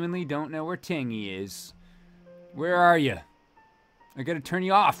genuinely don't know where Tangy is. Where are you? I gotta turn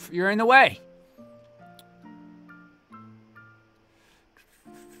you off. You're in the way.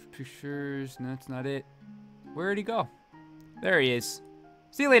 Pictures. No, that's not it. Where'd he go? There he is.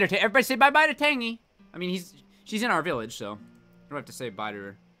 See you later, everybody say bye-bye to Tangy. I mean, she's in our village, so I don't have to say bye to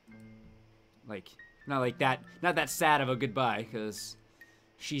her. Like, not like that, not that sad of a goodbye, because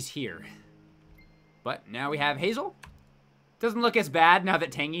she's here. But now we have Hazel. Doesn't look as bad now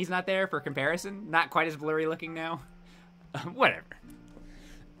that Tangy's not there for comparison. Not quite as blurry looking now. Whatever.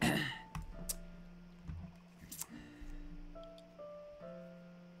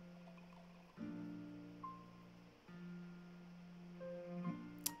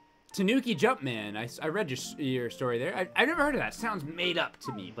 Tanuki Jumpman, I read your story there. I've never heard of that. Sounds made up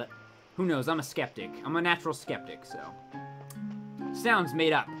to me, but who knows? I'm a skeptic. I'm a natural skeptic, so sounds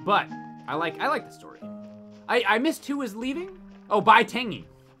made up. But I like the story. I missed who was leaving. Oh, bye Tangy.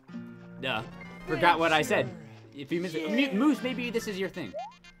 Duh, forgot what I said. If you miss it, Moose, maybe this is your thing.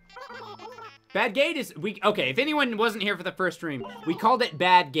 Bad Gate is okay. If anyone wasn't here for the first stream, we called it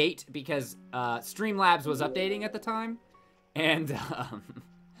Bad Gate because Streamlabs was updating at the time, and.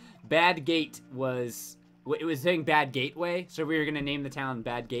 Bad Gate was, it was saying Bad Gateway, so we were gonna name the town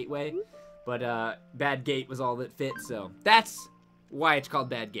Bad Gateway, but Bad Gate was all that fit, so that's why it's called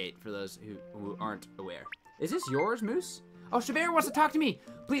Bad Gate, for those who aren't aware. Is this yours, Moose? Oh, Shavir wants to talk to me.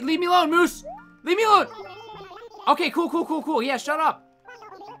 Please, leave me alone, Moose. Leave me alone. Okay, cool. Yeah, shut up.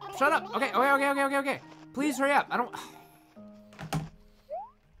 Shut up. Okay. Please hurry up. I don't...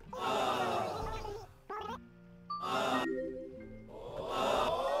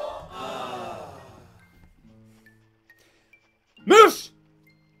 Moose!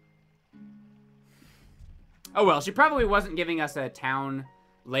 Oh well, she probably wasn't giving us a town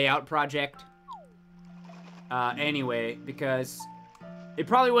layout project. Anyway, because it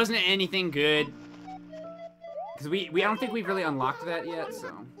probably wasn't anything good. Because I don't think we've really unlocked that yet,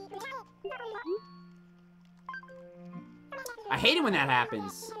 so. I hate it when that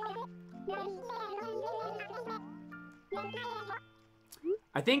happens.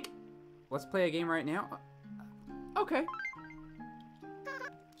 I think, let's play a game right now. Okay.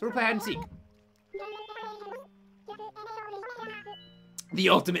 So we'll play hide and seek. The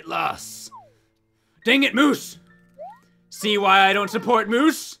ultimate loss. Dang it, Moose! See why I don't support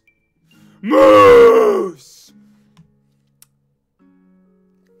Moose? Moose!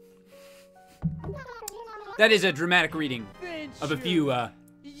 That is a dramatic reading of a few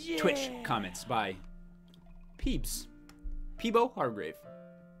Twitch comments by Peebs. Peebo Hargrave.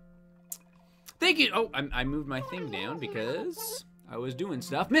 Thank you. Oh, I moved my thing down because I was doing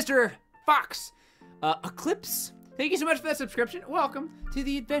stuff. Mr. Fox Eclipse. Thank you so much for that subscription. Welcome to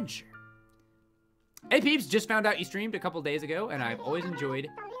the adventure. Hey Peeps, just found out you streamed a couple days ago, and I've always enjoyed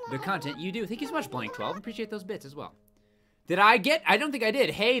the content you do. Thank you so much, Blank12. Appreciate those bits as well. Did I get? I don't think I did.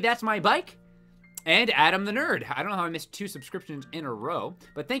 Hey, that's my bike. And Adam the Nerd. I don't know how I missed 2 subscriptions in a row,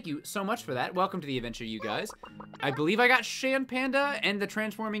 but thank you so much for that. Welcome to the adventure, you guys. I believe I got Shan Panda and the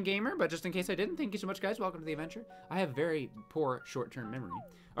Transforming Gamer, but just in case I didn't, thank you so much, guys. Welcome to the adventure. I have very poor short-term memory.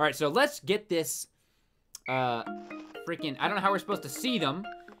 All right, so let's get this freaking... I don't know how we're supposed to see them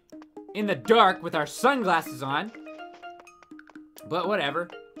in the dark with our sunglasses on, but whatever.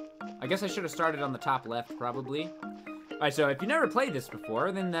 I guess I should have started on the top left, probably. Alright, so if you never played this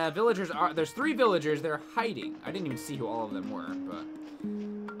before, then the villagers are... There's 3 villagers. They're hiding. I didn't even see who all of them were,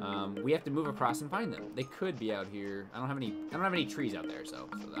 but... we have to move across and find them. They could be out here. I don't have any trees out there, so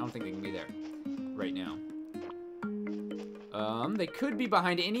I don't think they can be there right now. They could be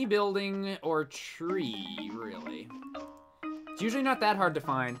behind any building or tree, really. It's usually not that hard to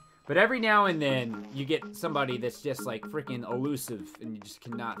find, but every now and then you get somebody that's just, like, freaking elusive, and you just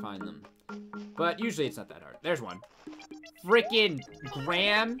cannot find them. But usually it's not that hard. There's one. Frickin'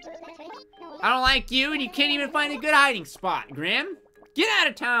 Graham. I don't like you, and you can't even find a good hiding spot, Graham. Get out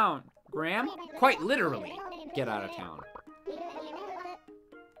of town, Graham. Quite literally, get out of town.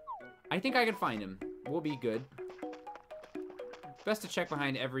 I think I can find him. We'll be good. Best to check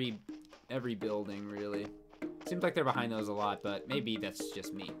behind every building, really. Seems like they're behind those a lot, but maybe that's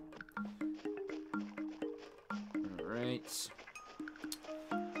just me. All right.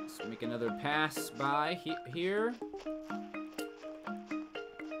 Let's make another pass by here.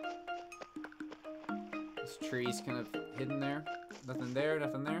 This tree's kind of hidden there. Nothing there,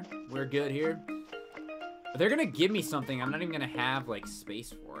 nothing there. We're good here. They're gonna give me something. I'm not even gonna have, like,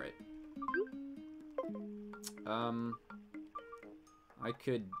 space for it. I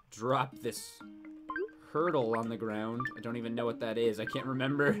could drop this hurdle on the ground. I don't even know what that is. I can't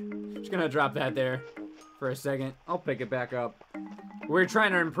remember. Just gonna drop that there for a second. I'll pick it back up. We're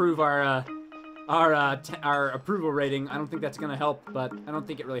trying to improve our approval rating. I don't think that's gonna help, but I don't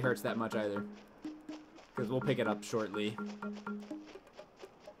think it really hurts that much either. Because we'll pick it up shortly.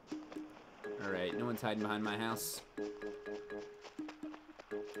 Alright, no one's hiding behind my house.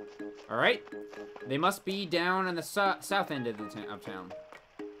 Alright. They must be down on the south end of the town.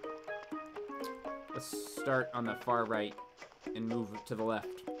 Let's start on the far right and move to the left.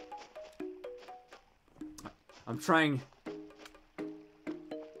 I'm trying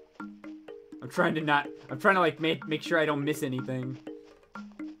to like make sure I don't miss anything.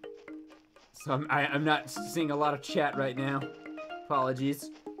 So I'm not seeing a lot of chat right now. Apologies.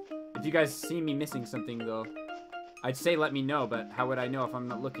 If you guys see me missing something though, I'd say let me know, but how would I know if I'm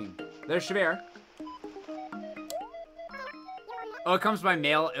not looking? There's Shabir. Oh, it comes by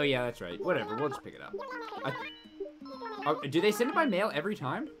mail? Oh yeah, that's right. Whatever, we'll just pick it up. Oh, do they send it by mail every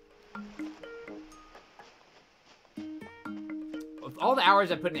time? With all the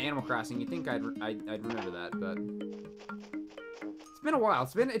hours I put in Animal Crossing, you'd think I'd remember that, but it's been a while.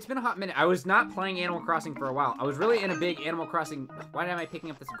 It's been a hot minute. I was not playing Animal Crossing for a while. I was really in a big Animal Crossing. Why am I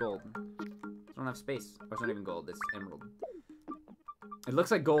picking up this gold? I don't have space. Oh, it's not even gold. It's emerald. It looks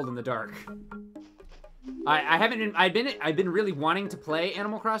like gold in the dark. I've been really wanting to play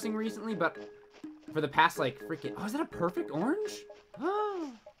Animal Crossing recently, but for the past like freaking. Oh, is that a perfect orange?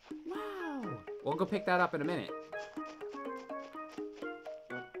 Oh, wow. We'll go pick that up in a minute.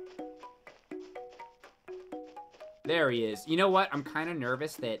 There he is. You know what? I'm kind of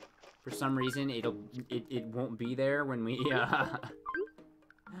nervous that for some reason it won't be there when we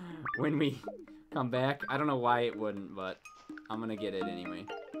when we come back. I don't know why it wouldn't, but I'm gonna get it anyway.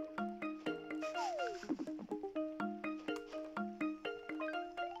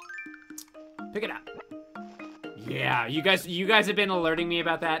 Pick it up. Yeah, you guys have been alerting me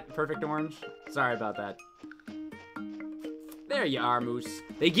about that perfect orange. Sorry about that. There you are, Moose.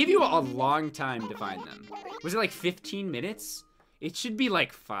 They give you a long time to find them. Was it like 15 minutes? It should be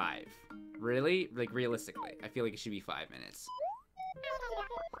like 5. Really? Like realistically, I feel like it should be 5 minutes.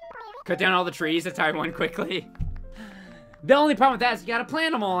 Cut down all the trees. That's how I went quickly. The only problem with that is you gotta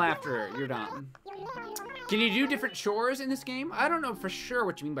plant them all after you're done. Can you do different chores in this game? I don't know for sure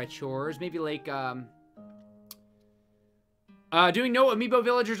what you mean by chores. Maybe like, Doing no amiibo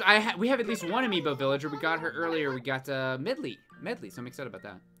villagers. We have at least one amiibo villager. We got her earlier. We got Medley, so I'm excited about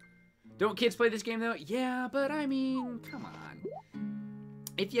that. Don't kids play this game though? Yeah, but I mean, come on.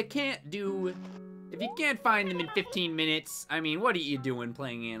 If you can't find them in 15 minutes, I mean, what are you doing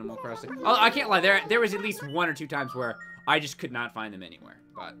playing Animal Crossing? Oh, I can't lie. There was at least 1 or 2 times where I just could not find them anywhere.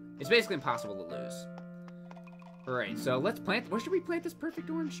 But it's basically impossible to lose. All right, so let's plant. Where should we plant this perfect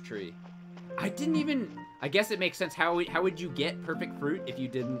orange tree? I guess it makes sense. How would you get perfect fruit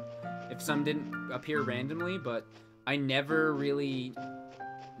if some didn't appear randomly? But I never really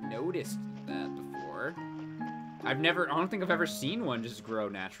noticed that before. I don't think I've ever seen one just grow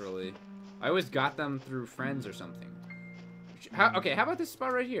naturally. I always got them through friends or something. Okay, how about this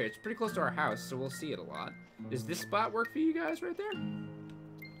spot right here? It's pretty close to our house, so we'll see it a lot. Does this spot work for you guys right there?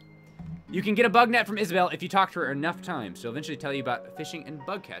 You can get a bug net from Isabel if you talk to her enough times. She'll eventually tell you about fishing and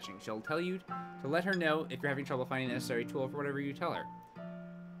bug catching. She'll tell you to let her know if you're having trouble finding the necessary tool for whatever you tell her.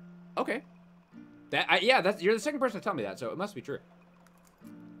 Okay. You're the second person to tell me that, so it must be true.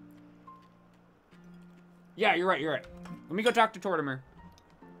 Yeah, you're right. Let me go talk to Tortimer.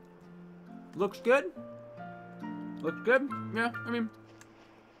 Looks good? Looks good? Yeah, I mean,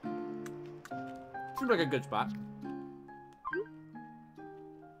 seems like a good spot.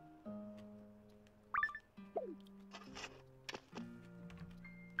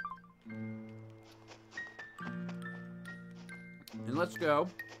 And let's go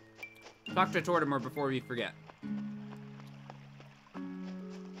talk to Tortimer before we forget.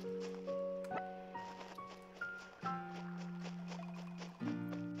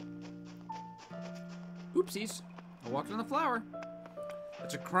 Oopsies. I walked on the flower.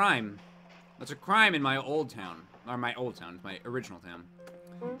 That's a crime. That's a crime in my old town. Or my old town, my original town.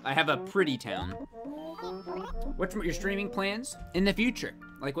 I have a pretty town. What's your streaming plans in the future?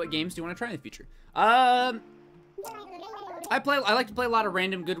 Like, what games do you want to try in the future? I like to play a lot of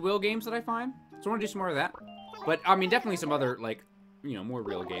random Goodwill games that I find. So I want to do some more of that. But, I mean, definitely some other, like, you know, more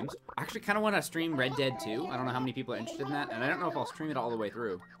real games. I actually kind of want to stream Red Dead 2. I don't know how many people are interested in that. And I don't know if I'll stream it all the way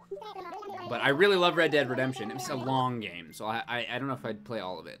through. But I really love Red Dead Redemption. It's a long game, so I don't know if I'd play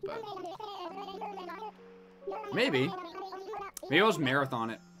all of it, but... Maybe. Maybe I'll just marathon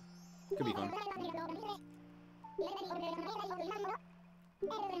it. Could be fun.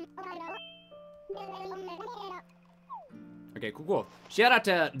 Okay, cool. Shout out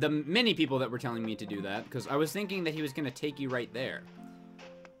to the many people that were telling me to do that, because I was thinking that he was going to take you right there.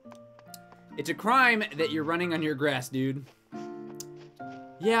 It's a crime that you're running on your grass, dude.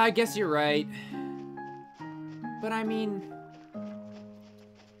 Yeah, I guess you're right. But I mean,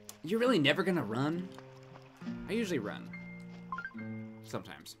 you're really never gonna run? I usually run.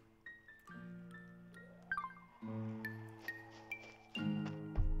 Sometimes.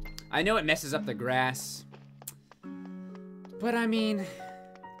 I know it messes up the grass. But I mean,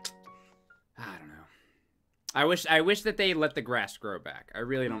 I don't know. I wish that they let the grass grow back. I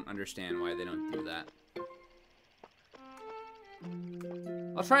really don't understand why they don't do that.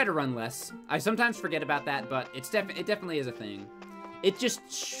 I'll try to run less. I sometimes forget about that, but it definitely is a thing. It just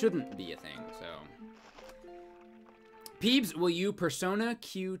shouldn't be a thing, so. Peebs, will you Persona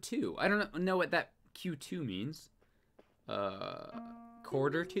Q2? I don't know what that Q2 means.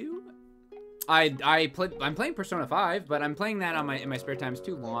 Quarter 2? I'm playing Persona 5, but I'm playing that in my spare time. It's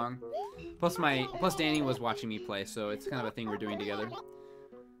too long. Plus Danny was watching me play, so it's kind of a thing we're doing together.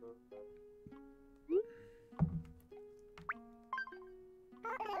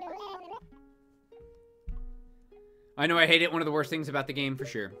 I know I hate it. One of the worst things about the game, for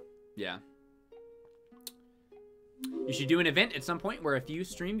sure. Yeah. You should do an event at some point where a few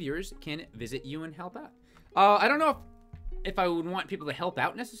stream viewers can visit you and help out. I don't know if I would want people to help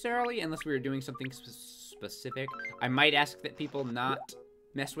out necessarily, unless we were doing something specific. I might ask that people not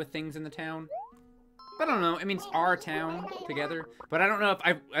mess with things in the town. But I don't know. I mean, it's our town together. But I don't know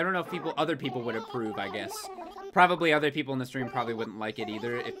if other people would approve, I guess. Probably other people in the stream probably wouldn't like it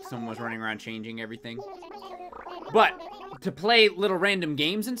either if someone was running around changing everything. But to play little random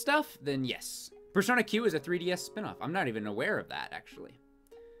games and stuff, then yes. Persona Q is a 3DS spinoff. I'm not even aware of that, actually.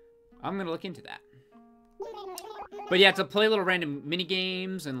 I'm gonna look into that. But yeah, to play little random mini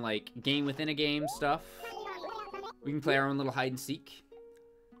games and like game within a game stuff. We can play our own little hide and seek.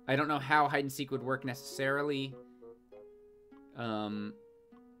 I don't know how hide and seek would work necessarily. I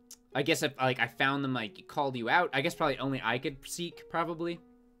guess if like I found them, like called you out. I guess probably only I could seek, probably.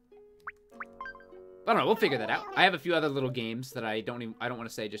 I don't know. We'll figure that out. I have a few other little games that I don't want to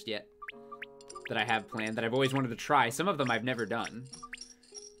say just yet. That I have planned that I've always wanted to try. Some of them I've never done.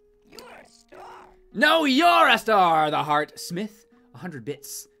 You're a star. No, you're a star. The Heart Smith, 100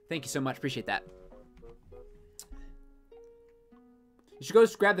 bits. Thank you so much. Appreciate that. You should go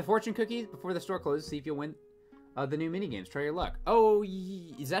grab the fortune cookies before the store closes. See if you'll win the new minigames. Try your luck. Oh,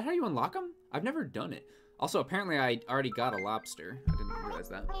 is that how you unlock them? I've never done it. Also, apparently I already got a lobster. I didn't realize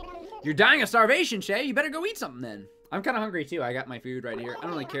that. You're dying of starvation, Shay. You better go eat something then. I'm kind of hungry too. I got my food right here. I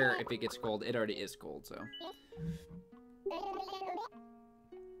don't really care if it gets cold. It already is cold, so.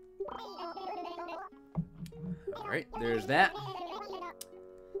 Alright, there's that.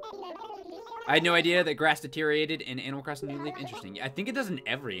 I had no idea that grass deteriorated in Animal Crossing New Leaf. Interesting. I think it does in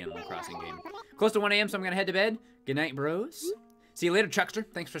every Animal Crossing game. Close to 1 a.m., so I'm going to head to bed. Good night, bros. See you later, Chuckster.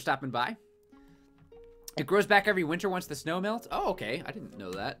 Thanks for stopping by. It grows back every winter once the snow melts. Oh, okay. I didn't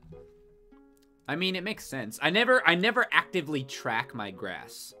know that. I mean, it makes sense. I never actively track my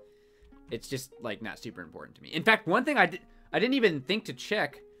grass. It's just, like, not super important to me. In fact, one thing I didn't even think to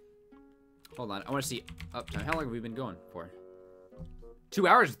check. Hold on. I want to see uptime. How long have we been going for? 2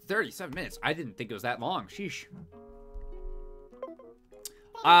 hours and 37 minutes. I didn't think it was that long. Sheesh.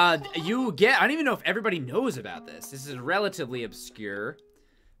 I don't even know if everybody knows about this. This is a relatively obscure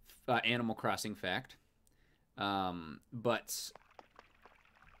Animal Crossing fact. But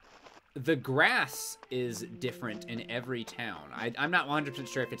the grass is different in every town. I'm not 100%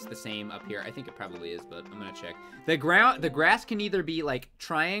 sure if it's the same up here. I think it probably is, but I'm gonna check. The grass can either be like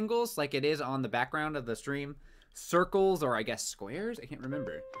triangles, like it is on the background of the stream, circles, or I guess squares. I can't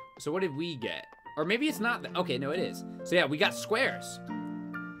remember. So what did we get? Or maybe it's not. Okay, no, it is. So yeah, we got squares.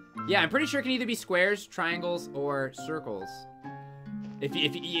 Yeah, I'm pretty sure it can either be squares, triangles, or circles. If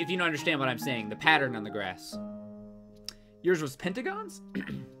you don't understand what I'm saying, the pattern on the grass. Yours was pentagons?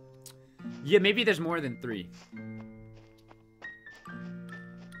 Yeah, maybe there's more than 3.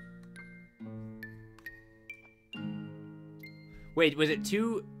 Wait, was it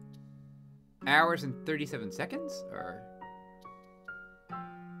 2 hours and 37 seconds? Or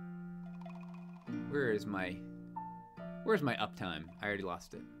where's my uptime? I already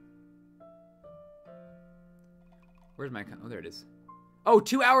lost it. Where's my, oh, there it is. Oh,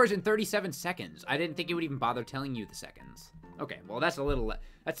 2 hours and 37 seconds. I didn't think it would even bother telling you the seconds. Okay, well that's a little,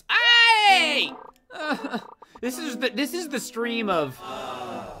 that's, hey! This is the stream of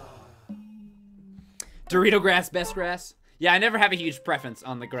Dorito grass, best grass. Yeah, I never have a huge preference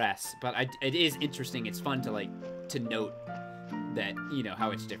on the grass, but it is interesting. It's fun to to note that, you know,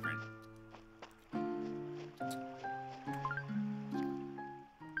 how it's different.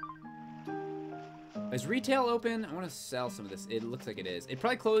 Is retail open? I want to sell some of this. It looks like it is. It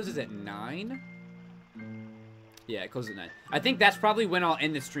probably closes at 9. Yeah, it closes at 9. I think that's probably when I'll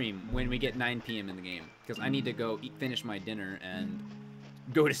end the stream, when we get 9 p.m. in the game. Because I need to go finish my dinner and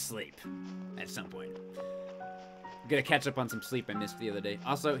go to sleep at some point. Gonna catch up on some sleep I missed the other day.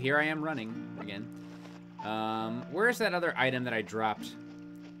 Also, here I am running again. Where's that other item that I dropped?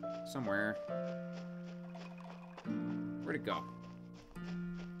 Somewhere. Where'd it go?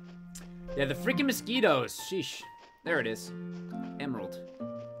 Yeah, the freaking mosquitoes. Sheesh. There it is. Emerald.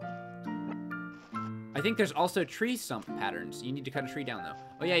 I think there's also tree stump patterns. You need to cut a tree down, though.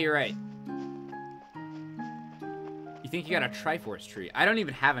 Oh, yeah, you're right. You think you got a Triforce tree. I don't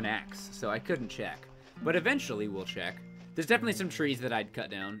even have an axe, so I couldn't check. But eventually we'll check. There's definitely some trees that I'd cut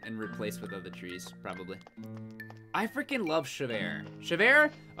down and replace with other trees, probably. I freaking love Chevere.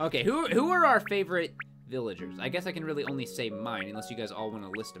 Chevere? Okay, who are our favorite villagers? I guess I can really only say mine, unless you guys all want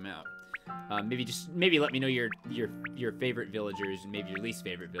to list them out. Maybe let me know your favorite villagers and maybe your least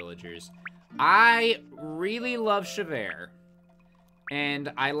favorite villagers. I really love Chevere,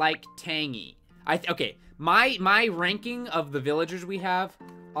 and I like Tangy. Okay, my ranking of the villagers we have,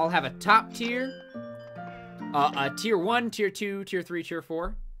 I'll have a top tier, a tier 1, tier 2, tier 3, tier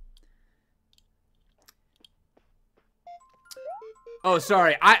 4. Oh,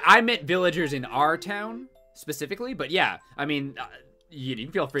 sorry, I meant villagers in our town specifically, but yeah, I mean, you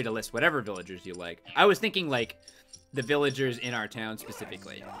can feel free to list whatever villagers you like. I was thinking, like, the villagers in our town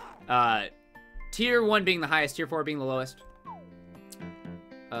specifically. Tier 1 being the highest, tier 4 being the lowest.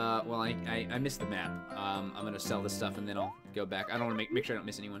 Well, I missed the map. I'm gonna sell this stuff and then I'll go back. I don't want to make sure I don't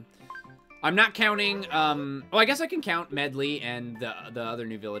miss anyone. I'm not counting, well, I guess I can count Medley and the other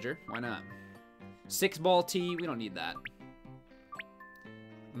new villager. Why not? 6-ball tea, we don't need that.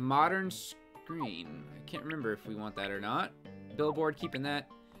 Modern screen. I can't remember if we want that or not. Billboard, keeping that.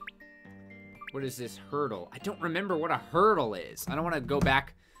 What is this hurdle? I don't remember what a hurdle is. I don't want to go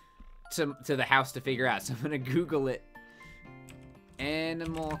back to the house to figure out, so I'm gonna Google it.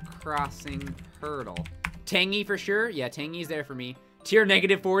 Animal Crossing hurdle. Tangy for sure. Yeah, Tangy's there for me. Tier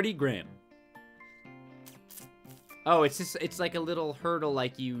 -40, Graham. Oh, it's like a little hurdle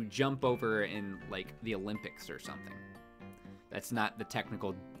like you jump over in like the Olympics or something. That's not the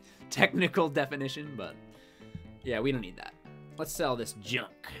technical definition, but yeah, we don't need that. Let's sell this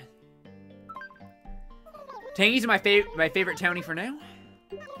junk. Tangy's my favorite townie for now.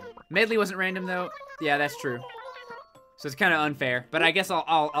 Medley wasn't random though. Yeah, that's true. So it's kind of unfair, but I guess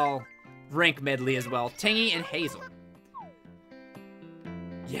I'll rank Medley as well. Tangy and Hazel.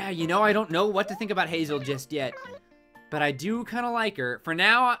 Yeah, you know, I don't know what to think about Hazel just yet, but I do kind of like her. For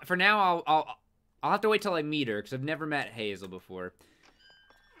now, I'll have to wait till I meet her because I've never met Hazel before.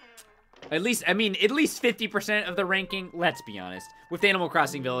 At least 50% of the ranking, let's be honest, with Animal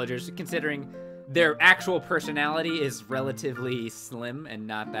Crossing villagers, considering their actual personality is relatively slim and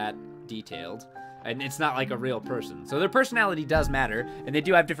not that detailed. And it's not like a real person. So their personality does matter, and they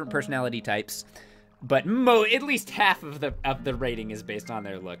do have different personality types. But at least half of the rating is based on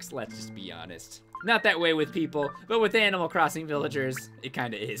their looks, let's just be honest. Not that way with people, but with Animal Crossing villagers, it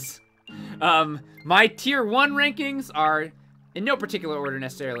kind of is. My tier 1 rankings are, in no particular order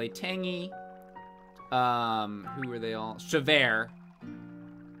necessarily, Tangy, who are they all? Javert,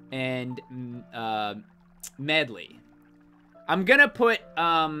 and Medley. I'm gonna put,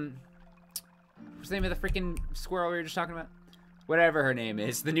 what's the name of the freaking squirrel we were just talking about? Whatever her name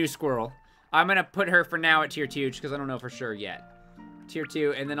is, the new squirrel. I'm gonna put her for now at tier 2, just because I don't know for sure yet. Tier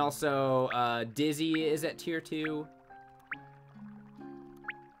 2, and then also, Dizzy is at tier 2.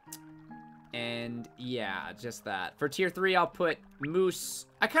 And, yeah, just that. For tier 3, I'll put Moose.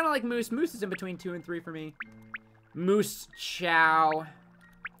 I kind of like Moose. Moose is in between 2 and 3 for me. Moose, Chow.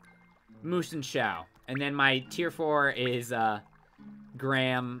 Moose and Chow. And then my tier 4 is,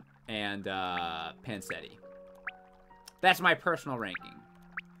 Graham and, Pansetti. That's my personal ranking.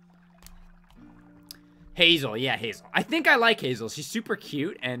 Hazel, yeah, Hazel. I think I like Hazel. She's super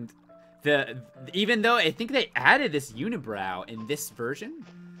cute, and even though I think they added this unibrow in this version,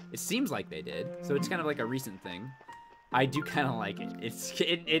 it seems like they did, so it's kind of like a recent thing. I do kind of like it.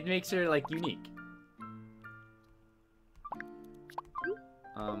 It makes her like unique.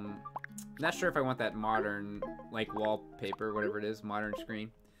 Not sure if I want that modern like wallpaper, whatever it is, modern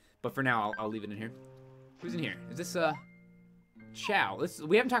screen, but for now I'll leave it in here. Who's in here? Is this Chow?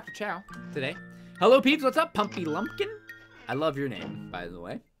 We haven't talked to Chow today. Hello, peeps. What's up, Pumpy Lumpkin? I love your name, by the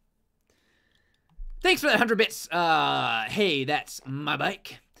way. Thanks for that 100 bits. Hey, that's my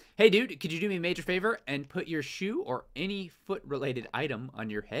bike. Hey, dude, could you do me a major favor and put your shoe or any foot-related item on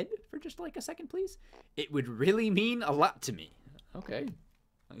your head for just like a second, please? It would really mean a lot to me. Okay.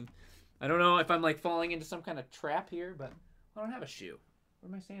 I don't know if I'm like falling into some kind of trap here, but I don't have a shoe.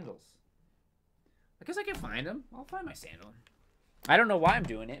 Where are my sandals? I guess I can find them. I'll find my sandal. I don't know why I'm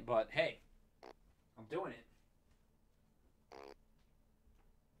doing it, but hey. I'm doing it.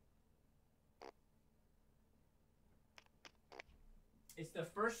 It's the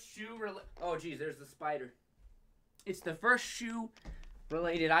first shoe oh geez, there's the spider. It's the first shoe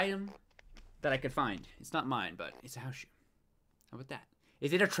related item that I could find. It's not mine, but it's a house shoe. How about that?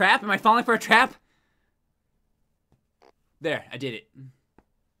 Is it a trap? Am I falling for a trap? There, I did it.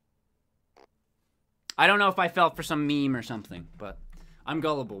 I don't know if I fell for some meme or something, but I'm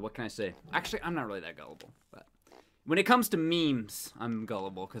gullible, what can I say? Actually, I'm not really that gullible, but when it comes to memes, I'm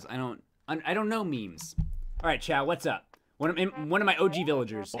gullible, because I don't know memes. Alright, Chow, what's up? One of my OG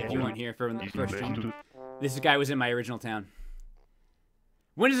villagers, if you weren't here for the first stream. This guy was in my original town.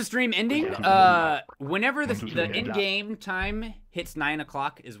 When is the stream ending? Whenever the in-game time hits 9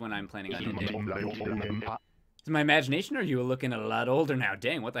 o'clock is when I'm planning on ending. Is my imagination, or are you looking a lot older now?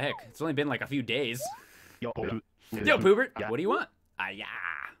 Dang, what the heck? It's only been like a few days. Yo, Poobert, what do you want? Yeah.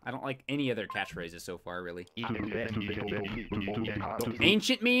 I don't like any other catchphrases so far, really.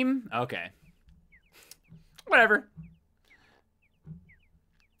 Ancient meme? Okay. Whatever.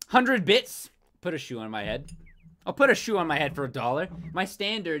 100 bits? Put a shoe on my head. I'll put a shoe on my head for $1. My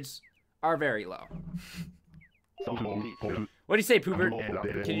standards are very low. What do you say,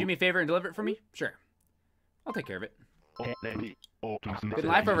 Poobert? Can you do me a favor and deliver it for me? Sure. I'll take care of it. Been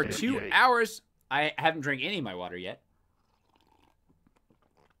live for over 2 hours. I haven't drank any of my water yet.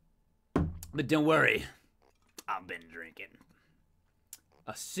 But don't worry, I've been drinking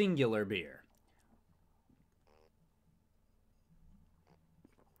a singular beer.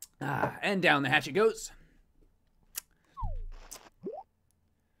 And down the hatch it goes.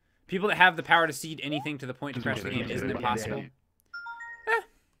 People that have the power to seed anything to the point to crash the game, isn't it possible?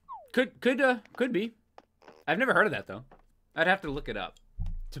 Could be. I've never heard of that though. I'd have to look it up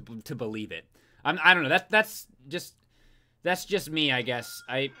to believe it. I don't know. That's just me, I guess.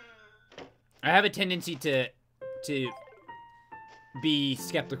 I have a tendency to be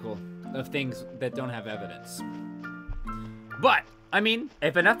skeptical of things that don't have evidence. But, I mean,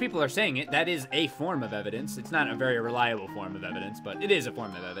 if enough people are saying it, that is a form of evidence. It's not a very reliable form of evidence, but it is a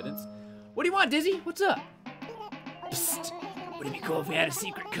form of evidence. What do you want, Dizzy? What's up? Psst. Would it be cool if we had a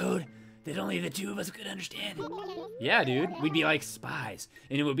secret code that only the two of us could understand? Yeah, dude. We'd be like spies,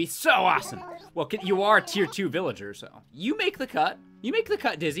 and it would be so awesome. Well, you are a tier 2 villager, so you make the cut. You make the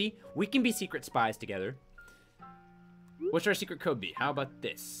cut, Dizzy. We can be secret spies together. What should our secret code be? How about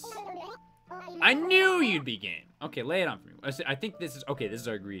this? I knew you'd be game. Okay, lay it on for me. I think this is... Okay, this is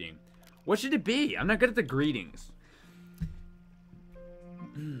our greeting. What should it be? I'm not good at the greetings.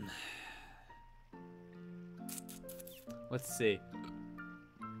 Let's see.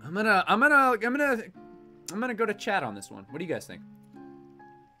 I'm gonna go to chat on this one. What do you guys think?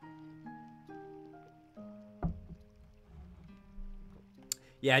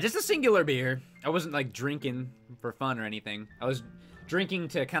 Yeah, just a singular beer. I wasn't like drinking for fun or anything. I was drinking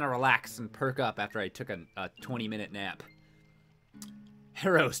to kind of relax and perk up after I took a 20-minute nap.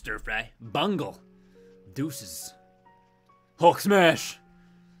 Hero stir fry. Bungle. Deuces. Hulk smash.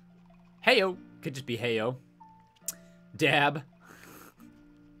 Heyo. Could just be heyo. Dab.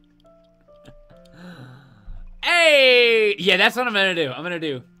 Hey! Yeah, that's what I'm gonna do. I'm gonna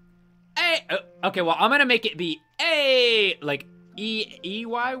do. Hey! Okay, well, I'm gonna make it be A, like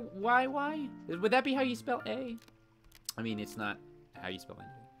E-Y-Y-Y? Would that be how you spell A? I mean, it's not how you spell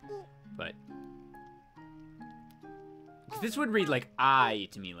anything. But this would read like I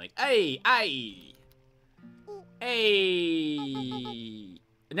to me, like I.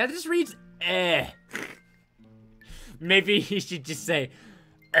 Now this reads eh. Maybe he should just say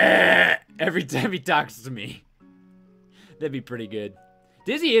every time he talks to me. That'd be pretty good.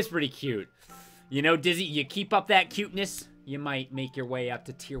 Dizzy is pretty cute. You know, Dizzy, you keep up that cuteness, you might make your way up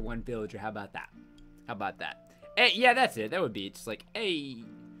to tier 1 villager. How about that? How about that? Hey, yeah, that's it. That would be just like A.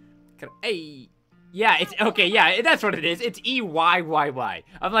 A. Yeah, it's okay. Yeah, that's what it is. It's E-Y-Y-Y.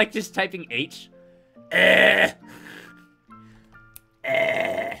 I'm like just typing H. A.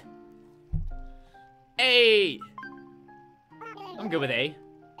 I'm good with A.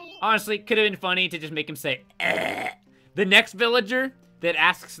 Honestly, could have been funny to just make him say eh. The next villager that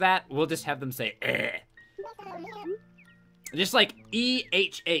asks that, we'll just have them say eh. Just like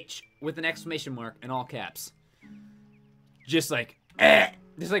E-H-H with an exclamation mark in all caps. Just like eh.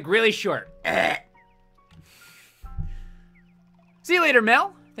 Just like really short. Eh. See you later,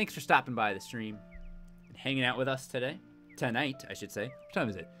 Mel. Thanks for stopping by the stream and hanging out with us today. Tonight, I should say. What time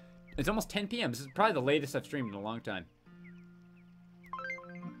is it? It's almost 10 p.m. This is probably the latest I've streamed in a long time.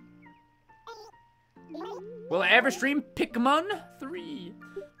 Will I ever stream Pikmin 3?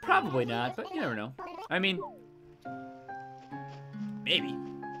 Probably not, but you never know. I mean, maybe.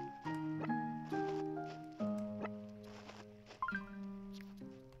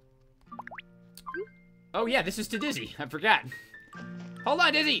 Oh yeah, this is to Dizzy. I forgot. Hold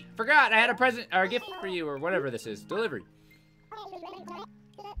on, Dizzy. Forgot I had a present or a gift for you or whatever this is. Delivery.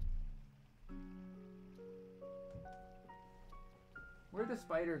 Where'd the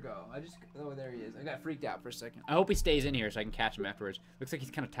spider go? Oh, there he is. I got freaked out for a second. I hope he stays in here so I can catch him afterwards. Looks like he's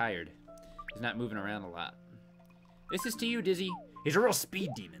kind of tired. He's not moving around a lot. This is to you, Dizzy. He's a real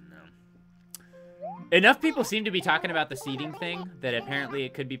speed demon, though. Enough people seem to be talking about the seeding thing that apparently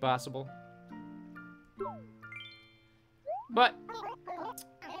it could be possible. But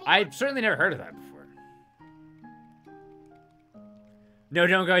I've certainly never heard of that before. No,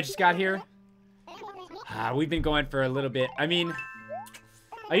 don't go. I just got here. We've been going for a little bit. I mean,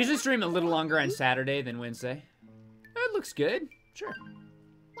 I usually stream a little longer on Saturday than Wednesday. It looks good. Sure.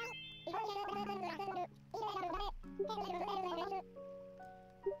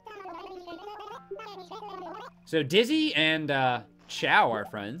 So Dizzy and Chow are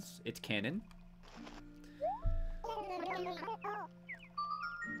friends. It's canon.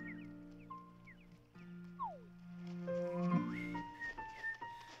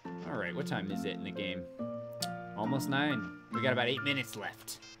 Alright, what time is it in the game? Almost 9. We got about 8 minutes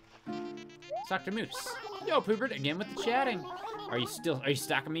left. Dr. Moose. Yo, Poobert, again with the chatting. Are you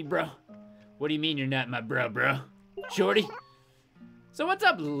stalking me, bro? What do you mean you're not my bro? Shorty? So what's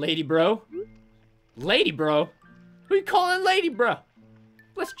up, lady bro? Lady bro? Who you calling lady bro?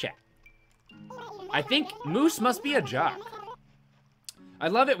 Let's chat. I think Moose must be a jock. I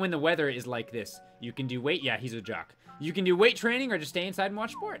love it when the weather is like this. You can do weight. Yeah, he's a jock. You can do weight training or just stay inside and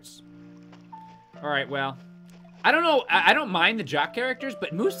watch sports. All right, well, I don't know. I don't mind the jock characters,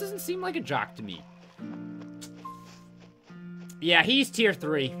 but Moose doesn't seem like a jock to me. Yeah, he's tier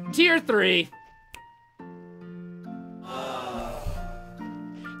 3. Tier 3.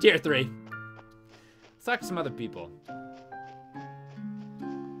 Tier 3. Let's talk to some other people.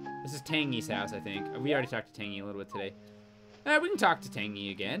 This is Tangy's house, I think. We already talked to Tangy a little bit today. We can talk to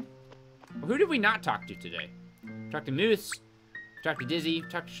Tangy again. Who did we not talk to today? Talk to Moose. Talk to Dizzy.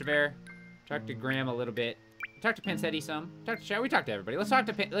 Talk to Shaver. Talk to Graham a little bit. Talk to Pansetti some. Talk to Chow. We talked to everybody. Let's talk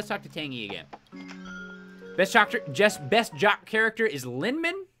to Tangy again. Best jock character is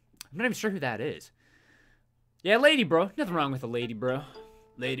Linman. I'm not even sure who that is. Yeah, lady bro. Nothing wrong with a lady bro.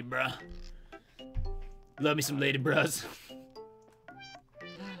 Lady bro. Love me some lady bros.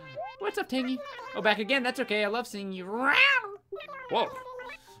 What's up, Tangy? Oh, back again. That's okay. I love seeing you. Whoa.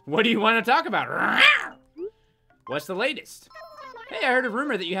 What do you want to talk about? What's the latest? Hey, I heard a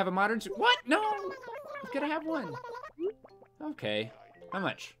rumor that you have a modern suit. What? No. I'm gonna have one. Okay. How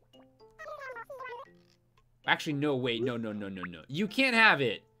much? Actually, no, wait. No. You can't have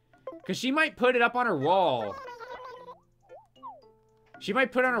it. Because she might put it up on her wall. She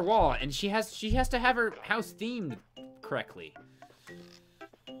might put it on her wall, and she has to have her house themed correctly.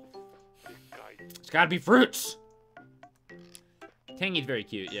 It's gotta be fruits. Tangy's very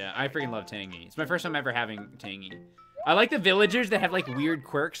cute, yeah. I freaking love Tangy. It's my first time ever having Tangy. I like the villagers that have like weird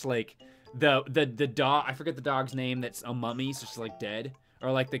quirks, like the dog. I forget the dog's name. That's a mummy, so she's like dead.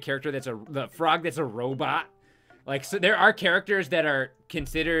 Or like the character that's the frog that's a robot. Like, so there are characters that are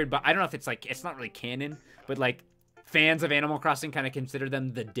considered, but I don't know if it's like, it's not really canon, but like fans of Animal Crossing kind of consider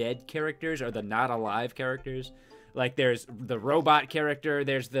them the dead characters or the not alive characters. Like there's the robot character,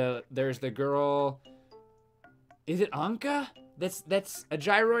 there's the girl, is it Anka? That's a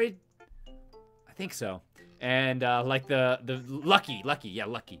gyroid? I think so. And like the Lucky, yeah,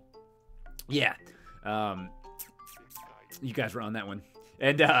 Lucky. Yeah. You guys were on that one.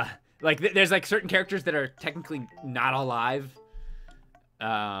 And like there's like certain characters that are technically not alive.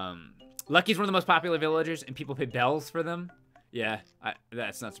 Lucky's one of the most popular villagers, and people pay bells for them. Yeah,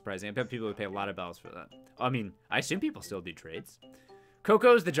 that's not surprising. I bet people would pay a lot of bells for that. I mean, I assume people still do trades.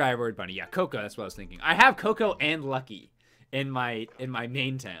 Coco's the gyroid bunny. Yeah, Coco, that's what I was thinking. I have Coco and Lucky in my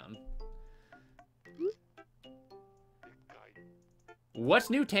main town.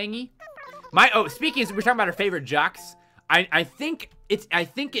 What's new, Tangy? Speaking of, we're talking about our favorite jocks. I think it's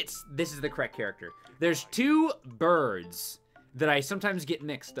this is the correct character. There's two birds that I sometimes get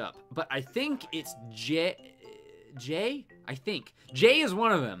mixed up, but I think it's Jay? I think. Jay is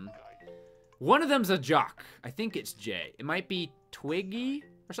one of them. One of them's a jock. I think it's Jay. It might be Twiggy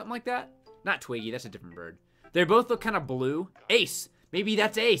or something like that. Not Twiggy, that's a different bird. They both look kind of blue. Ace. Maybe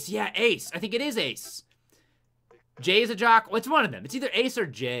that's Ace. Yeah, Ace. I think it is Ace. Jay is a jock. Well, it's one of them. It's either Ace or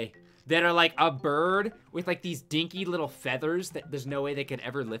Jay. That are like a bird with like these dinky little feathers that there's no way they could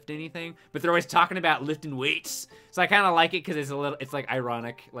ever lift anything. But they're always talking about lifting weights. So I kind of like it because it's like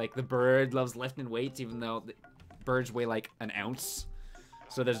ironic. Like the bird loves lifting weights even though the birds weigh like an ounce.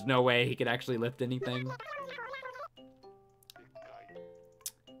 So there's no way he could actually lift anything.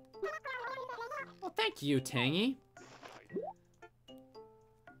 Well, thank you, Tangy. I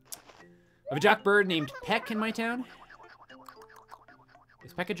have a jock bird named Peck in my town.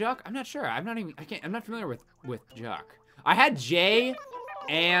 Is Peck a jock? I'm not sure. I'm not familiar with jock. I had Jay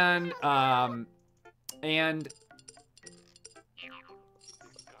and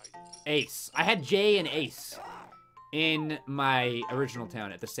Ace. I had Jay and Ace in my original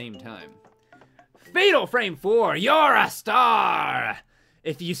town at the same time. Fatal Frame 4, you're a star!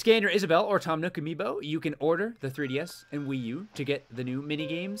 If you scan your Isabelle or Tom Nook amiibo, you can order the 3DS and Wii U to get the new mini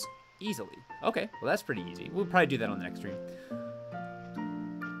games easily. Okay, well that's pretty easy. We'll probably do that on the next stream.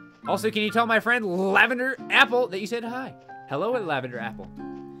 Also, can you tell my friend Lavender Apple that you said hi? Hello, Lavender Apple.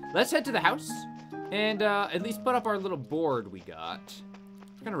 Let's head to the house and at least put up our little board we got.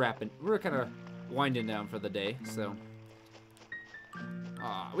 We're kind of winding down for the day, so.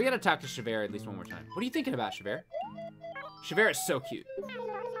 We gotta talk to Chevere at least one more time. What are you thinking about, Chevere? Chevere is so cute. She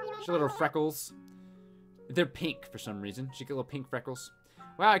has little freckles. They're pink for some reason. She got little pink freckles.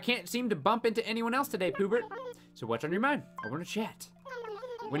 Wow, I can't seem to bump into anyone else today, Poobert. So what's on your mind? I want to chat.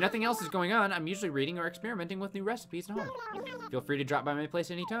 When nothing else is going on, I'm usually reading or experimenting with new recipes at home. Feel free to drop by my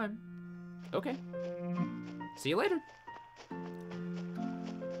place anytime. Okay. See you later.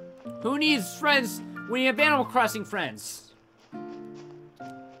 Who needs friends when you have Animal Crossing friends?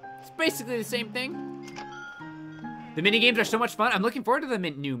 It's basically the same thing. The mini games are so much fun. I'm looking forward to the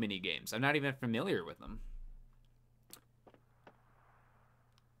new mini games. I'm not even familiar with them.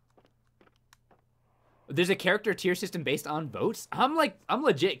 There's a character tier system based on votes? I'm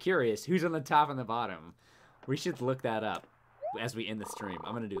legit curious who's on the top and the bottom. We should look that up as we end the stream.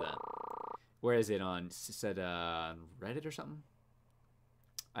 I'm gonna do that. Where is it on? It said Reddit or something?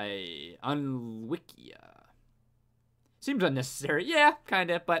 On Wikia. Seems unnecessary. Yeah,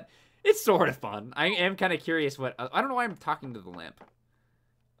 kinda, but it's sort of fun. I am kind of curious what. I don't know why I'm talking to the lamp.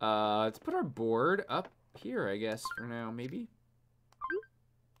 Let's put our board up here, I guess, for now, maybe.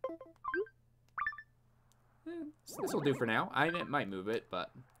 This will do for now. I might move it,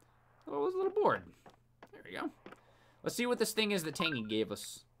 but it was a little bored. There we we go. Let's see what this thing is that Tangy gave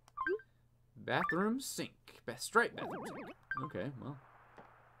us. Bathroom sink. Straight bathroom sink. Okay, well.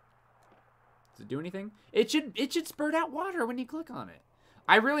 Does it do anything? It should spurt out water when you click on it.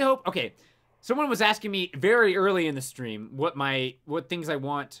 I really hope. Okay, someone was asking me very early in the stream what things I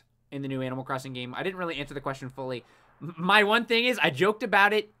want in the new Animal Crossing game. I didn't really answer the question fully. My one thing is I joked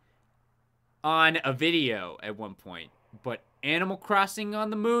about it on a video at one point, but Animal Crossing on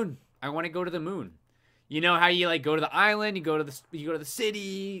the moon. I want to go to the moon. You know how you like go to the island, you go to the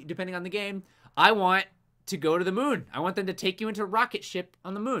city, depending on the game. I want to go to the moon. I want them to take you into a rocket ship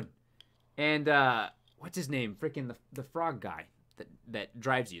on the moon. And what's his name? Freaking the frog guy that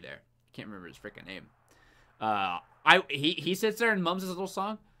drives you there. Can't remember his freaking name. He sits there and mumbles his little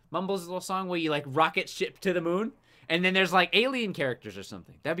song where you like rocket ship to the moon, and then there's like alien characters or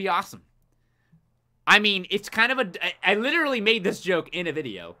something. That'd be awesome. I mean, it's kind of I literally made this joke in a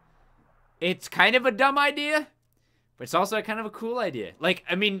video. It's kind of a dumb idea, but it's also kind of a cool idea. Like,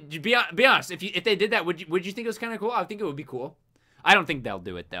 I mean, be honest, if they did that, would you think it was kind of cool? I think it would be cool. I don't think they'll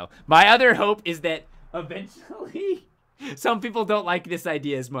do it though. My other hope is that eventually some people don't like this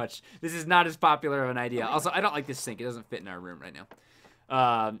idea as much. This is not as popular of an idea. Also, I don't like this sink. It doesn't fit in our room right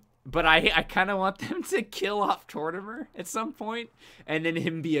now. But I kind of want them to kill off Tortimer at some point and then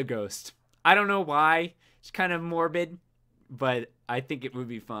him be a ghost. I don't know why. It's kind of morbid, but I think it would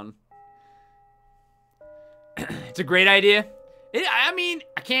be fun. It's a great idea. I mean,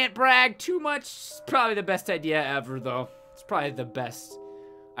 I can't brag too much. It's probably the best idea ever, though. It's probably the best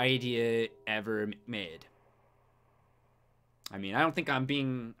idea ever made. I mean, I don't think I'm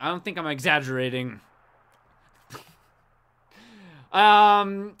exaggerating.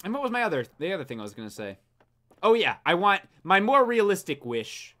 And what was the other thing I was gonna say? Oh yeah, I want my more realistic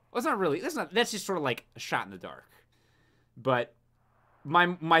wish. Well, it's not really, that's just sort of like a shot in the dark. But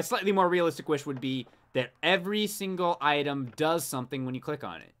my slightly more realistic wish would be that every single item does something when you click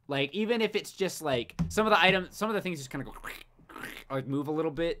on it. Like, even if it's just like, some of the things just kind of go, like move a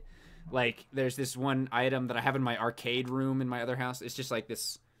little bit. Like, there's this one item that I have in my arcade room in my other house. It's just like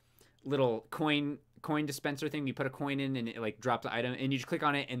this little coin dispenser thing. You put a coin in and it like drops the item, and you just click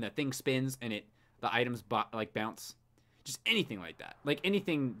on it and the thing spins and the items like bounce. Just anything like that. Like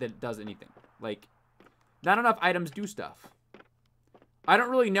anything that does anything. Like, not enough items do stuff. I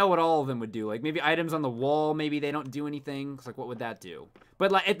don't really know what all of them would do. Like, maybe items on the wall, maybe they don't do anything. It's like, what would that do?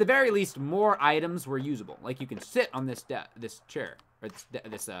 But like, at the very least, more items were usable. Like, you can sit on this chair, or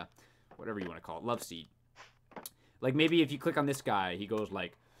this whatever you want to call it, love seat. Like, maybe if you click on this guy, he goes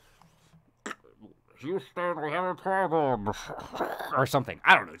like, Houston, we have a problem, or something.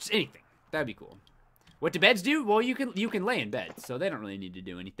 I don't know, just anything. That'd be cool. What do beds do? Well, you can lay in bed, so they don't really need to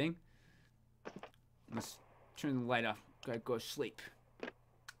do anything. Let's turn the light off. Gotta go to sleep.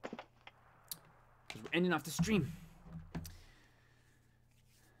 Because we're ending off the stream.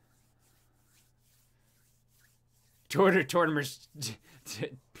 Tortimer's...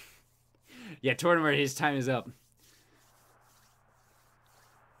 yeah, Tortimer, his time is up.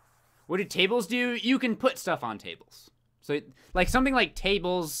 What do tables do? You can put stuff on tables. So, like, something like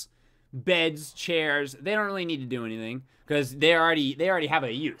tables, beds, chairs, they don't really need to do anything. Because they already have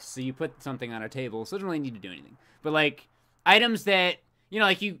a use. So you put something on a table, so it doesn't really need to do anything. But, like, items that... You know,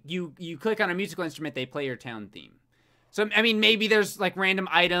 like, you click on a musical instrument, they play your town theme. So, I mean, maybe there's, like, random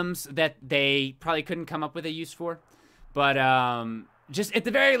items that they probably couldn't come up with a use for. But, just, at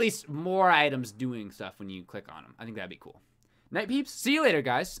the very least, more items doing stuff when you click on them. I think that'd be cool. Night peeps. See you later,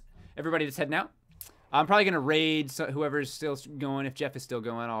 guys. Everybody that's heading out. I'm probably going to raid whoever's still going. If Jeff is still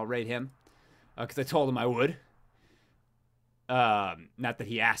going, I'll raid him. Because I told him I would. Not that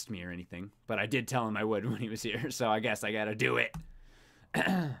he asked me or anything. But I did tell him I would when he was here. So I guess I got to do it.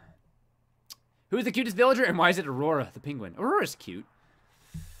 Who's the cutest villager, and why is it Aurora, the penguin? Aurora's cute.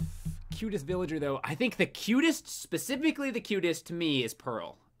 Cutest villager, though. I think the cutest, specifically the cutest to me, is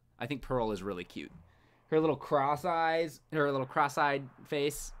Pearl. I think Pearl is really cute. Her little cross-eyed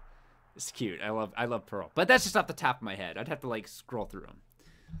face is cute. I love Pearl. But that's just off the top of my head. I'd have to, like, scroll through them.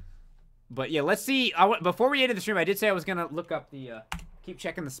 But, yeah, let's see. Before we ended the stream, I did say I was going to look up the, keep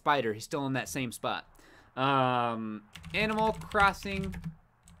checking the spider. He's still in that same spot. Animal Crossing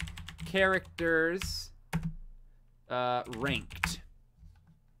characters ranked.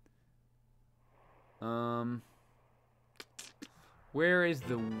 Where is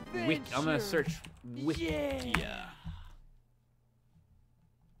the wiki? I'm gonna search wiki. Yeah.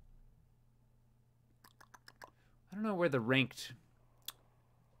 I don't know where the ranked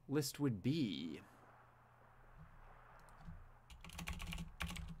list would be.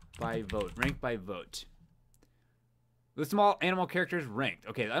 By vote. Ranked by vote. The small animal characters ranked.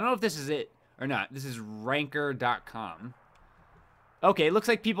 Okay, I don't know if this is it, Or not. This is ranker.com. Okay, looks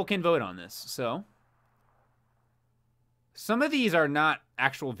like people can vote on this. So, some of these are not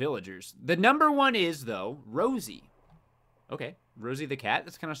actual villagers. The number one is, though, Rosie. Okay, Rosie the cat.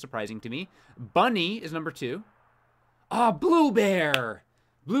 That's kind of surprising to me. Bunny is number 2. Ah, Blue Bear.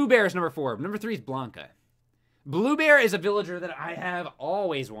 Blue Bear is number 4. Number 3 is Blanca. Blue Bear is a villager that I have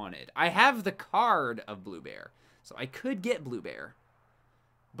always wanted. I have the card of Blue Bear, so I could get Blue Bear.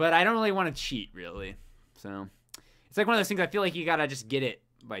 But I don't really want to cheat, really. So, it's like one of those things I feel like you gotta just get it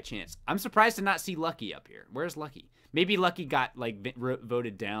by chance. I'm surprised to not see Lucky up here. Where's Lucky? Maybe Lucky got, like,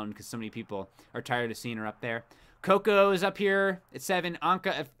 voted down because so many people are tired of seeing her up there. Coco is up here at 7.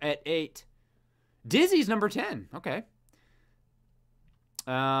 Anka at 8. Dizzy's number 10. Okay.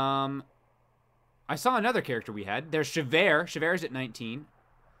 I saw another character we had. There's Chevere. Chevere's at 19.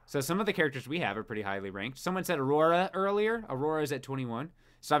 So some of the characters we have are pretty highly ranked. Someone said Aurora earlier. Aurora's at 21.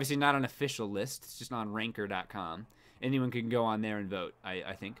 It's obviously not an official list. It's just on ranker.com. Anyone can go on there and vote,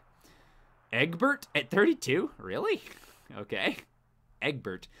 I think. Egbert at 32? Really? Okay.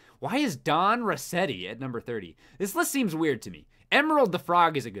 Egbert. Why is Don Rossetti at number 30? This list seems weird to me. Emerald the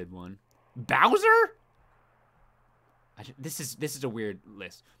Frog is a good one. Bowser? This is a weird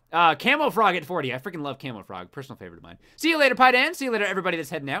list. Camo Frog at 40. I freaking love Camo Frog. Personal favorite of mine. See you later, Pie See you later, everybody that's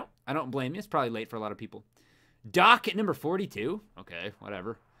heading out. I don't blame you. It's probably late for a lot of people. Doc at number 42. Okay,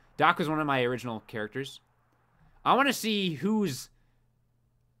 whatever. Doc was one of my original characters. I want to see who is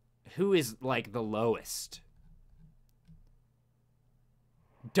like the lowest.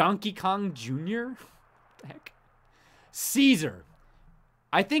 Donkey Kong Jr.? What the heck? Caesar.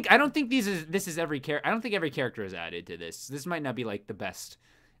 I don't think this is every character. I don't think every character is added to this. This might not be like the best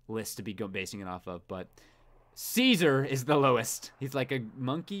list to be basing it off of, but Caesar is the lowest. He's like a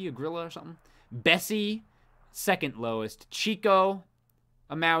monkey, a gorilla or something. Bessie, second lowest. Chico,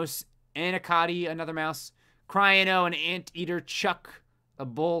 a mouse. Anacotti, another mouse. Cryano, an anteater. Chuck, a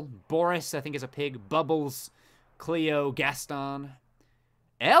bull. Boris, I think, is a pig. Bubbles, Cleo, Gaston.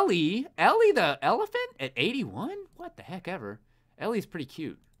 Ellie the elephant at 81? What the heck ever. Ellie's pretty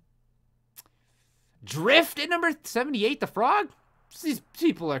cute. Drift at number 78, the frog? These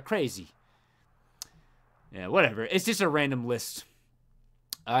people are crazy. Yeah, whatever. It's just a random list.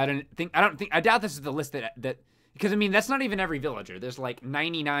 I doubt this is the list that because I mean, that's not even every villager. There's like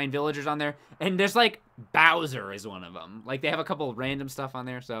 99 villagers on there, and there's like Bowser is one of them. Like they have a couple of random stuff on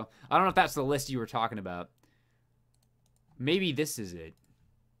there, so I don't know if that's the list you were talking about. Maybe this is it.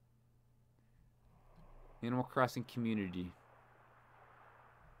 Animal Crossing community.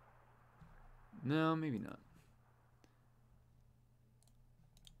 No, maybe not.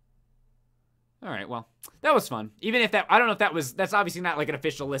 All right, well, that was fun. Even if I don't know if that's obviously not like an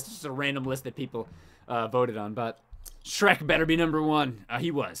official list. It's just a random list that people voted on, but Shrek better be number 1. He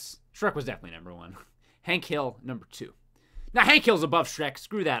was. Shrek was definitely number 1. Hank Hill, number 2. Now, Hank Hill's above Shrek.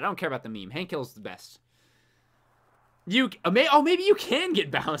 Screw that. I don't care about the meme. Hank Hill's the best. Maybe you can get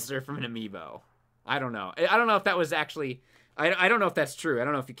Bowser from an amiibo. I don't know. I don't know if that was actually... I don't know if that's true. I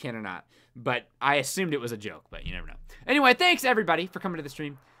don't know if you can or not. But I assumed it was a joke, but you never know. Anyway, thanks, everybody, for coming to the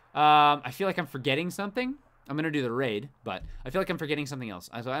stream. I feel like I'm forgetting something. I'm going to do the raid, but I feel like I'm forgetting something else.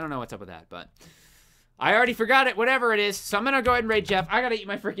 So I don't know what's up with that, but I already forgot it, whatever it is. So I'm going to go ahead and raid Jeff. I got to eat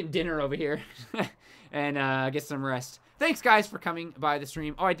my freaking dinner over here and get some rest. Thanks, guys, for coming by the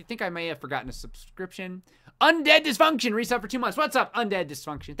stream. Oh, I think I may have forgotten a subscription. Undead Dysfunction, resub for 2 months. What's up, Undead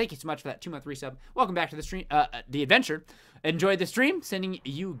Dysfunction? Thank you so much for that 2-month resub. Welcome back to the stream, the adventure. Enjoyed the stream. Sending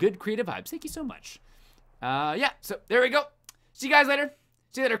you good creative vibes. Thank you so much. Yeah, so there we go. See you guys later.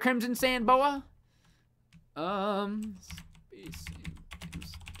 See you later, Crimson Sand Boa. Space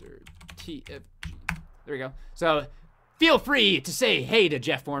Mr. TFG. There we go. So feel free to say hey to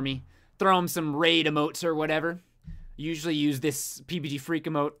Jeff for me. Throw him some raid emotes or whatever. Usually use this PBG Freak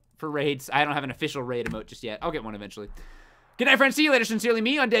emote for raids. I don't have an official raid emote just yet. I'll get one eventually. Good night, friends. See you later. Sincerely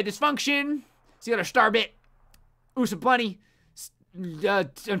me, Undead Dysfunction. See you later, Starbit. Usa Bunny. I'm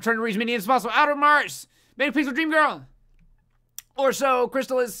trying to reach as many as possible. Outer Mars. Many Pixel Dream Girl. Orso.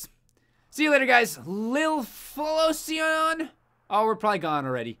 Crystallis. See you later, guys. Lil Flocion. Oh, we're probably gone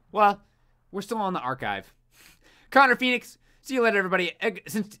already. Well, we're still on the archive. Connor Phoenix. See you later, everybody.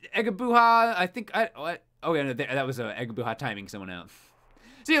 Since Egabuha, I think oh, yeah, no, that was Egabuha timing someone out.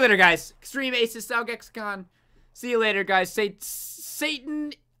 See you later, guys. Extreme Aces, Salgexicon. See you later, guys.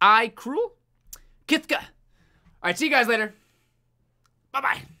 Satan, I Cruel. Kithka. All right, see you guys later.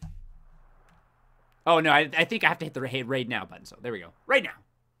 Bye-bye. Oh, no, I think I have to hit the raid now button, so there we go. Right now.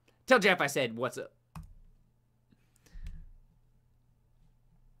 Tell Jeff I said, what's up.